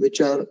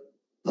 which are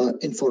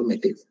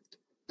informative.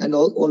 And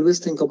always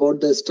think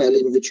about the style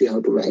in which you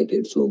have to write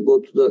it. So go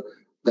to the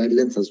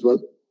guidelines as well.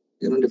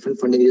 Different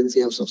funding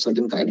agencies have some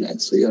certain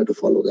guidelines, so you have to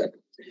follow that.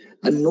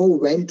 And know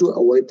when to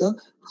avoid the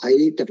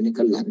highly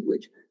technical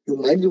language. You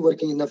might be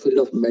working in the field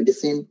of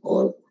medicine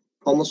or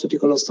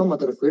pharmaceutical or some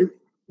other field,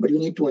 but you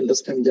need to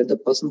understand that the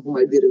person who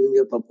might be reviewing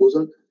your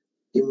proposal,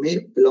 he may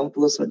belong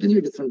to a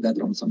certainly different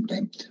background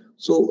sometimes.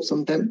 So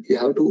sometimes you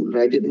have to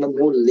write it in a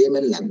more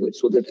layman language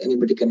so that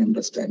anybody can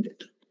understand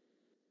it.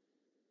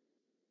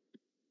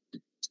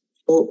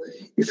 So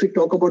if we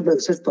talk about the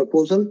research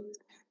proposal,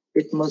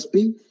 it must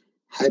be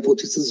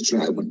hypothesis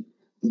driven,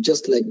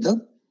 just like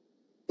the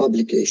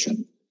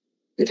publication.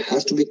 It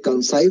has to be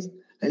concise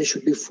and it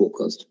should be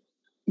focused.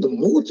 The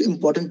most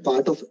important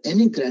part of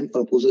any grant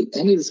proposal,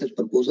 any research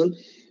proposal,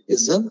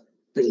 is the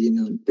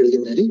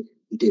preliminary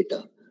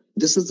data.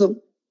 This is the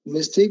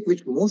mistake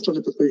which most of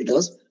the people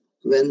does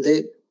when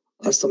they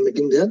are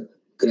submitting their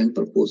grant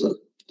proposal.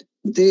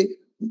 They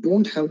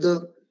don't have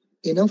the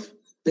enough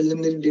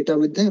preliminary data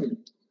with them.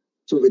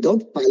 So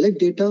without pilot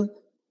data,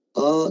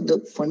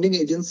 the funding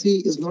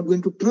agency is not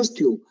going to trust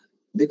you,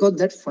 because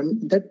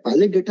that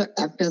pilot data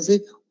act as a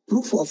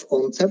proof of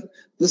concept,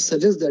 which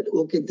suggests that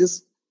okay,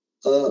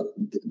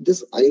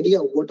 this idea,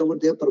 whatever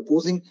they are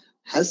proposing,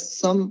 has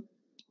some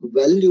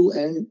value,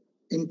 and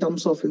in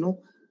terms of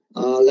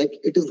like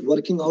it is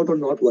working out or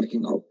not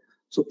working out.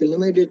 So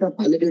preliminary data,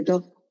 pilot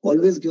data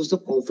always gives the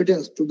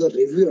confidence to the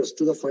reviewers,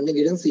 to the funding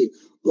agency.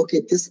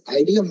 Okay, this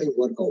idea may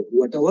work out,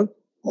 whatever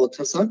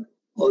authors are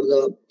or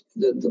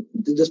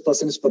this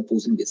person is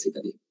proposing,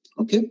 basically.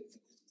 Okay,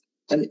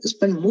 and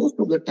spend most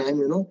of the time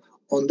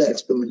on the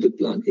experimental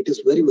plan. It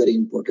is very, very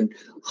important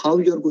how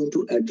you're going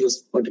to address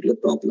particular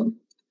problem.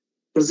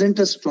 Present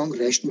a strong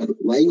rationale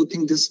why you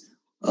think this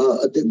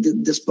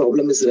this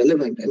problem is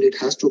relevant and it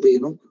has to be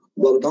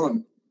worked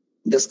on.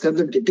 Describe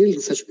the detailed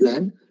research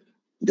plan,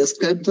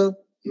 describe the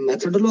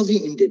methodology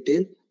in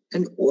detail,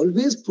 and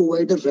always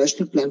provide a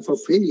rational plan for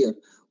failure.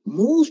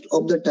 Most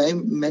of the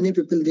time, many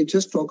people, they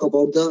just talk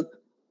about the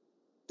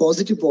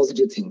positive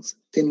things.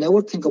 They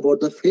never think about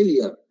the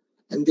failure,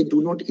 and they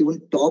do not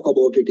even talk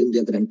about it in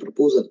their grant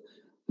proposal.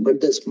 But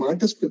the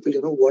smartest people,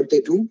 what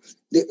they do,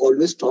 they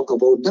always talk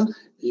about the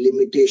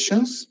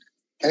limitations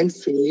and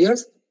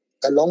failures.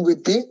 Along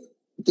with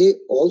they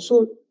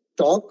also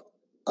talk.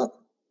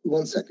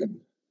 One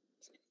second.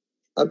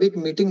 अब एक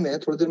meeting में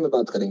थोड़ी देर में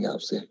बात करेंगे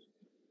आपसे.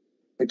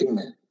 Meeting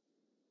में.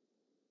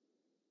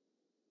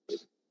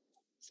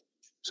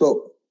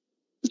 So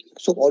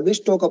always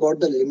talk about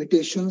the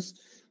limitations,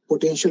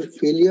 potential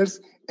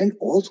failures, and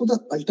also the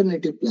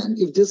alternative plan.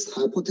 If this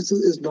hypothesis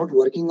is not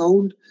working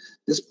out,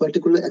 this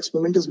particular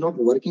experiment is not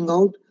working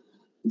out,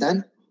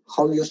 then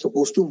how you're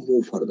supposed to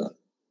move further.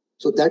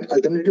 So that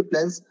alternative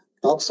plans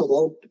talks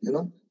about,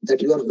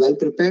 that you are well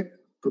prepared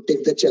to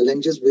take the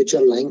challenges which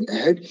are lying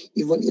ahead,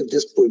 even if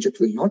this project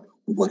will not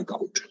work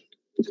out.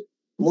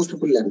 Most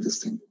people lack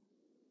this thing.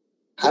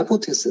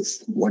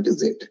 Hypothesis, what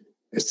is it?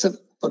 It's a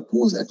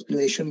proposed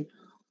explanation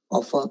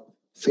of a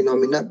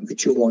phenomena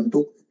which you want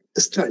to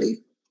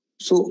study.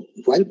 So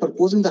while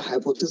proposing the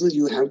hypothesis,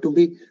 you have to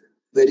be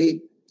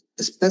very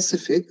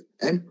specific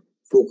and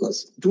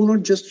focused. Do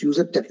not just use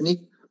a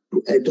technique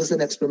to address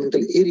an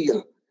experimental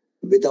area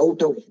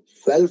without a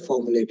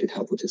well-formulated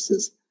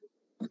hypothesis.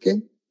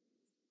 Okay?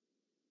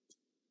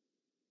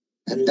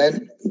 And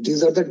then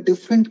these are the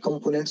different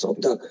components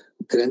of the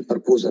grant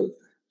proposal.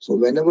 So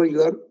whenever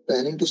you are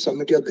planning to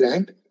submit your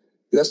grant,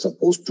 you are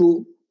supposed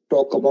to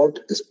talk about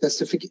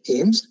specific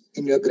aims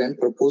in your grant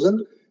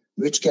proposal,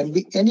 which can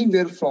be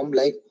anywhere from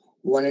like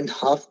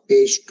 1.5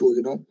 page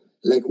to,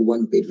 like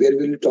 1 page, where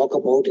we will talk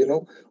about,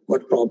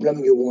 what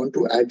problem you want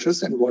to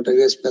address and what are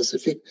your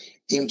specific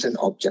aims and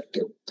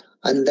objective.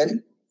 And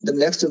then the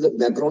next is the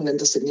background and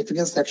the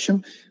significance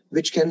section,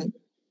 which can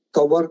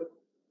cover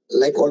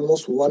like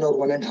almost 1 or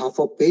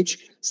 1.5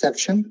 page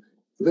section,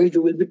 where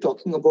you will be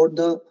talking about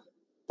the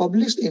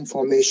published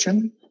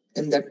information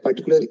in that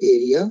particular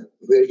area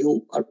where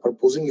you are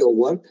proposing your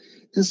work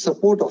in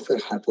support of your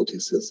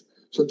hypothesis.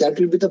 So that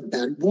will be the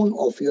backbone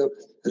of your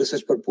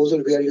research proposal,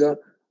 where you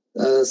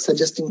are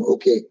suggesting,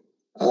 okay,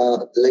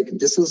 like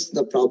this is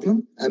the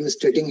problem I'm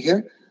stating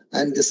here,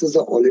 and this is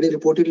the already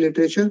reported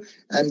literature,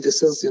 and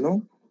this is,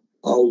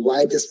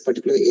 why this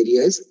particular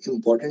area is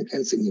important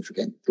and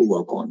significant to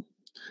work on.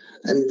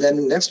 And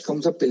then next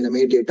comes the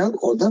preliminary data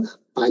or the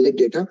pilot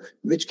data,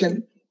 which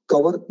can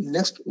cover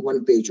next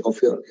 1 page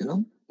of your,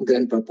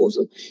 grant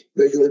proposal,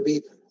 where you will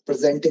be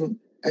presenting,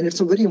 and it's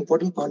a very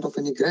important part of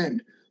any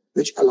grant,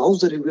 which allows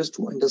the reviewers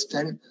to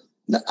understand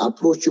the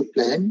approach you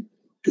plan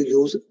to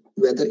use,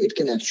 whether it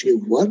can actually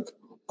work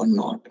or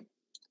not.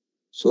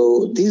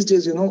 So these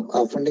days,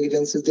 funding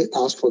agencies, they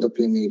ask for the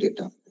preliminary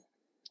data.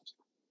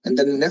 And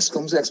then next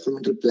comes the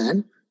experimental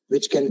plan,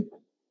 which can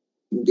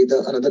be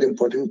another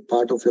important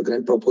part of your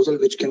grant proposal,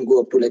 which can go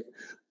up to like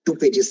 2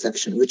 pages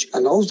section, which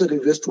allows the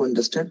reviewers to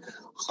understand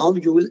how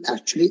you will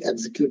actually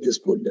execute this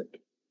project.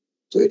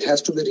 So it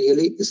has to be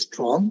really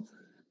strong.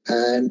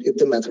 And if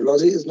the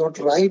methodology is not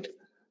right,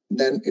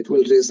 then it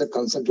will raise the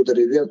concern to the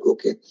reviewer.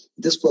 Okay,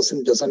 this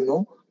person doesn't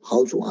know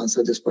how to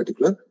answer this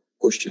particular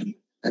question.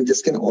 And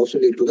this can also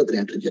lead to the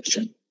grant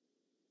rejection.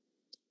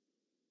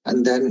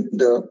 And then in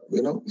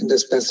the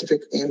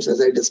specific aims,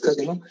 as I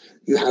discussed,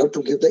 you have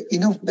to give the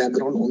enough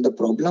background on the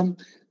problem.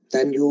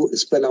 Then you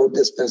spell out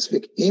the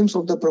specific aims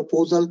of the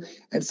proposal.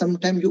 And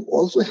sometimes you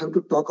also have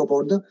to talk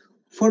about the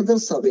further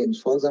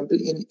sub-aims. For example,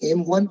 in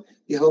aim 1,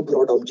 you have a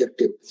broad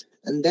objective.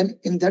 And then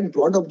in that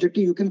broad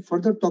objective, you can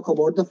further talk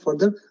about the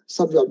further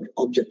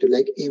sub-objective,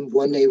 like aim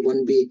 1A,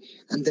 1B.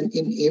 And then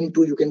in aim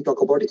 2, you can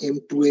talk about aim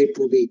 2A,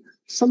 2B,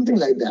 something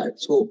like that.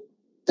 So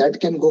that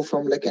can go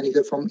from like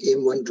anywhere from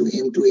aim 1 to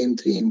aim 2, aim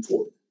 3, aim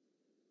 4.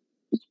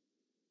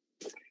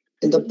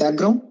 In the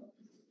background,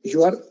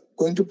 you are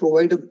going to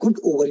provide a good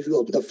overview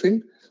of the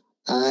field,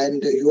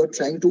 and you are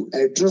trying to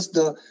address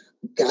the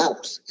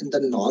gaps in the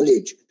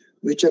knowledge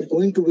which are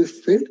going to be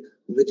filled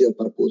with your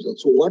proposal.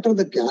 So what are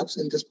the gaps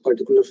in this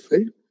particular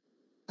field,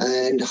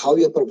 and how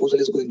your proposal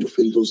is going to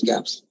fill those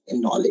gaps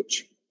in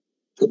knowledge?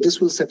 So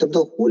this will set up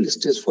the whole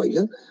stage for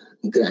your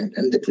grant,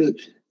 and that will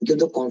give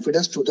the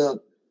confidence to the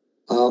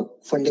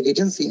funding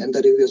agency and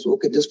the reviewers.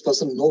 Okay, this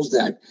person knows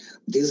that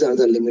these are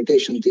the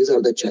limitations, these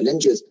are the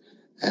challenges,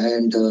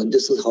 and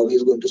this is how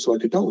he's going to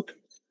sort it out.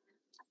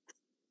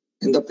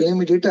 In the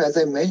preliminary data, as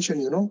I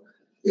mentioned,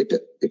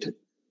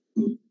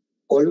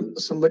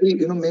 somebody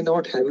may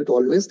not have it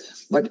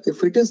always, but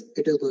if it is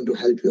going to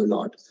help you a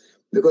lot,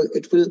 because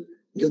it will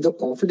give the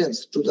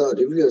confidence to the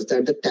reviewers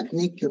that the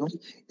technique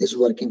is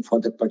working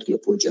for that particular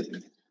project,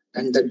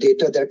 and the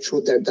data that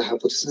show that the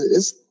hypothesis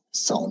is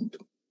sound.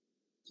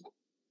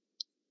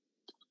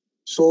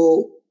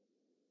 So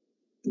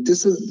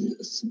this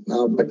is,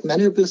 but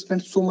many people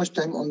spend so much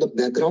time on the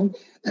background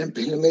and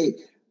preliminary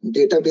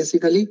data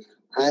basically,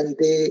 and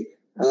they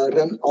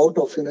run out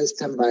of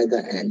STEM by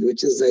the end,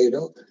 which is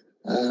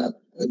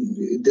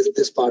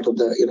this part of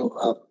the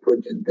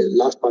the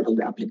last part of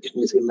the application,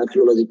 basically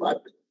methodology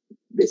part,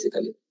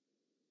 basically.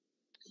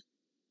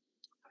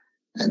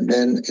 And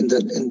then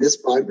in this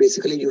part,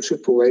 basically, you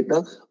should provide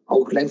the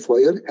outline for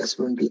your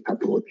experimental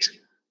approach,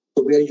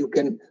 so where you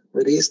can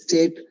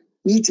restate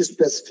each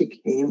specific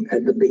aim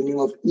at the beginning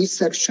of each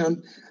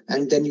section,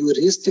 and then you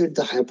restate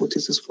the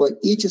hypothesis for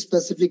each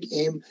specific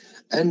aim,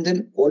 and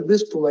then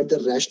always provide the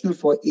rationale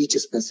for each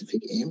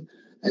specific aim,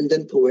 and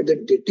then provide a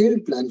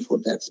detailed plan for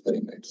the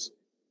experiments.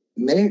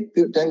 Many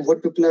times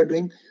what people are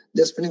doing,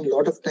 they're spending a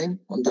lot of time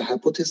on the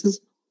hypothesis,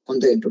 on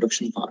the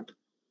introduction part,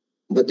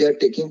 but they are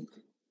taking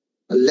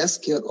less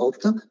care of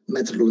the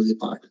methodology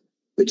part,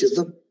 which is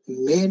the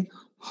main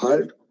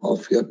heart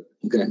of your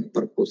grant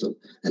proposal.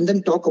 And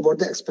then talk about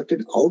the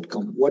expected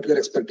outcome, what you're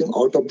expecting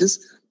out of this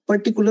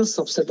particular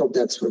subset of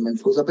the experiment.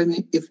 For example,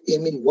 if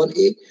aim in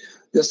 1A,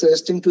 you're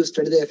suggesting to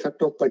study the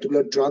effect of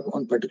particular drug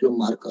on particular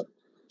marker.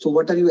 So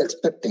what are you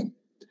expecting?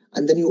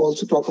 And then you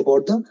also talk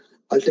about the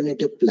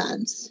alternative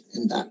plans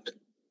in that.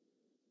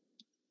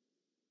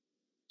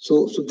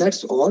 So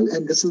that's all.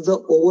 And this is the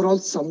overall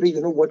summary,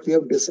 what we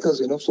have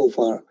discussed, so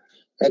far.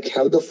 Like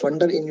have the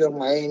funder in your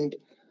mind,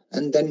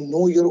 and then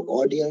know your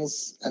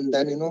audience, and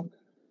then,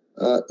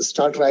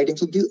 start writing.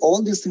 So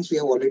all these things we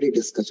have already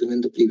discussed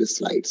in the previous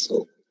slides.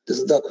 So this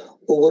is the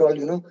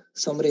overall,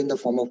 summary in the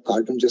form of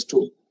cartoon, just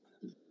to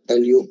tell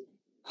you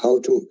how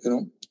to,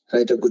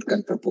 write a good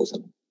grant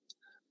proposal.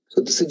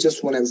 So this is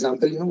just one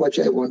example, which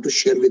I want to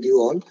share with you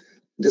all.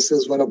 This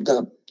is one of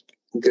the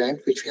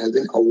grant which has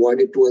been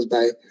awarded to us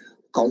by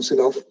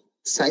Council of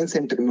Science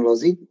and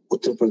Technology,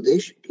 Uttar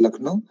Pradesh,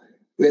 Lucknow,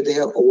 where they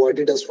have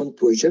awarded us one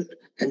project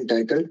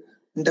entitled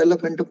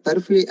Development of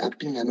Peripherally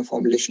Acting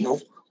Nanoformulation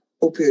of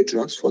Opioid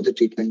Drugs for the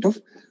Treatment of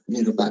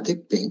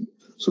Neuropathic Pain.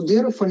 So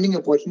there are funding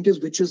opportunities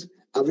which is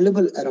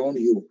available around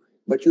you,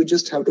 but you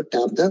just have to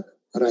tap the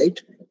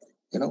right,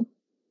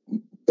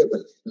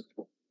 people.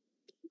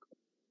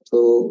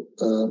 So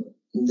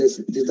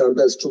these are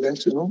the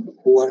students,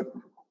 who are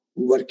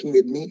working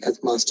with me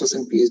as masters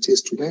and PhD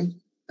students,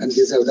 and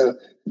these are the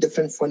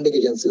different funding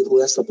agencies who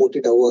have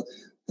supported our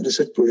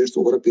research projects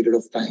over a period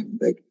of time,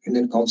 like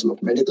Indian Council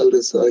of Medical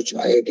Research,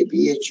 IIT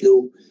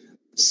BHU,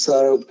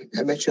 SERB,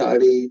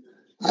 MHRD,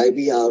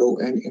 IBRO,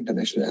 and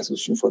International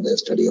Association for the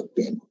Study of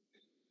Pain.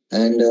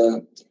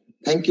 And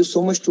thank you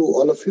so much to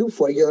all of you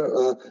for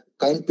your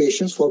kind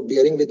patience, for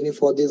bearing with me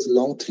for these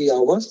long 3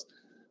 hours.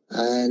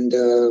 And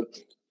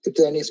if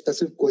there are any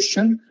specific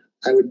question,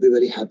 I would be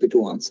very happy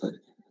to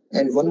answer.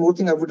 And one more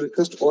thing, I would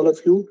request all of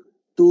you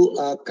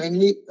to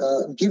kindly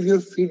give your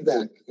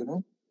feedback,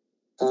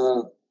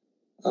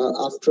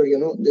 after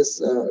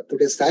this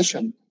today's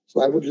session.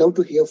 So I would love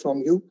to hear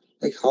from you,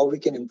 like how we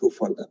can improve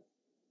further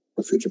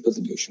for future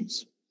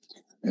presentations.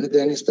 And if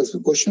there are any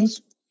specific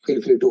questions, feel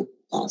free to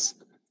ask.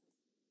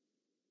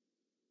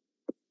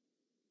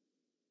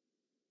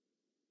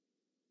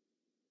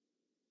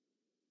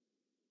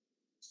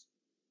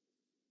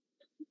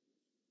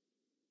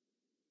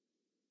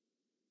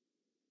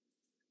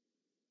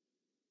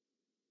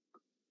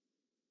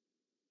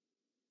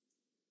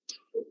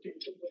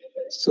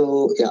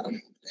 So yeah,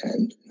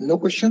 and no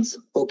questions?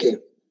 Okay.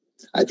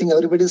 I think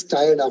everybody's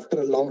tired after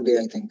a long day,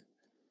 I think.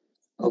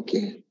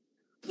 Okay.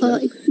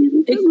 Excuse me.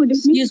 evening, sir. Good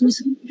evening. Excuse me,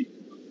 sir.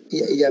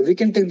 Yeah, we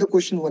can take the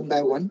question one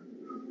by one.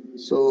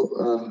 So,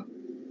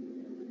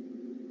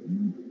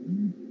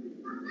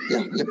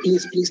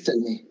 please tell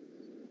me.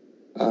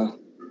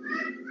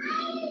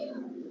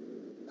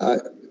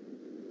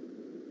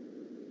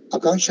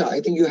 Akanksha, I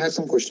think you had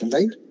some question,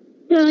 right?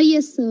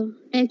 Yes, sir.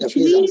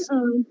 Actually,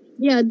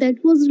 that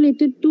was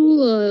related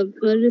to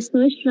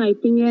research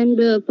writing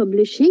and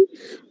publishing.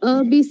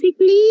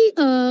 Basically,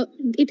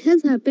 it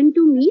has happened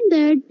to me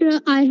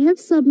that I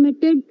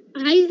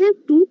have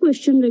two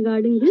questions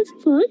regarding this.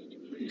 First,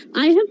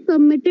 I have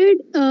submitted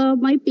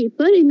my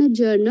paper in a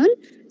journal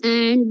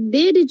and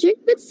they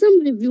rejected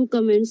some review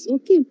comments.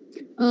 Okay.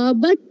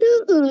 But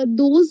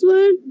those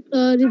were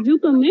review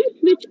comments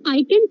which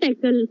I can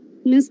tackle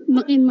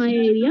in my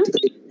area.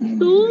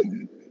 So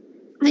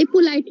I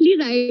politely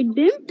write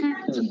them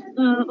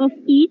of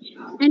each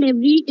and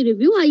every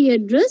review I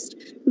addressed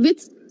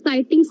with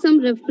citing some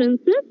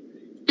references.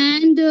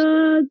 And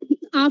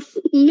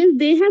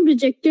they have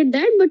rejected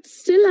that, but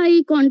still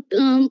I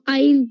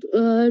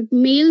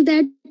mail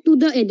that to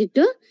the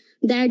editor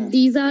that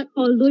these are,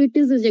 although it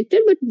is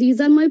rejected, but these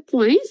are my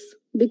points,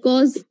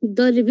 because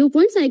the review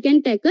points I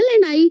can tackle,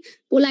 and I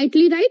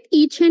politely write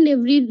each and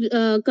every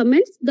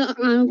comments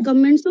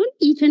on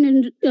each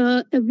and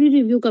every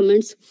review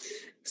comments.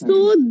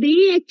 So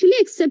they actually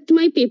accept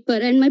my paper,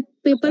 and my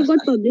paper got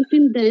published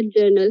in that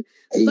journal.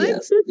 But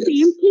the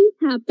same thing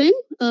happened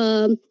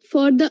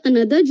for the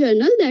another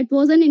journal that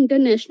was an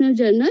international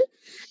journal,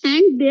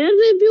 and their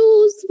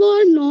reviews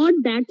were not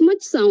that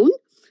much sound.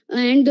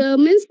 And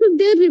means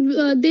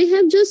they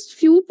have just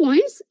few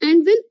points,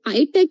 and when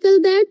I tackle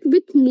that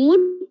with more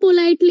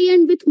politely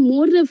and with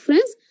more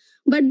reference,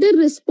 but the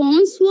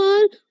response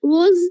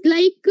was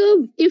like,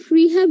 if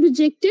we have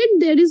rejected,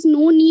 there is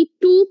no need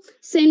to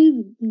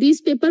send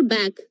this paper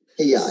back.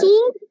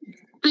 So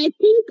I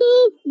think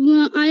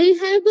I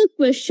have a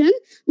question,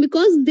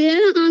 because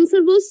their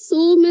answer was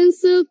so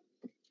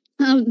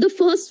the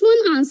first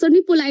one answered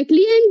me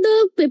politely and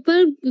the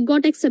paper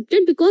got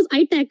accepted because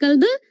I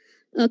tackled the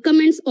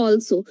comments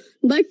also.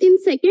 But in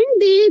second,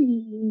 they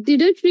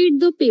didn't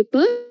read the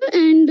paper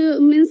and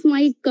means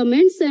my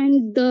comments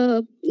and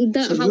the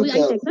so how look, I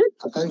tackled.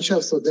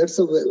 Akanksha, so that's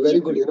a very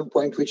good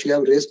point which you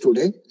have raised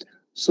today.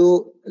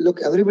 So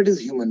look, everybody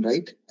is human,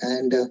 right?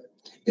 And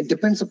it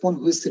depends upon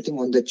who is sitting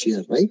on the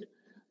chair, right?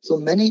 So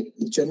many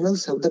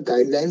journals have the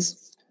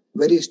guidelines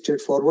very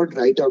straightforward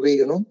right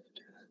away,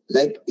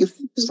 like if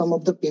some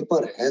of the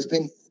paper has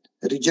been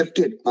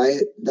rejected by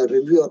the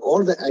reviewer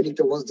or the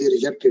editor, once they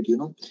rejected,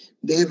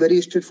 they have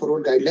very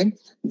straightforward guideline.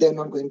 They're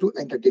not going to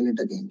entertain it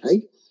again,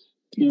 right?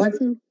 But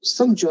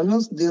some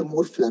journals, they are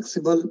more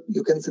flexible.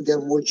 You can say they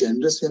are more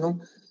generous,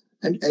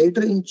 and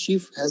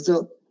editor-in-chief has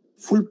the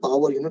full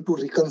power, to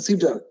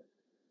reconsider.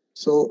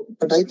 So,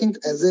 but I think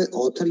as an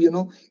author,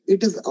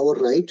 it is our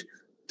right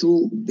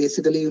to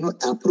basically,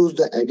 approach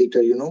the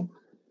editor,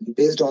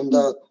 based on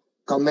the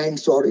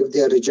comments or if they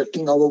are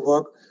rejecting our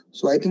work.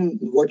 So I think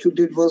what you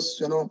did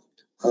was,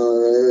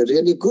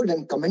 really good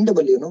and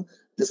commendable,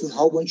 This is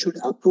how one should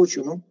approach,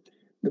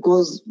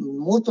 because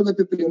most of the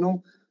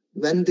people,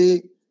 when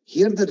they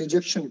hear the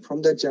rejection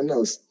from the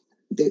journals,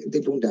 they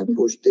don't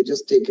approach. They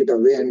just take it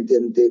away and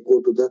then they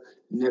go to the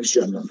next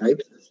journal,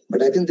 right?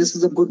 But I think this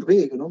is a good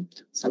way,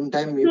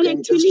 Sometimes you can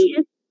actually,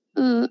 just...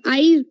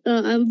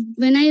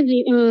 when I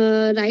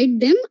write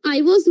them,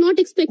 I was not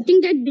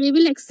expecting that they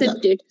will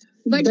accept it.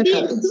 But that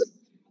happens.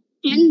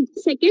 And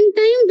second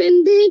time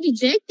when they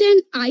reject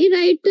and I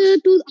write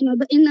to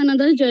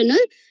another journal,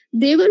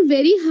 they were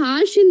very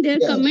harsh in their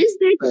comments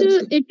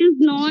that it is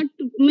not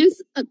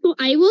means. So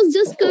I was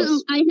just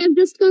I have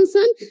just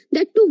concerned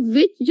that to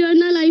which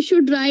journal I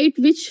should write,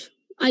 which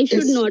I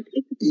should not.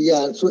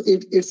 Yeah, so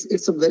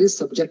it's a very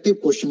subjective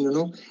question,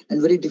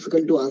 and very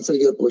difficult to answer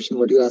your question.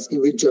 What you're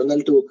asking, which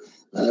journal to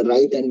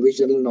write and which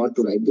journal not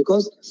to write,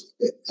 because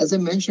as I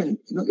mentioned,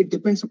 it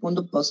depends upon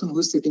the person who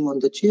is sitting on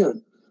the chair.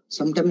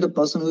 Sometimes the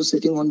person who is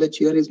sitting on the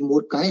chair is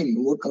more kind,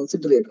 more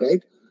considerate,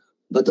 right?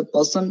 But the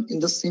person in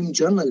the same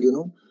journal,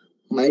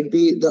 might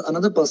be the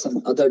another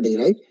person other day,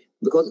 right?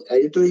 Because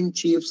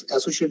editor-in-chiefs,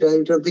 associate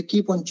editor, they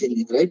keep on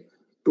changing, right?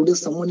 Today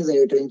someone is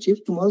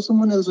editor-in-chief, tomorrow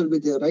someone else will be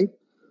there, right?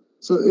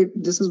 So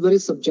this is very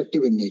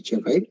subjective in nature,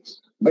 right?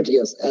 But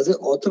yes, as an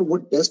author,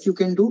 what best you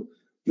can do,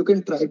 you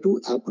can try to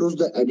approach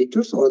the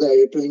editors or the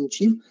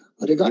editor-in-chief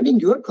regarding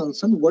your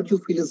concern, what you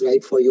feel is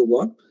right for your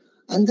work,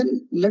 and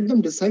then let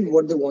them decide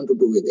what they want to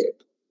do with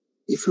it.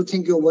 If you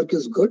think your work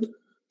is good,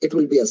 it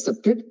will be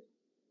accepted.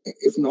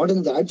 If not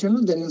in that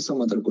journal, then in some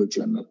other good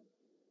journal.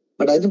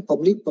 But I think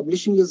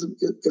publishing is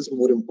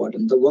more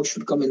important. The work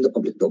should come in the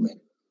public domain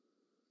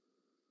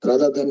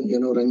rather than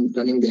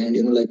running behind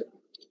like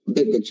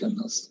big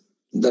journals.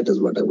 That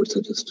is what I would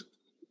suggest.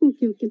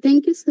 Okay.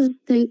 Thank you, sir.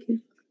 Thank you.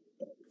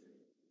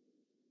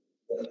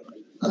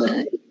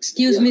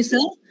 Excuse me, sir.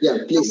 Yeah,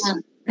 please.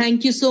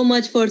 Thank you so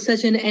much for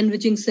such an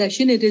enriching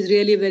session. It is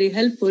really very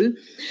helpful.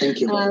 Thank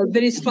you.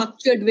 Very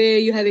structured way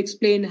you have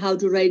explained how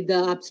to write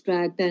the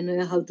abstract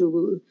and how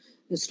to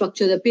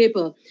structure the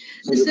paper.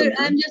 Sir,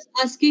 I'm just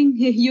asking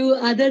you,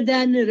 other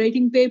than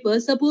writing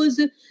papers, suppose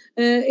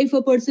if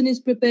a person is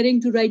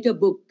preparing to write a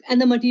book and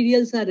the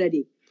materials are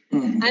ready.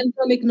 I'm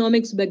from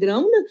economics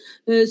background.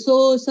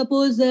 So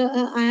suppose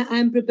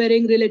I'm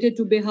preparing related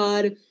to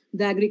Bihar,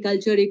 the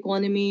agriculture,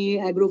 economy,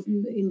 agro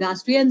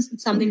industry, and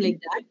something like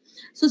that.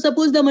 So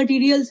suppose the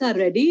materials are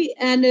ready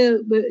and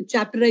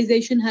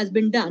chapterization has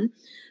been done.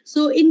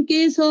 So in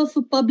case of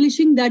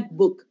publishing that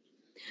book,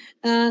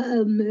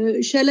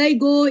 shall I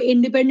go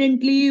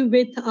independently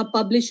with a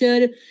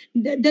publisher?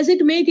 Does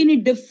it make any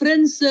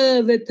difference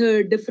with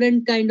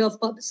different kind of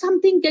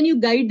something? Can you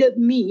guide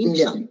me?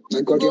 Yeah,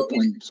 I got your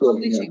point. So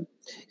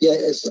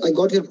yes, I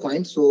got your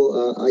point.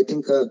 So I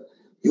think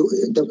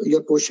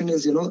your question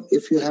is,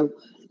 if you have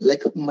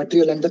like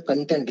material and the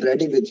content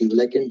ready with you,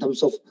 like in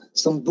terms of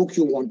some book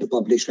you want to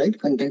publish, right?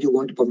 Content you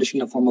want to publish in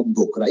the form of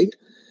book, right?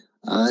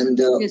 And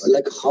yes,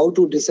 like how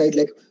to decide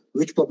like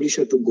which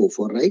publisher to go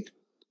for, right?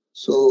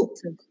 So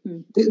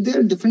there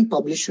are different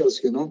publishers,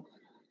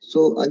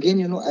 So again,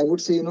 I would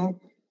say,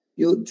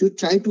 you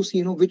try to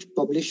see, which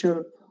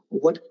publisher,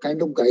 what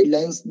kind of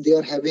guidelines they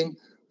are having.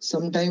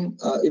 Sometime,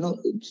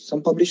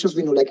 some publishers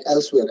we know, like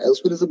Elsewhere.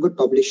 Elsewhere is a good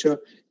publisher.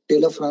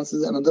 Taylor France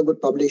is another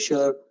good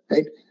publisher,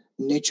 right?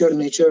 Nature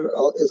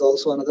is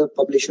also another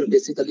publisher,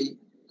 basically,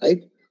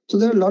 right? So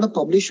there are a lot of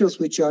publishers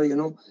which are,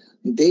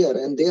 there,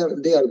 and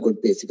they are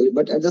good, basically.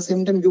 But at the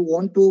same time, you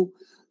want to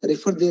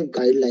refer their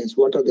guidelines.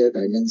 What are their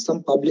guidelines?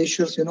 Some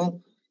publishers,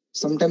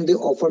 sometimes they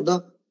offer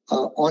the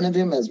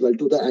honorarium as well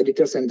to the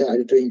editors and the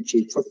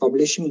editor-in-chief for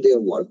publishing their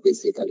work,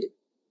 basically,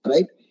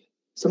 right?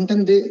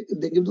 Sometimes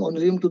they give the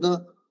honorarium to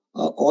the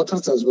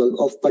authors as well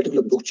of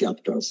particular book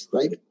chapters,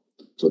 right?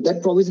 So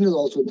that provision is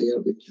also there,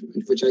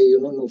 which I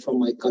know from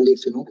my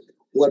colleagues,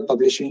 who are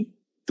publishing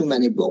too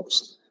many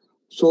books.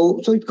 So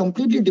it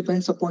completely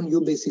depends upon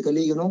you,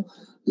 basically,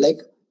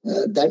 like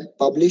that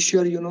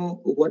publisher,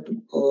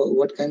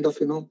 what kind of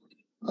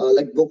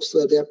like books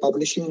they are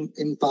publishing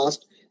in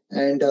past,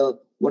 and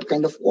what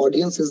kind of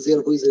audience is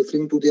there who is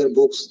referring to their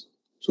books.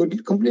 So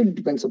it completely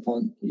depends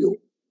upon you.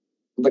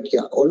 But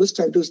yeah, always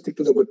try to stick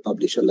to the good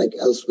publisher, like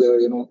Elsewhere,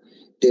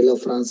 Taylor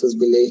Francis,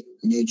 Billet,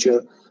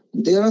 Nature.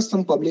 There are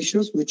some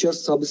publishers which are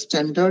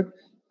substandard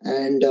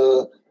and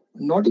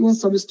not even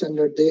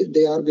substandard.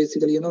 They are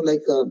basically,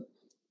 like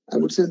I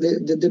would say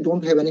they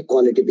don't have any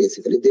quality,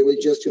 basically. They will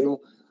just,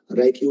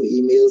 write you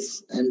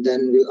emails and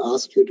then will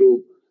ask you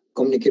to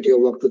communicate your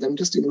work to them.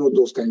 Just ignore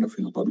those kind of,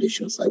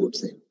 publishers, I would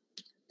say.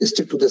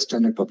 Stick to the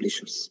standard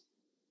publishers.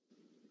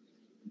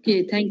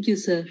 Okay, thank you,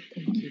 sir.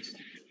 Thank you.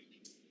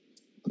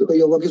 Because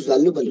your work is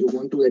valuable. You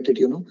want to get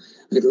it,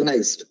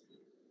 recognized.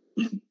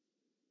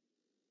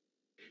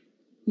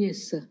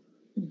 Yes, sir.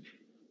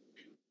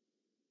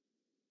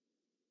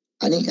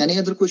 Any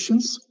other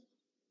questions?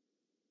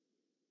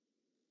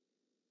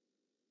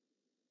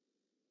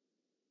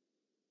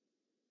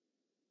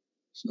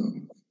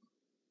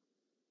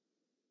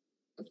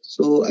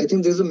 So I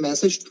think there's a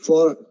message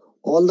for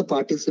all the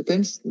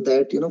participants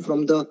that,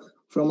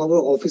 from our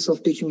Office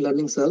of Teaching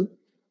Learning Cell,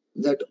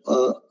 that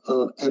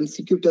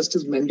MCQ test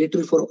is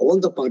mandatory for all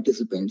the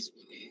participants.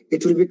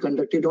 It will be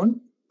conducted on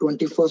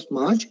 21st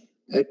March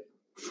at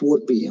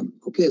 4 p.m.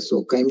 Okay,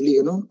 so kindly,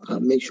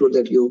 make sure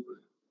that you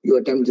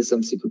attempt this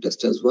MCQ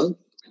test as well.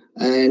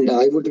 And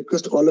I would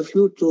request all of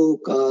you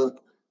to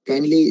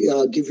kindly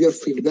give your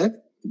feedback,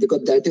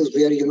 because that is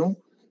where,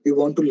 we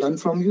want to learn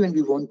from you and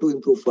we want to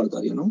improve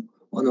further,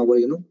 on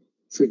our,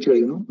 future,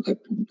 like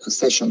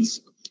sessions.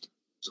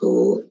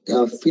 So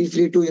feel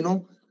free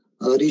to,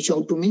 reach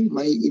out to me.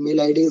 My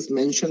email ID is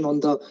mentioned on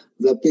the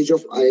webpage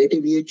of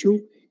IIT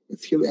BHU.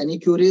 If you have any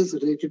queries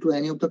related to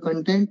any of the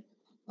content,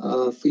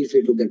 feel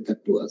free to get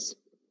back to us.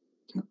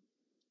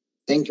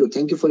 Thank you.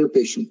 Thank you for your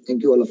patience.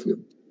 Thank you, all of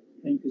you.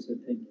 Thank you, sir.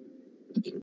 Thank you.